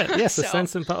news. Yeah. So send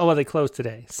some. They closed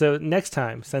today. So next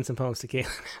time, send some poems to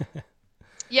Caitlin.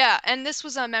 Yeah, and this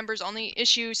was a members only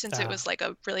issue since it was like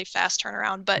a really fast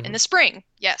turnaround. But in the spring,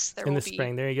 yes, there will be. In the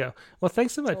spring, there you go. Well,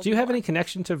 thanks so much. Do you have any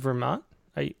connection to Vermont?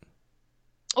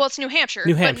 Well, it's New Hampshire,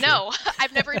 but no,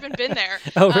 I've never even been there.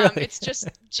 Oh, really? It's just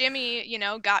Jimmy,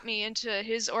 got me into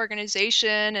his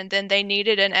organization, and then they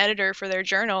needed an editor for their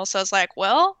journal. So I was like,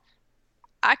 well,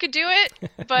 I could do it.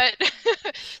 But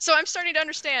so I'm starting to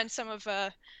understand some of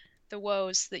the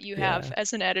woes that you have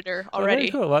as an editor already.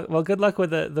 Very cool. Well, good luck with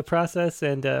the process,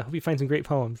 and hope you find some great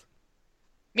poems.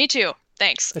 Me too.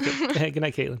 Thanks. Okay. Good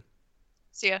night, Caitlin.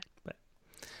 See ya. Bye.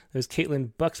 There's Caitlin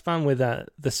Bucksbaum with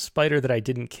The Spider That I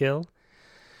Didn't Kill.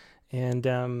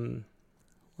 And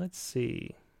let's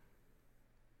see.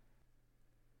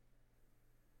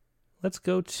 Let's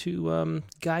go to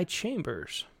Guy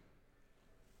Chambers.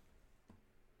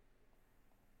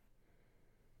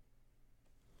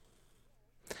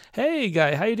 Hey,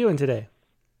 Guy, how you doing today?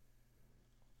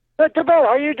 Not too bad.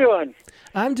 How you doing?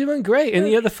 I'm doing great. And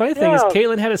the other funny thing is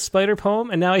Caitlin had a spider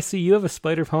poem, and now I see you have a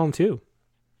spider poem, too.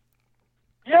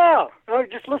 Yeah, I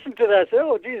just listened to that.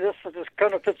 Oh, geez, this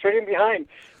kind of fits right in behind.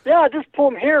 Yeah, this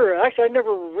poem here, actually, I've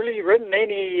never really written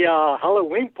any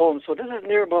Halloween poems, so this is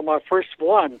near about my first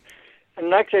one.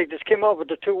 And actually, I just came up with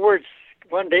the two words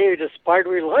one day, the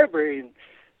Spidery Library. And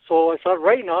so I started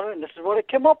writing on it, and this is what I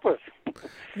came up with.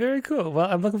 Very cool. Well,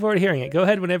 I'm looking forward to hearing it. Go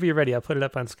ahead whenever you're ready. I'll put it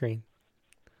up on screen.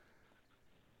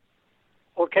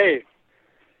 Okay.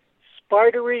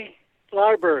 Spidery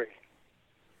Library.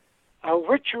 A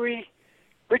witchery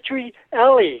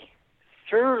alley,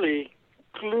 thoroughly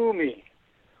gloomy.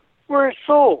 Where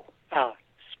so? A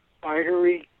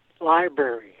spidery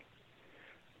library.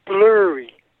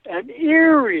 Blurry and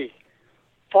eerie,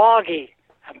 foggy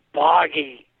and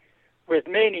boggy, with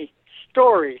many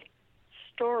stories.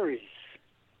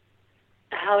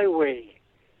 alleyway,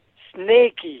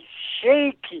 snaky,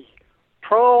 shaky,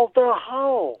 prowl the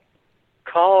howl,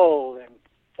 call and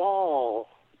fall.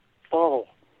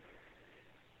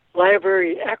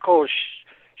 Library echoes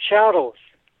shadows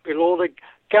below the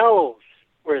gallows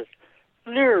with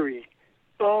leery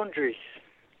boundaries.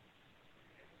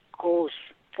 Ghost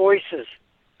voices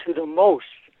to the most,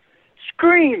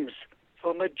 screams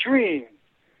from a dream.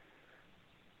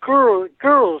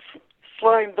 Girls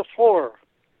slime the floor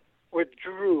with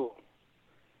drool.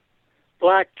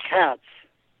 Black cats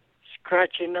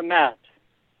scratching the mat.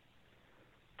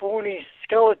 Bony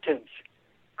skeletons,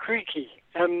 creaky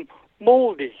and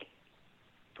moldy,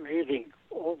 breathing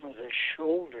over the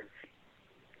shoulder.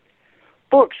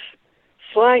 Books,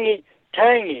 slangy,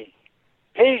 tangy,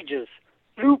 pages,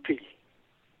 loopy,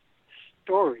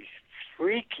 stories,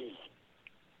 freaky.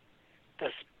 The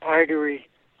spidery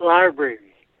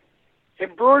library,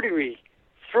 embroidery,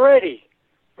 thready,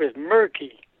 with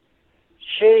murky,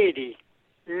 shady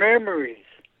memories,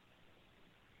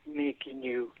 making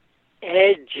you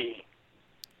edgy.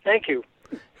 Thank you.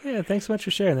 Yeah, thanks so much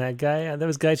for sharing that, Guy. That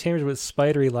was Guy Chambers with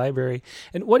Spidery Library.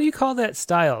 And what do you call that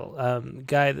style,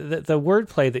 Guy? The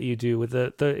wordplay that you do with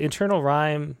the internal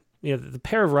rhyme, the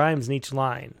pair of rhymes in each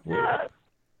line.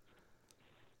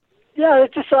 Yeah,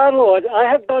 it's just, I don't know. I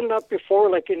have done that before,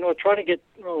 like, trying to get,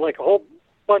 like a whole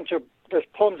bunch of there's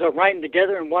poems that rhyme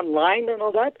together in one line and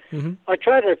all that. Mm-hmm. I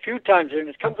tried it a few times, and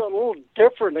it comes out a little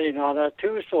differently and all that,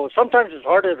 too. So sometimes it's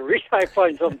harder to read, I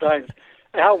find sometimes.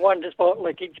 I have one just about,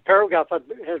 like, each paragraph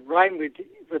had rhymed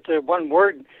with the one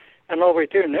word and all the way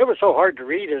through, and it was so hard to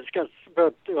read. It's got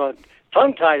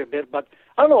tongue-tied a bit, but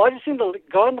I don't know. I just seem to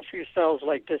go on a few styles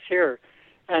like this here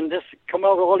and just come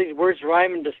out with all these words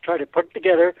rhyme and just try to put it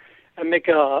together and make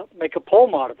a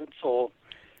poem out of it. So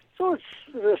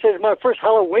it's my first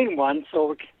Halloween one,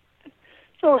 so it's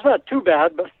not too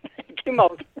bad, but it came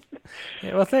out.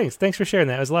 Yeah, well, thanks. Thanks for sharing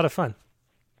that. It was a lot of fun.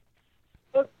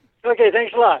 Okay,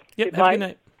 thanks a lot. Yep, have a good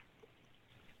night.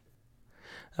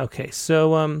 Okay,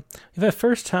 so we have a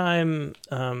first-time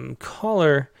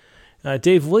caller.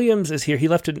 Dave Williams is here. He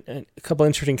left a couple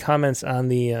interesting comments on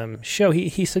the show.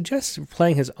 He suggests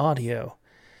playing his audio.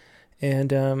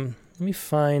 And let me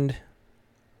find...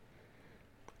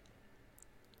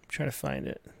 I'm trying to find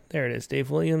it. There it is,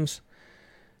 Dave Williams.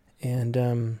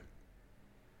 And...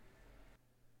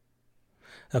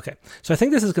 Okay, so I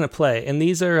think this is going to play, and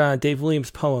these are Dave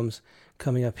Williams' poems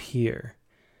coming up here.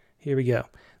 Here we go.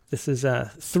 This is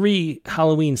 3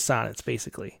 Halloween sonnets,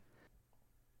 basically.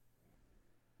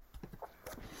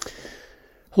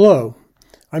 Hello,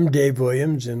 I'm Dave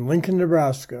Williams in Lincoln,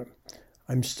 Nebraska.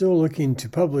 I'm still looking to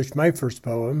publish my first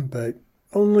poem, but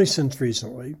only since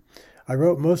recently. I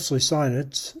wrote mostly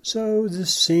sonnets, so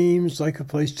this seems like a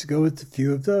place to go with a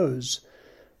few of those.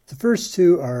 The first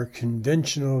 2 are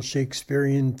conventional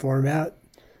Shakespearean format.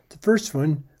 The first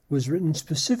one was written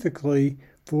specifically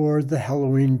for the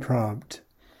Halloween prompt.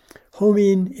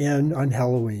 Homing in on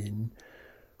Halloween.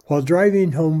 While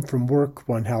driving home from work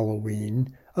one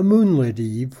Halloween, a moonlit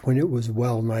eve when it was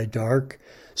well nigh dark,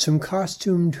 some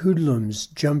costumed hoodlums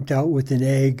jumped out with an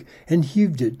egg and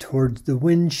heaved it towards the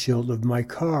windshield of my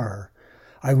car.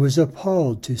 I was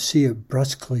appalled to see it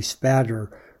brusquely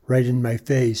spatter right in my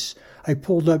face. I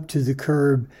pulled up to the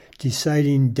curb,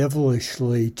 deciding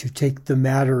devilishly to take the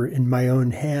matter in my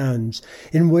own hands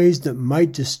in ways that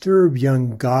might disturb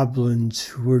young goblins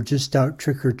who were just out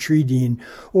trick-or-treating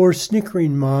or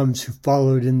snickering moms who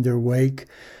followed in their wake.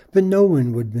 But no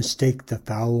one would mistake the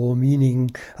foul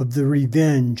meaning of the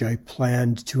revenge I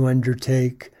planned to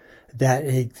undertake. That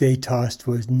egg they tossed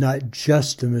was not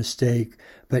just a mistake,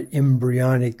 but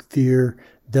embryonic fear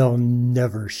they'll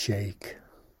never shake.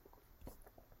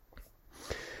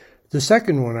 The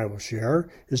second one I will share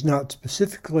is not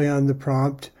specifically on the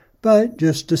prompt, but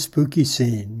just a spooky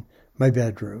scene, my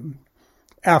bedroom,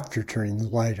 after turning the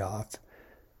light off.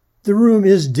 The room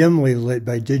is dimly lit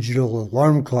by digital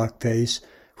alarm clock face,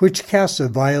 which casts a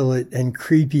violet and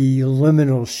creepy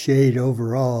liminal shade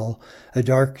over all, a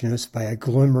darkness by a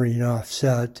glimmering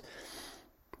offset.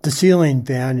 The ceiling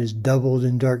fan is doubled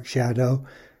in dark shadow,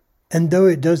 and though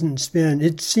it doesn't spin,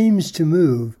 it seems to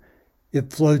move.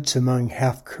 It floats among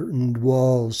half-curtained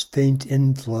walls, faint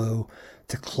inflow.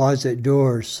 The closet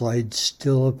door slides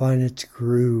still upon its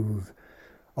groove.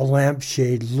 A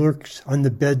lampshade lurks on the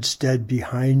bedstead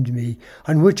behind me,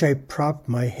 on which I prop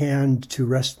my hand to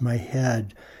rest my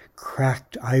head.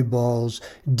 Cracked eyeballs,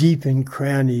 deep in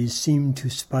crannies, seem to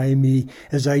spy me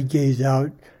as I gaze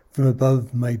out from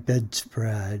above my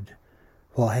bedspread.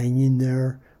 While hanging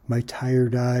there, my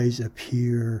tired eyes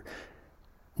appear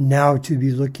now to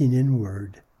be looking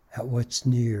inward at what's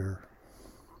near.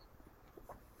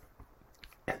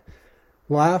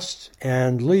 Last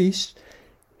and least,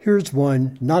 here's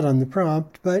one not on the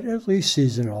prompt, but at least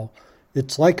seasonal.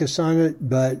 It's like a sonnet,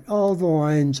 but all the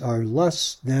lines are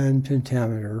less than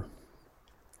pentameter.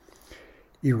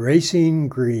 Erasing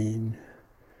green.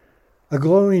 A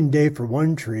glowing day for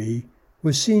one tree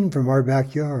was seen from our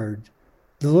backyard.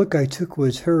 The look I took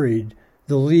was hurried.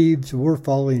 The leaves were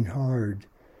falling hard.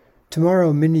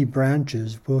 Tomorrow many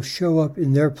branches will show up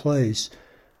in their place,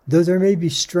 though there may be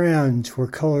strands where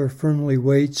color firmly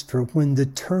waits for when the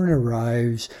turn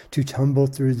arrives to tumble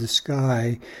through the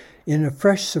sky, in a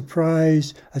fresh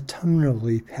surprise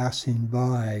autumnally passing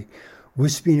by,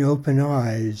 wisping open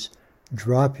eyes,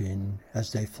 dropping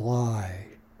as they fly.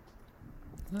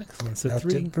 Excellent. So That's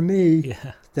 3. it for me.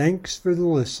 Yeah. Thanks for the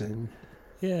listen.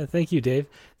 Yeah, thank you, Dave.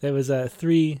 That was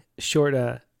 3 short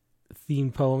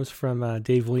theme poems from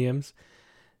Dave Williams.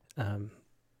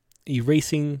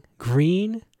 Erasing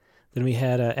Green. Then we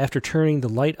had After Turning the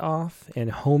Light Off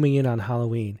and Homing In on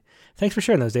Halloween. Thanks for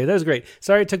sharing those, Dave. That was great.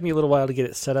 Sorry it took me a little while to get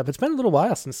it set up. It's been a little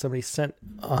while since somebody sent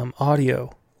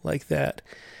audio like that,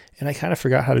 and I kind of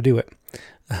forgot how to do it.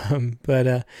 And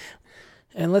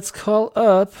let's call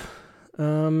up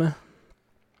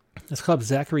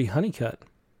Zachary Honeycutt.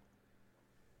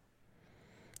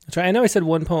 That's right. I know I said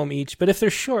 1 poem each, but if they're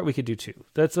short, we could do 2.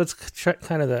 That's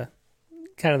kind of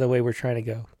the way we're trying to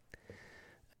go.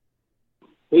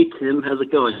 Hey Tim, how's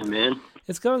it going, man?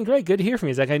 It's going great. Good to hear from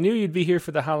you, Zach. I knew you'd be here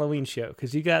for the Halloween show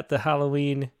because you got the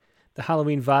Halloween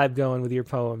vibe going with your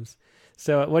poems.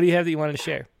 So, what do you have that you wanted to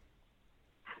share?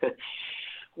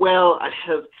 Well, I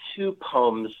have 2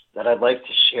 poems that I'd like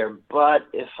to share, but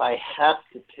if I have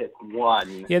to pick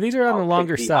one, yeah, these are on I'll the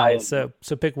longer pick the side, so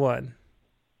pick one.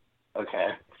 Okay.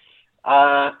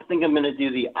 I think I'm going to do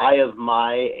The Eye of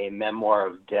Mai, A Memoir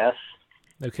of Death.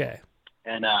 Okay.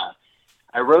 And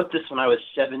I wrote this when I was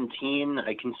 17.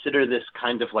 I consider this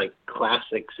kind of like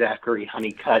classic Zachary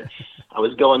Honeycutt. I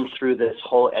was going through this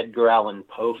whole Edgar Allan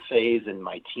Poe phase in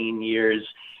my teen years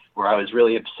where I was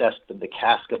really obsessed with The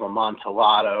Cask of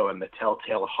Amontillado and The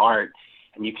Telltale Heart.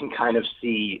 And you can kind of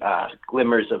see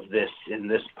glimmers of this in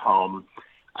this poem.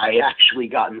 I actually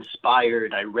got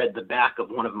inspired. I read the back of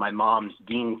one of my mom's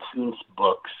Dean Koontz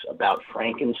books about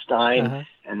Frankenstein,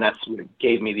 and that's what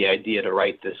gave me the idea to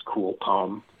write this cool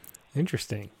poem.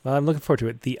 Interesting. Well, I'm looking forward to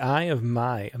it. The Eye of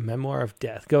Mai, A Memoir of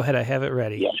Death. Go ahead. I have it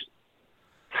ready. Yes.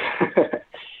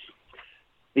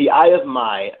 The Eye of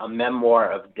Mai, A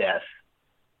Memoir of Death.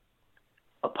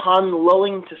 Upon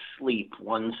lulling to sleep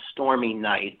one stormy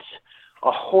night,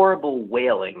 a horrible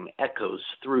wailing echoes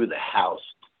through the house,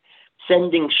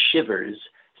 sending shivers,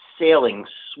 sailing,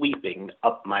 sweeping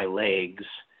up my legs,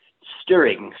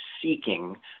 stirring,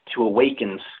 seeking to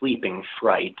awaken sleeping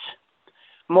fright,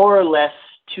 more or less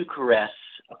to caress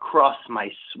across my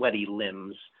sweaty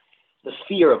limbs the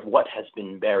fear of what has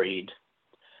been buried,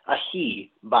 a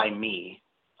he by me,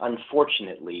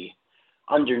 unfortunately,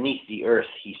 underneath the earth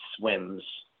he swims.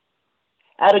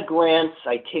 At a glance,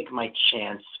 I take my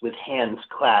chance with hands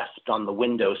clasped on the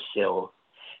windowsill,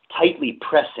 tightly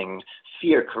pressing,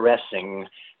 fear caressing,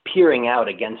 peering out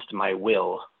against my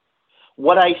will.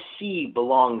 What I see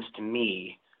belongs to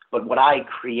me, but what I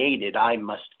created I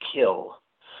must kill.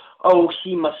 Oh,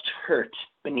 he must hurt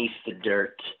beneath the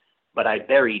dirt, but I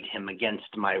buried him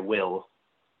against my will.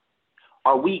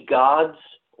 Are we gods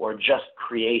or just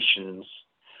creations,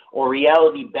 or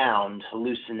reality-bound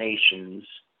hallucinations?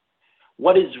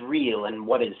 What is real and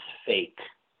what is fake?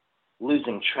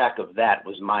 Losing track of that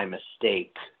was my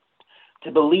mistake.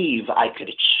 To believe I could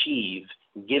achieve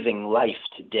giving life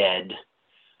to dead.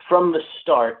 From the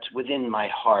start, within my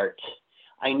heart,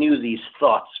 I knew these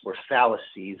thoughts were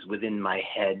fallacies within my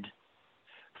head.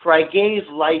 For I gave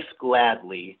life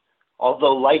gladly,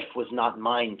 although life was not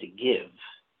mine to give.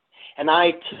 And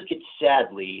I took it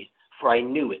sadly, for I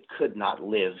knew it could not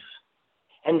live.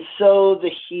 And so the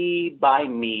he by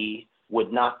me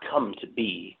would not come to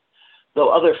be, though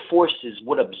other forces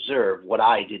would observe what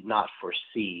I did not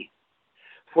foresee.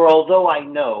 For although I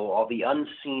know all the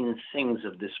unseen things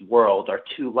of this world are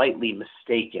too lightly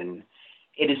mistaken,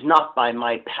 it is not by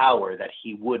my power that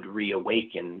he would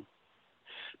reawaken.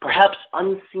 Perhaps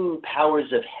unseen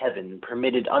powers of heaven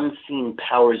permitted unseen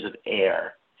powers of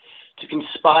air to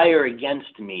conspire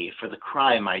against me for the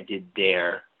crime I did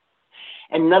dare.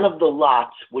 And none of the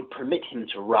lot would permit him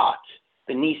to rot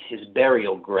beneath his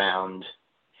burial ground,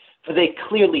 for they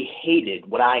clearly hated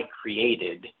what I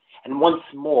created, and once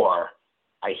more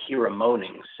I hear a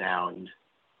moaning sound.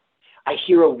 I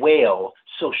hear a wail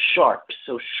so sharp,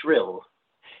 so shrill.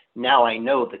 Now I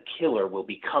know the killer will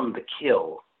become the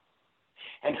kill.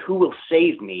 And who will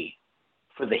save me?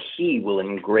 For the he will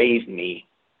engrave me.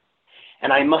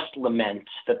 and I must lament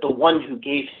that the one who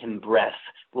gave him breath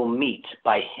will meet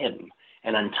by him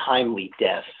an untimely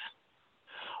death.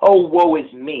 Oh, woe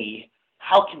is me!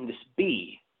 How can this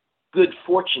be? Good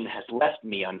fortune has left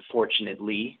me,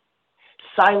 unfortunately.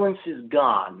 Silence is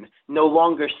gone, no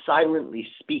longer silently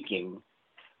speaking,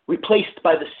 replaced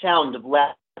by the sound of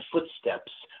loud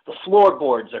footsteps. The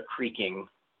floorboards are creaking.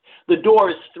 The door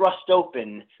is thrust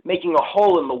open, making a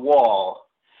hole in the wall.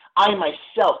 I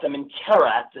myself am in terror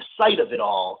at the sight of it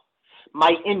all.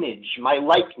 My image, my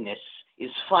likeness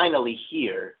is finally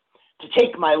here to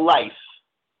take my life,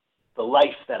 the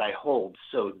life that I hold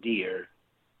so dear.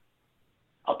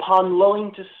 Upon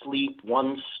lulling to sleep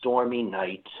one stormy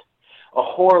night, a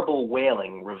horrible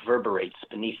wailing reverberates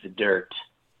beneath the dirt.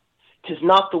 'Tis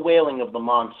not the wailing of the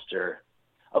monster,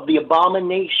 of the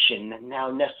abomination now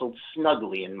nestled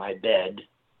snugly in my bed.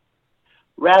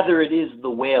 Rather it is the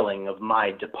wailing of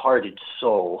my departed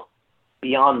soul,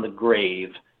 beyond the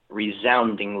grave,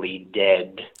 resoundingly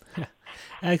dead.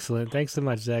 Excellent. Thanks so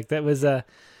much, Zach. That was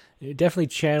definitely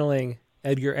channeling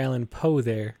Edgar Allan Poe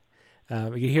there.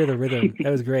 You could hear the rhythm.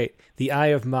 That was great. The Eye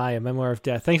of Mai, A Memoir of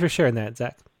Death. Thanks for sharing that,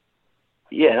 Zach.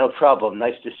 Yeah, no problem.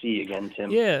 Nice to see you again, Tim.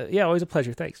 Yeah, always a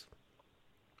pleasure. Thanks.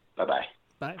 Bye-bye.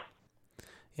 Bye.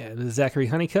 Yeah, this is Zachary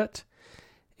Honeycutt.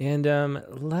 And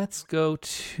let's go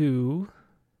to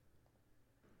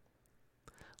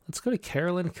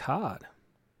Carolyn Codd.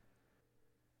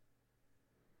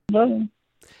 Hello.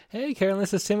 Hey, Carolyn,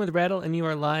 this is Tim with Rattle, and you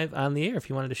are live on the air if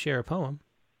you wanted to share a poem.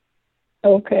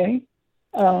 Okay.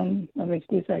 Let me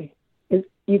see.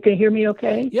 You can hear me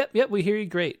okay? Yep, we hear you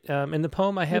great. And the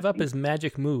poem I have up is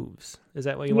Magic Moves. Is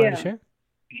that what you wanted to share?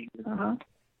 Uh-huh.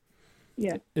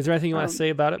 Yeah. Is there anything you want to say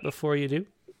about it before you do?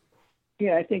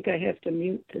 Yeah, I think I have to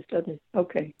mute this other.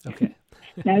 Okay. Okay.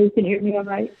 Now you can hear me all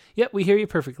right? Yep, we hear you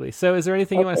perfectly. So is there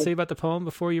anything you want to say about the poem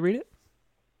before you read it?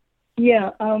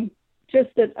 Yeah, just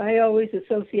that I always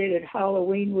associated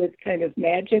Halloween with kind of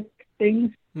magic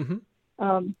things.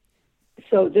 Mm-hmm.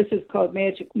 So this is called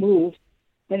Magic Moves,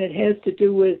 and it has to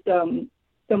do with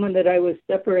someone that I was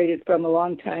separated from a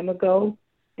long time ago.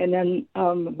 And then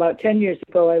about 10 years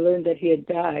ago, I learned that he had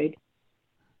died.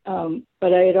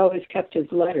 But I had always kept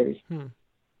his letters.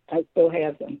 I still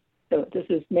have them. So this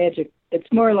is magic.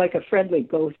 It's more like a friendly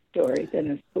ghost story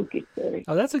than a spooky story.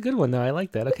 Oh, that's a good one, though. I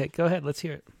like that. Okay, go ahead. Let's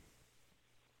hear it.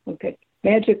 Okay.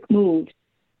 Magic moves.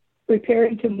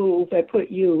 Preparing to move, I put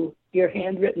your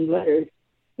handwritten letters,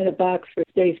 in a box for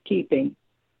safekeeping.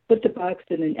 Put the box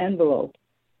in an envelope.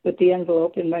 Put the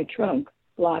envelope in my trunk.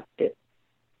 Locked it.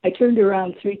 I turned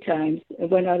around 3 times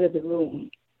and went out of the room.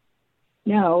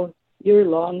 Now, you're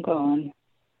long gone,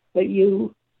 but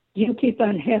you keep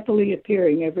on happily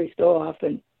appearing every so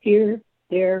often, here,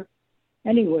 there,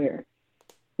 anywhere.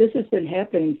 This has been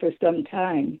happening for some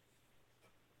time.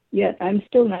 Yet I'm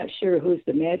still not sure who's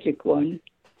the magic one,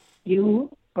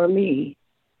 you or me.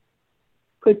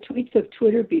 Could tweets of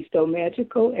Twitter be so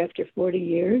magical after 40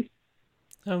 years?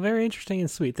 Oh, very interesting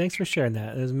and sweet. Thanks for sharing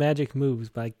that. It was Magic Moves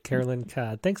by Carolyn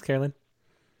Codd. Thanks, Carolyn.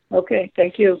 Okay,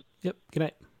 thank you. Yep, good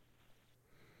night.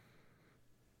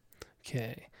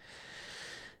 Okay.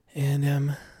 And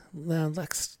now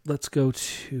let's go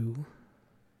to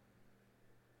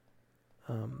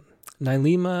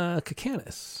Nylema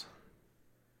Kakanis.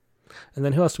 And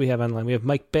then who else do we have online? We have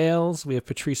Mike Bales, we have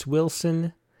Patrice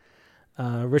Wilson,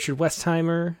 Richard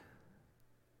Westheimer.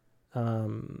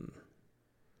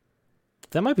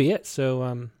 That might be it.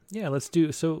 So, yeah, let's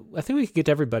do. So I think we can get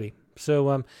to everybody.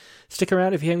 So stick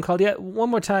around if you haven't called yet.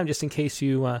 One more time, just in case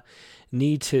you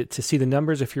need to see the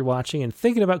numbers if you're watching and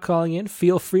thinking about calling in,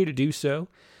 feel free to do so.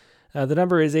 The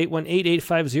number is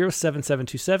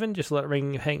 818-850-7727. Just let it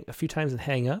ring a few times and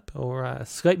hang up. Or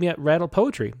Skype me at Rattle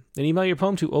Poetry. And email your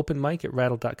poem to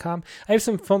openmic@rattle.com. I have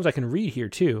some poems I can read here,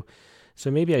 too. So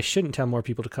maybe I shouldn't tell more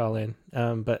people to call in.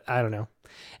 But I don't know.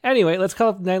 Anyway, let's call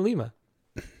up Nylema.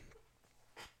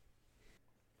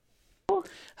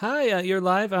 Hi, you're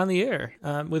live on the air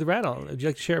with Rattle. Would you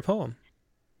like to share a poem?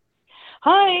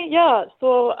 Hi, yeah.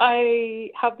 So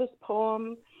I have this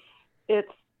poem.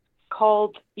 It's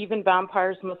called Even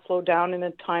Vampires Must Slow Down in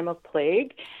a Time of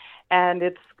Plague, and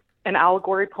it's an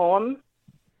allegory poem.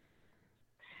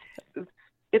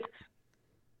 It's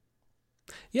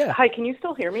Yeah. Hi, can you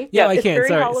still hear me? Yeah, I it's can. very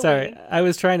Sorry. Halloween. I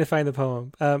was trying to find the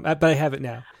poem, but I have it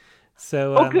now.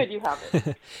 So, good, you have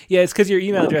it. Yeah, it's because your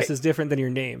email address is different than your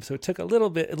name, so it took a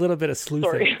little bit of sleuthing,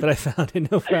 Sorry. but I found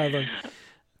it, no problem.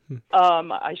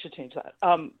 I should change that.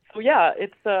 So yeah,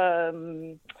 it's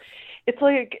a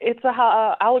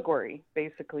allegory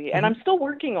basically, and I'm still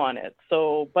working on it.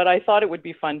 So, but I thought it would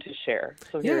be fun to share.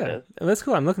 So here it is. That's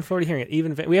cool. I'm looking forward to hearing it.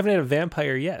 We haven't had a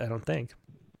vampire yet, I don't think.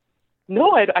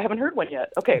 No, I haven't heard one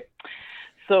yet. Okay.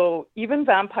 So even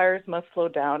vampires must slow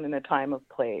down in a time of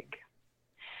plague.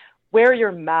 Wear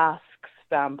your masks,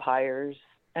 vampires,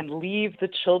 and leave the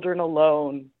children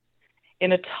alone.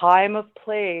 In a time of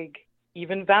plague,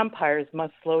 even vampires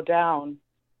must slow down.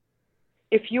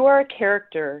 If you are a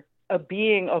character, a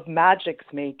being of magic's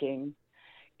making,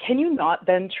 can you not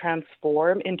then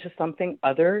transform into something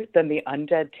other than the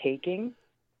undead taking?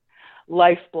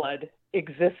 Lifeblood,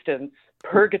 existence,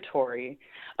 purgatory,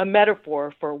 a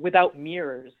metaphor for without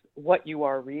mirrors, what you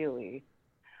are really.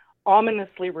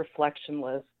 Ominously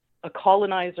reflectionless, a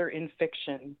colonizer in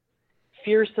fiction,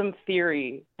 fearsome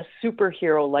theory, a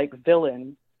superhero-like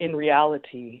villain in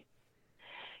reality.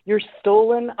 Your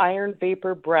stolen iron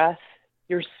vapor breath,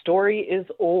 your story is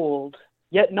old,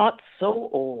 yet not so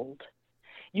old.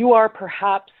 You are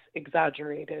perhaps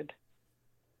exaggerated.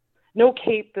 No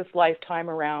cape this lifetime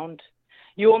around.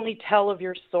 You only tell of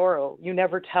your sorrow. You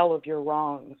never tell of your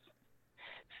wrongs.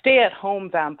 Stay at home,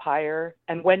 vampire,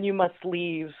 and when you must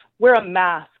leave, wear a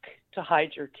mask to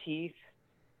hide your teeth.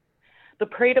 The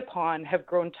preyed upon have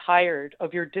grown tired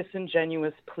of your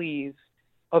disingenuous pleas,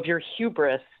 of your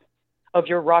hubris, of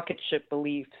your rocket ship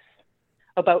beliefs,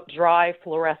 about dry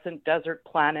fluorescent desert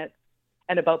planets,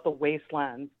 and about the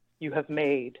wastelands you have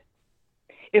made.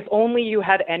 If only you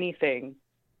had anything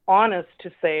honest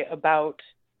to say about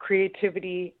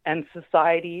creativity and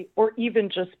society, or even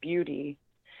just beauty.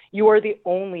 You are the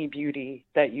only beauty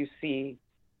that you see.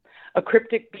 A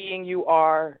cryptic being you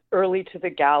are, early to the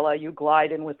gala you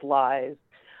glide in with lies.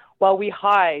 While we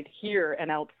hide here and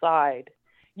outside,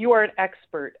 you are an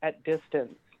expert at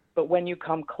distance, but when you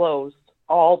come close,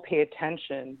 all pay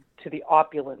attention to the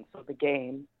opulence of the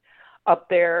game. Up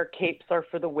there, capes are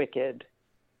for the wicked.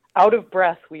 Out of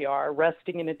breath we are,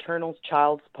 resting in eternal's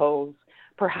child's pose.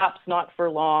 Perhaps not for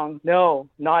long. No,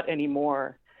 not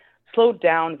anymore. Slow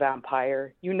down,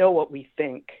 vampire. You know what we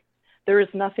think. There is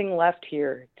nothing left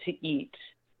here to eat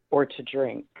or to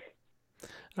drink.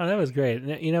 Oh, that was great.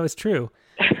 You know, it's true.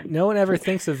 No one ever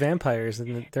thinks of vampires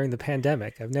during the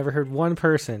pandemic. I've never heard one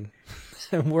person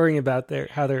worrying about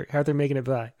how they're making it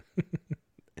by.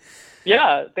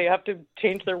 Yeah, they have to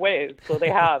change their ways, so they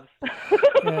have.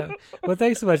 Yeah. Well,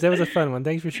 thanks so much. That was a fun one.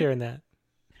 Thanks for sharing that.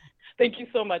 Thank you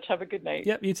so much. Have a good night.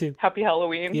 Yep, you too. Happy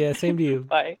Halloween. Yeah, same to you.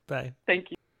 Bye. Bye.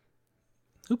 Thank you.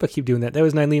 Oop, I keep doing that. That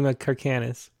was Nylema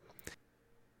Karkanis.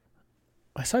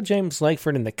 I saw James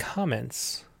Langford in the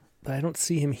comments, but I don't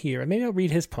see him here. Maybe I'll read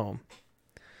his poem.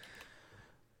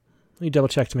 Let me double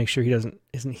check to make sure he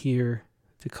isn't here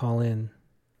to call in.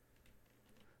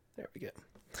 There we go.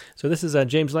 So this is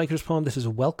James Langford's poem. This is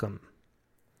Welcome.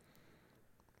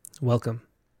 Welcome.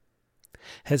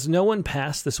 Has no one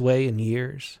passed this way in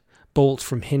years? Bolt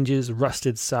from hinges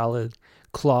rusted solid,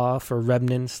 claw for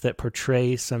remnants that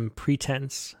portray some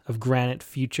pretense of granite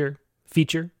feature.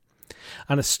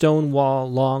 On a stone wall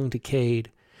long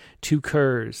decayed, two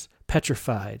curs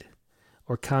petrified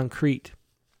or concrete.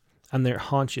 On their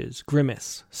haunches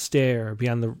grimace, stare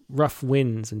beyond the rough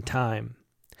winds and time.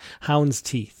 Hound's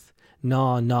teeth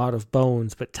gnaw knot of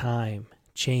bones, but time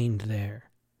chained there.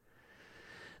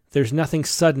 There's nothing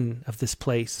sudden of this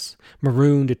place,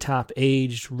 marooned atop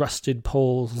aged, rusted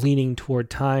poles leaning toward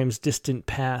time's distant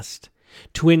past.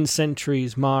 Twin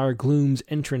centuries mar gloom's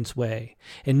entranceway,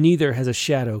 and neither has a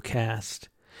shadow cast.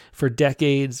 For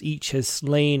decades each has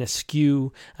slain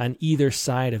askew on either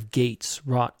side of gates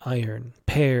wrought iron,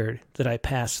 paired that I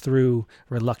pass through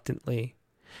reluctantly.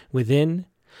 Within,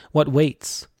 what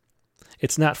waits?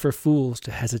 It's not for fools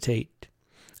to hesitate.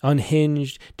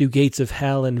 Unhinged do gates of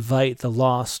hell invite the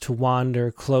lost to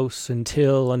wander close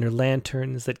until, under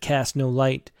lanterns that cast no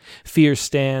light, fear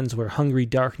stands where hungry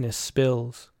darkness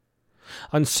spills.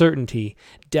 Uncertainty,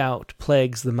 doubt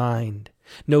plagues the mind.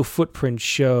 No footprints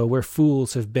show where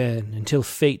fools have been until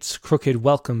fate's crooked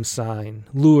welcome sign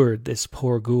lured this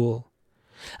poor ghoul.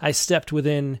 I stepped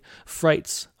within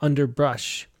fright's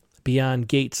underbrush, beyond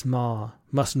gate's maw,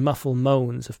 must muffle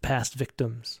moans of past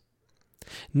victims.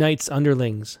 Night's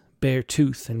underlings bear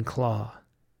tooth and claw.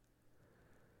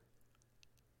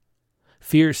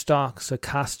 Fear stalks a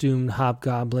costumed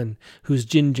hobgoblin whose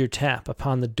ginger tap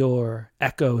upon the door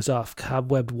echoes off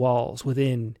cobwebbed walls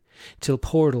within, till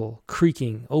portal,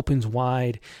 creaking, opens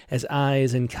wide as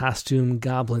eyes in costume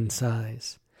goblin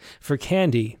size. For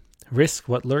candy, risk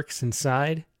what lurks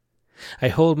inside? I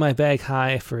hold my bag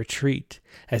high for a treat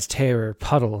as terror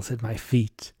puddles at my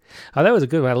feet. Oh, that was a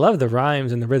good one. I love the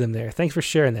rhymes and the rhythm there. Thanks for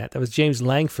sharing that. That was James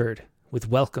Langford with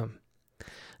Welcome,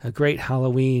 a great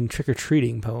Halloween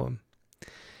trick-or-treating poem.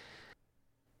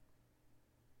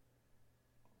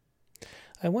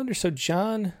 I wonder, so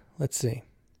John, let's see.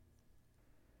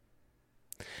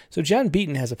 So John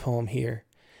Beaton has a poem here.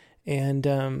 And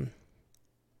again,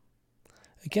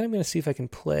 I'm going to see if I can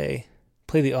play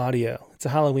the audio. It's a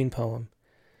Halloween poem.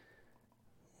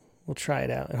 We'll try it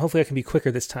out. And hopefully I can be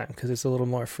quicker this time because it's a little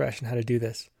more fresh in how to do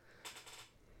this.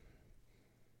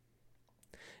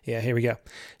 Yeah, here we go.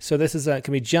 So this is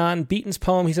can be John Beaton's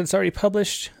poem. He said it's already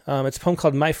published. It's a poem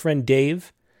called My Friend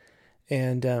Dave.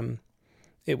 And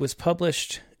it was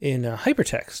published in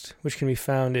hypertext, which can be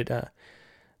found at...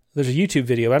 there's a YouTube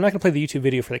video. I'm not going to play the YouTube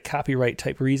video for the copyright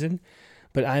type reason,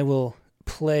 but I will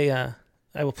play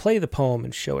the poem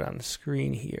and show it on the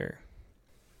screen here.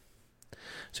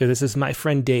 So this is My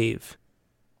Friend Dave.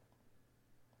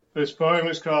 This poem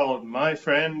is called My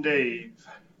Friend Dave.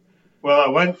 Well, I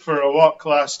went for a walk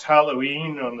last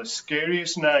Halloween on the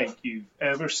scariest night you've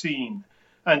ever seen.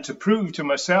 And to prove to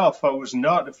myself I was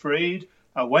not afraid,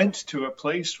 I went to a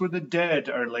place where the dead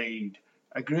are laid,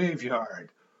 a graveyard.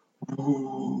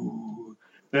 Ooh.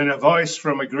 Then a voice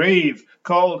from a grave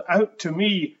called out to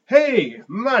me, "Hey,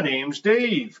 my name's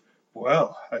Dave."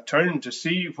 Well, I turned to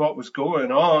see what was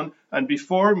going on, and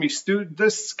before me stood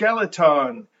the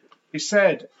skeleton. He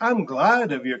said, "I'm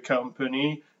glad of your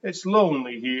company. It's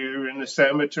lonely here in the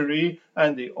cemetery,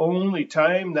 and the only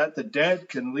time that the dead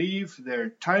can leave their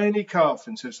tiny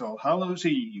coffins is All Hallows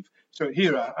Eve. So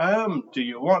here I am, do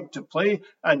you want to play?"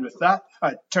 And with that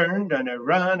I turned and I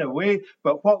ran away.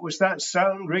 But what was that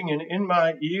sound ringing in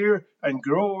my ear and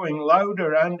growing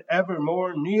louder and ever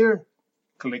more near?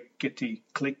 Clickety,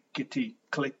 clickety,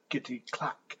 clickety,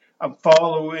 clack. I'm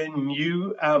following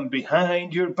you, I'm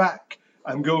behind your back.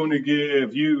 I'm going to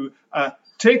give you a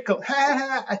tickle,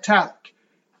 ha, attack.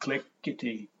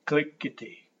 Clickety,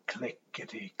 clickety,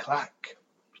 clickety, clack.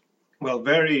 Well,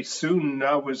 very soon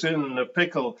I was in a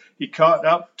pickle. He caught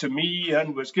up to me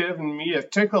and was giving me a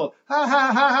tickle. Ha,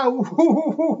 ha, ha,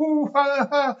 hoo, ha,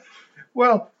 ha.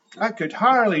 Well, I could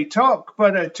hardly talk,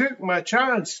 but I took my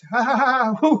chance. Ha, ha,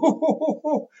 ha,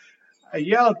 hoo. I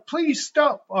yelled, "Please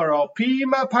stop or I'll pee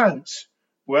my pants."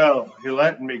 Well, he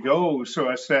let me go, so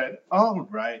I said, "All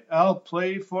right, I'll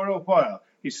play for a while."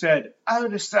 He said,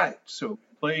 "Out of sight." So we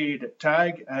played at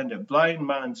tag and a blind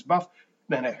man's buff.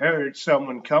 Then I heard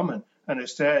someone coming, and I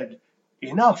said,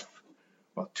 "Enough."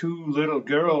 Well, two little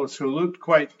girls who looked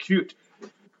quite cute,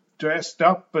 dressed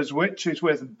up as witches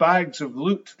with bags of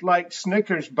loot like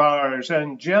Snickers bars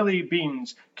and jelly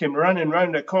beans, came running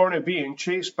round a corner being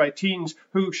chased by teens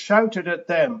who shouted at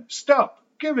them, "Stop,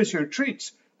 give us your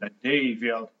treats." And Dave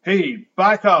yelled, "Hey,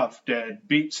 back off, dead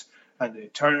beats." And they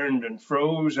turned and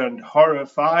froze, and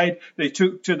horrified, they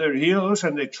took to their heels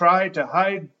and they tried to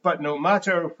hide. But no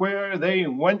matter where they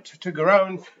went to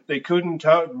ground, they couldn't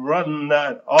outrun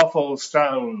that awful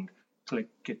sound.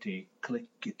 Clickety,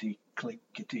 clickety,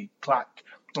 clickety, clack.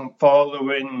 I'm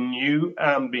following you,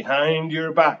 I'm behind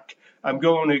your back. I'm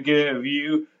going to give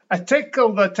you a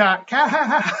tickle the tack. Ha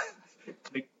ha ha.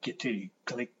 Clickety,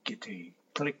 clickety,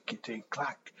 clickety,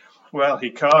 clack. Well, he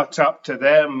caught up to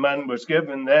them and was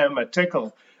giving them a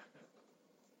tickle.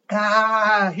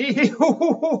 Ah, hee hee hoo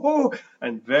hoo hoo hoo.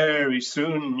 And very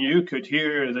soon you could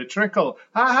hear the trickle.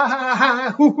 Ha ha ha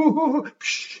ha hoo hoo hoo.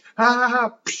 Psh,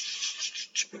 ha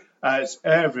psh. As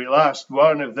every last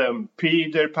one of them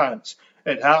peed their pants.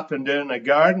 It happened in a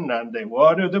garden and they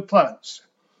watered the plants.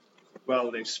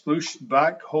 Well, they splooshed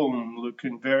back home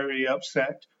looking very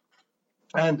upset.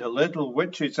 And the little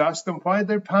witches asked them why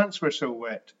their pants were so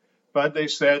wet. But they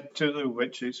said to the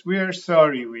witches, "We are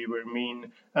sorry we were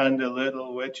mean." And the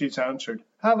little witches answered,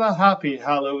 "Have a happy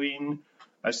Halloween."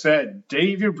 I said,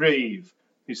 "Dave, you're brave."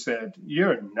 He said,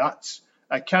 "You're nuts.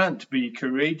 I can't be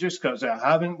courageous 'cause I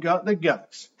haven't got the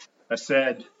guts." I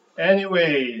said,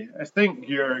 "Anyway, I think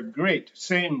you're great.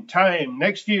 Same time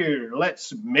next year.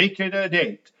 Let's make it a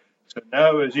date." So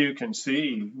now, as you can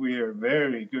see, we are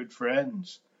very good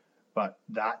friends. But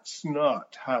that's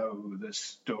not how the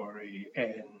story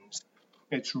ends.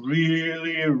 It's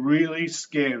really, really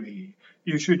scary.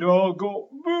 You should all go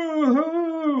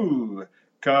boo-hoo,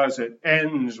 'cause it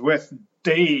ends with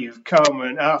Dave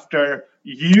coming after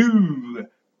you.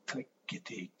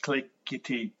 Clickety,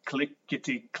 clickety,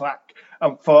 clickety, clack.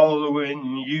 I'm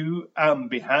following you, I'm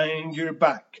behind your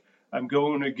back. I'm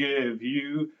going to give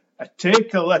you a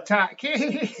tickle attack.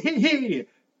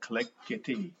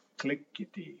 Clickety,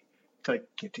 clickety.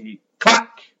 Clickety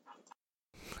clack.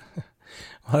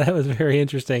 Well, that was very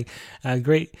interesting.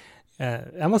 Great,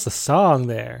 almost a song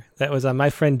there. That was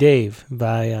My Friend Dave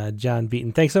by John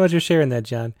Beaton. Thanks so much for sharing that,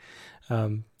 John.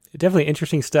 Definitely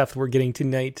interesting stuff we're getting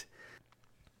tonight.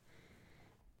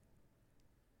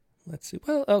 Let's see.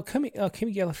 Well,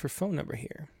 Kimmy got her phone number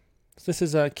here. So this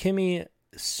is Kimmy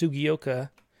Sugioka,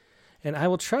 And I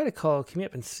will try to call Kimmy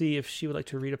up and see if she would like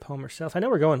to read a poem herself. I know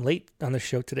we're going late on the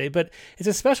show today, but it's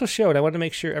a special show, and I want to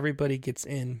make sure everybody gets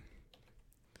in.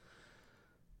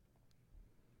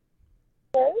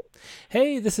 Hello?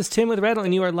 Hey, this is Tim with Rattle,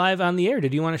 and you are live on the air.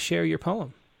 Did you want to share your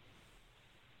poem?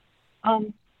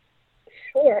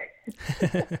 Sure.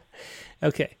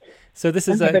 Okay. So this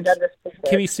is I've never done this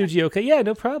before. Kimmy Sugioka. Yeah,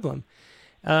 no problem.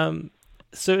 So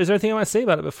is there anything I want to say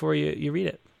about it before you read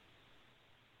it?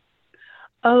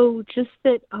 Oh, just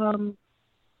that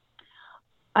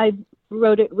I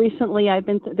wrote it recently.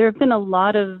 There have been a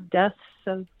lot of deaths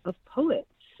of poets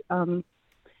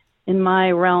in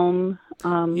my realm.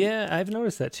 Yeah, I've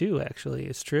noticed that too, actually.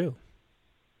 It's true.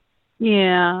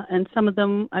 Yeah, and some of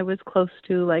them I was close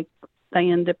to, like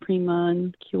Diane de Prima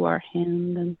and Q.R.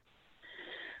 Hand, and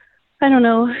I don't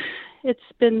know. It's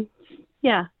been,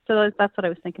 yeah. So that's what I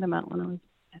was thinking about when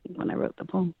I wrote the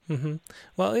poem. Mm-hmm.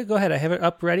 Well, go ahead. I have it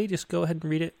up ready. Just go ahead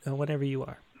and read it whenever you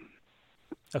are.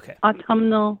 Okay.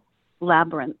 Autumnal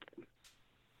Labyrinth.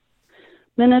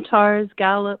 Minotaurs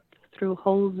gallop through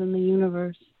holes in the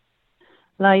universe.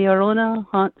 La Llorona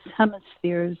haunts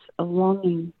hemispheres of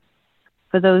longing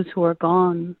for those who are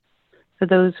gone, for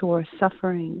those who are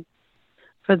suffering,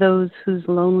 for those whose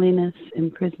loneliness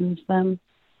imprisons them.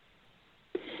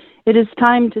 It is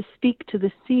time to speak to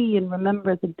the sea and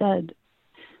remember the dead,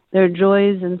 their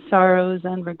joys and sorrows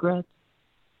and regrets,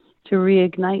 to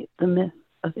reignite the myth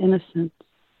of innocence.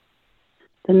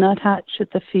 The nuthatch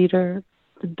at the feeder,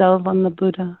 the dove on the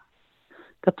Buddha,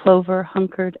 the plover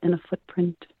hunkered in a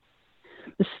footprint,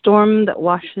 the storm that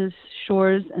washes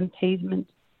shores and pavement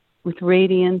with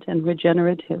radiant and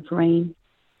regenerative rain.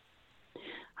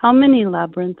 How many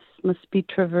labyrinths must be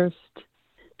traversed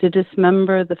to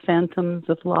dismember the phantoms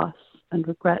of loss and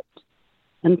regret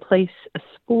and place a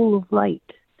spool of light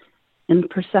in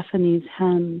Persephone's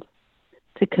hand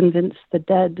to convince the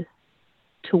dead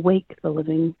to wake the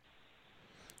living?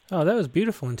 Oh, that was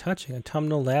beautiful and touching.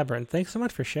 Autumnal Labyrinth. Thanks so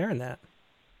much for sharing that.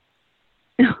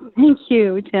 Thank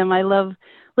you, Tim. I love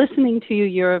listening to you.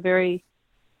 You're a very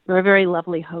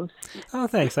lovely host. Oh,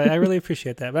 thanks. I really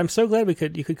appreciate that. But I'm so glad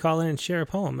you could call in and share a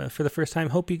poem for the first time.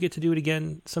 Hope you get to do it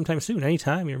again sometime soon.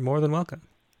 Anytime. You're more than welcome.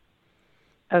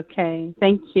 Okay.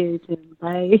 Thank you, Tim.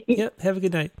 Bye. Yep. Have a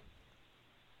good night.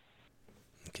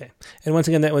 Okay. And once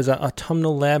again, that was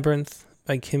Autumnal Labyrinth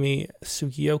by Kimmy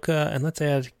Sugioka. And let's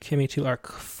add Kimmy to our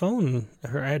phone,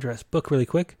 her address book really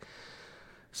quick,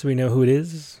 so we know who it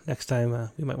is next time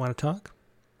we might want to talk.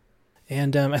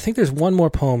 And I think there's one more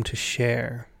poem to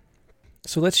share.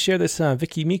 So let's share this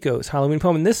Vicky Miko's Halloween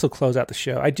poem, and this will close out the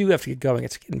show. I do have to get going.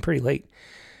 It's getting pretty late.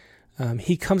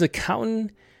 He comes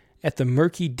a-countin' at the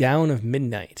murky down of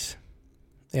midnight.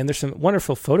 And there's some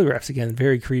wonderful photographs again,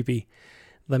 very creepy.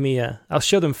 I'll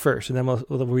show them first, and then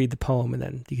we'll read the poem, and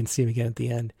then you can see them again at the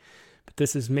end. But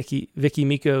this is Vicky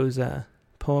Miko's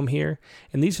poem here,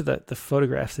 and these are the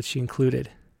photographs that she included.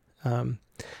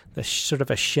 The sort of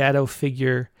a shadow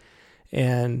figure,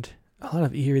 and a lot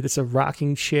of eerie. That's a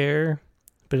rocking chair,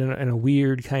 but in a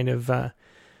weird kind of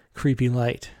creepy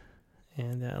light.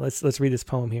 And let's read this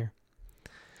poem here.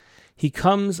 He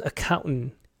comes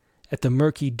a-countin' at the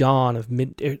murky dawn of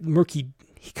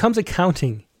He comes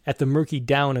a-counting at the murky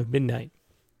down of midnight.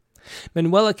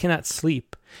 Manuela cannot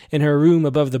sleep. In her room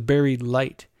above the buried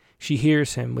light, she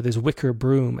hears him with his wicker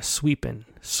broom a-sweepin',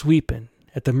 sweepin'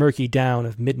 at the murky down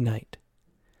of midnight.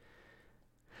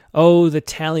 Oh, the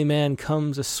tallyman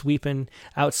comes a-sweepin'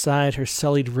 outside her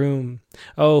sullied room.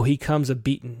 Oh, he comes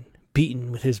a-beatin',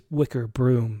 beatin' with his wicker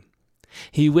broom.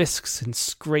 He whisks and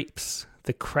scrapes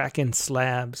the crackin'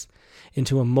 slabs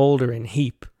into a moulderin'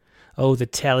 heap. Oh, the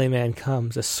tallyman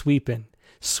comes a-sweepin',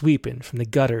 sweepin' from the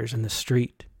gutters in the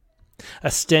street.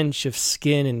 A stench of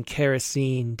skin and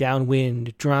kerosene,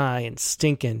 downwind, dry and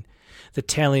stinkin'. The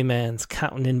tallyman's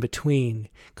countin' in between,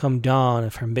 come dawn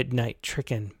of her midnight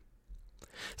trickin'.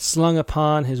 Slung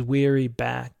upon his weary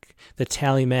back, the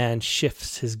tallyman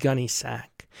shifts his gunny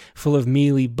sack, full of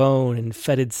mealy bone and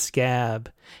fetid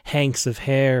scab, hanks of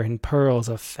hair and pearls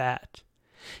of fat.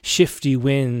 Shifty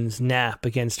winds nap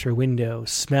against her window,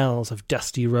 smells of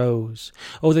dusty rose.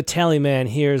 Oh, the tallyman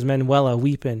hears Manuela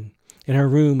weepin' in her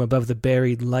room above the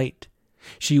buried light.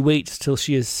 She waits till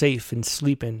she is safe and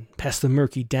sleepin' past the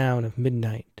murky down of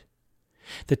midnight.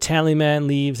 The tallyman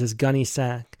leaves his gunny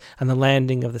sack on the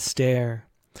landing of the stair.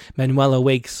 Manuela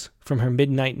wakes from her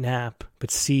midnight nap,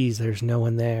 but sees there's no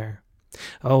one there.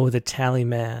 Oh, the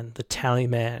tallyman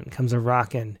comes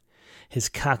a-rockin', his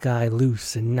cock-eye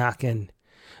loose and knockin'.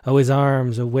 Oh, his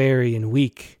arms a-weary and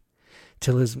weak,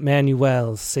 till his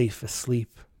Manuel's safe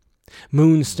asleep.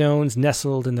 Moonstones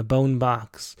nestled in the bone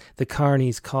box, the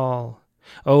carnies call.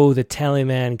 Oh, the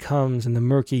tallyman comes in the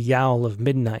murky yowl of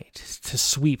midnight to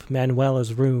sweep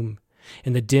Manuela's room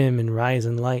in the dim and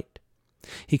rising light.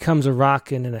 He comes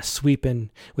a-rockin' and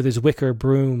a-sweepin' with his wicker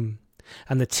broom.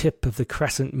 On the tip of the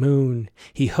crescent moon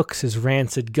he hooks his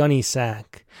rancid gunny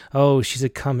sack. Oh, she's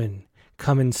a-comin',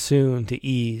 comin' soon to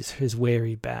ease his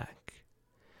weary back.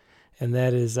 And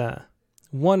that is a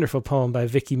wonderful poem by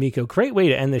Vicky Miko. Great way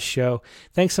to end this show.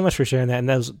 Thanks so much for sharing that. And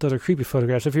those are creepy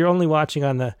photographs. If you're only watching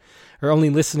on or only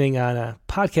listening on a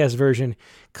podcast version,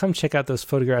 come check out those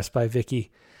photographs by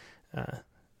Vicky.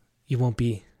 You won't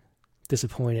be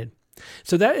disappointed.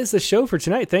 So that is the show for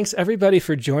tonight. Thanks everybody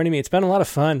for joining me. It's been a lot of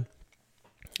fun.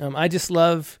 I just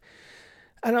love,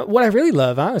 what I really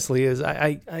love, honestly, is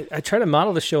I try to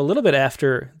model the show a little bit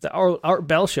after the Art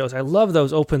Bell shows. I love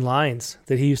those open lines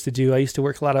that he used to do. I used to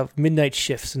work a lot of midnight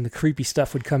shifts and the creepy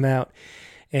stuff would come out.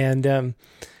 And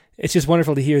it's just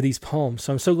wonderful to hear these poems.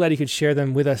 So I'm so glad he could share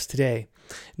them with us today.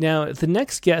 Now, the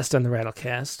next guest on the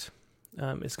Rattlecast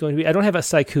is going to be, I don't have a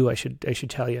Saiku, I should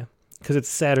tell you, because it's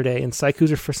Saturday and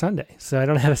Saikus are for Sunday. So I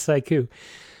don't have a Saiku.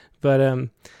 But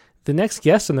the next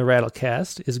guest on the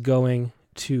Rattlecast is going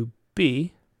to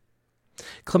be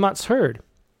Clements Hurd.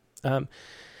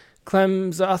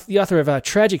 Clem's the author of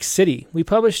Tragic City. We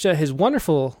published his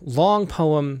wonderful long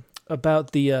poem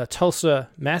about the Tulsa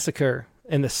Massacre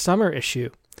in the summer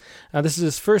issue. This is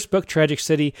his first book, Tragic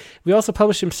City. We also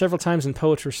published him several times in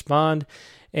Poets Respond,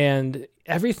 and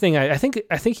everything. I think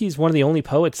he's one of the only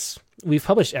poets we've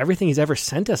published everything he's ever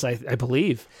sent us. I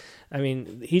believe. I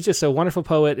mean, he's just a wonderful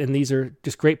poet, and these are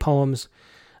just great poems.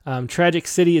 Tragic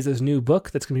City is his new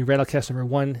book. That's going to be Rattlecast number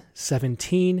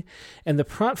 117. And the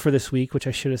prompt for this week, which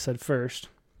I should have said first,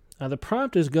 the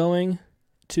prompt is going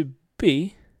to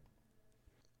be...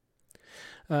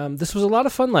 this was a lot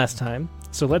of fun last time,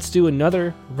 so let's do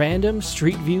another Random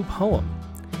Street View poem.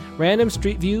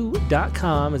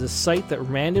 RandomStreetView.com is a site that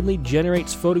randomly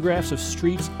generates photographs of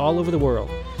streets all over the world.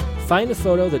 Find a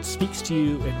photo that speaks to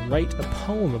you and write a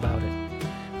poem about it.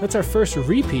 That's our first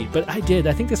repeat, but I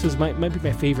think this was might be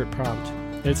my favorite prompt.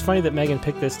 And it's funny that Megan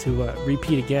picked this to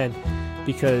repeat again,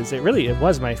 because it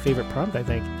was my favorite prompt, I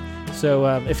think. So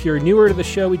if you're newer to the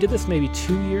show, we did this maybe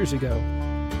 2 years ago,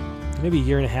 maybe a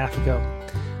year and a half ago.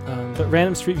 But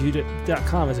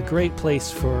randomstreetview.com is a great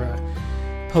place for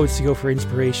poets to go for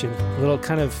inspiration. A little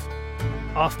kind of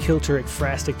off-kilter,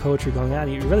 ekphrastic poetry going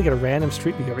on. You really get a random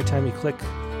street view every time you click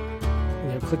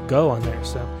go on there.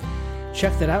 So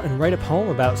check that out and write a poem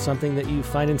about something that you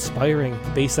find inspiring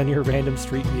based on your random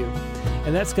street view.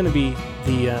 And that's going to be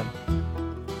the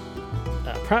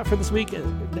prompt for this week,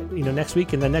 next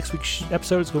week. And then next week's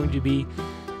episode is going to be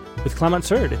with Clements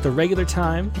Hurd at the regular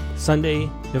time, Sunday,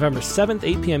 November 7th,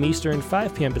 8 p.m. Eastern,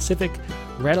 5 p.m. Pacific,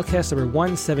 Rattlecast number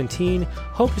 117.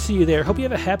 Hope to see you there. Hope you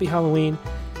have a happy Halloween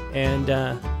and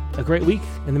a great week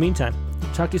in the meantime.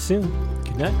 Talk to you soon.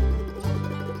 Good night.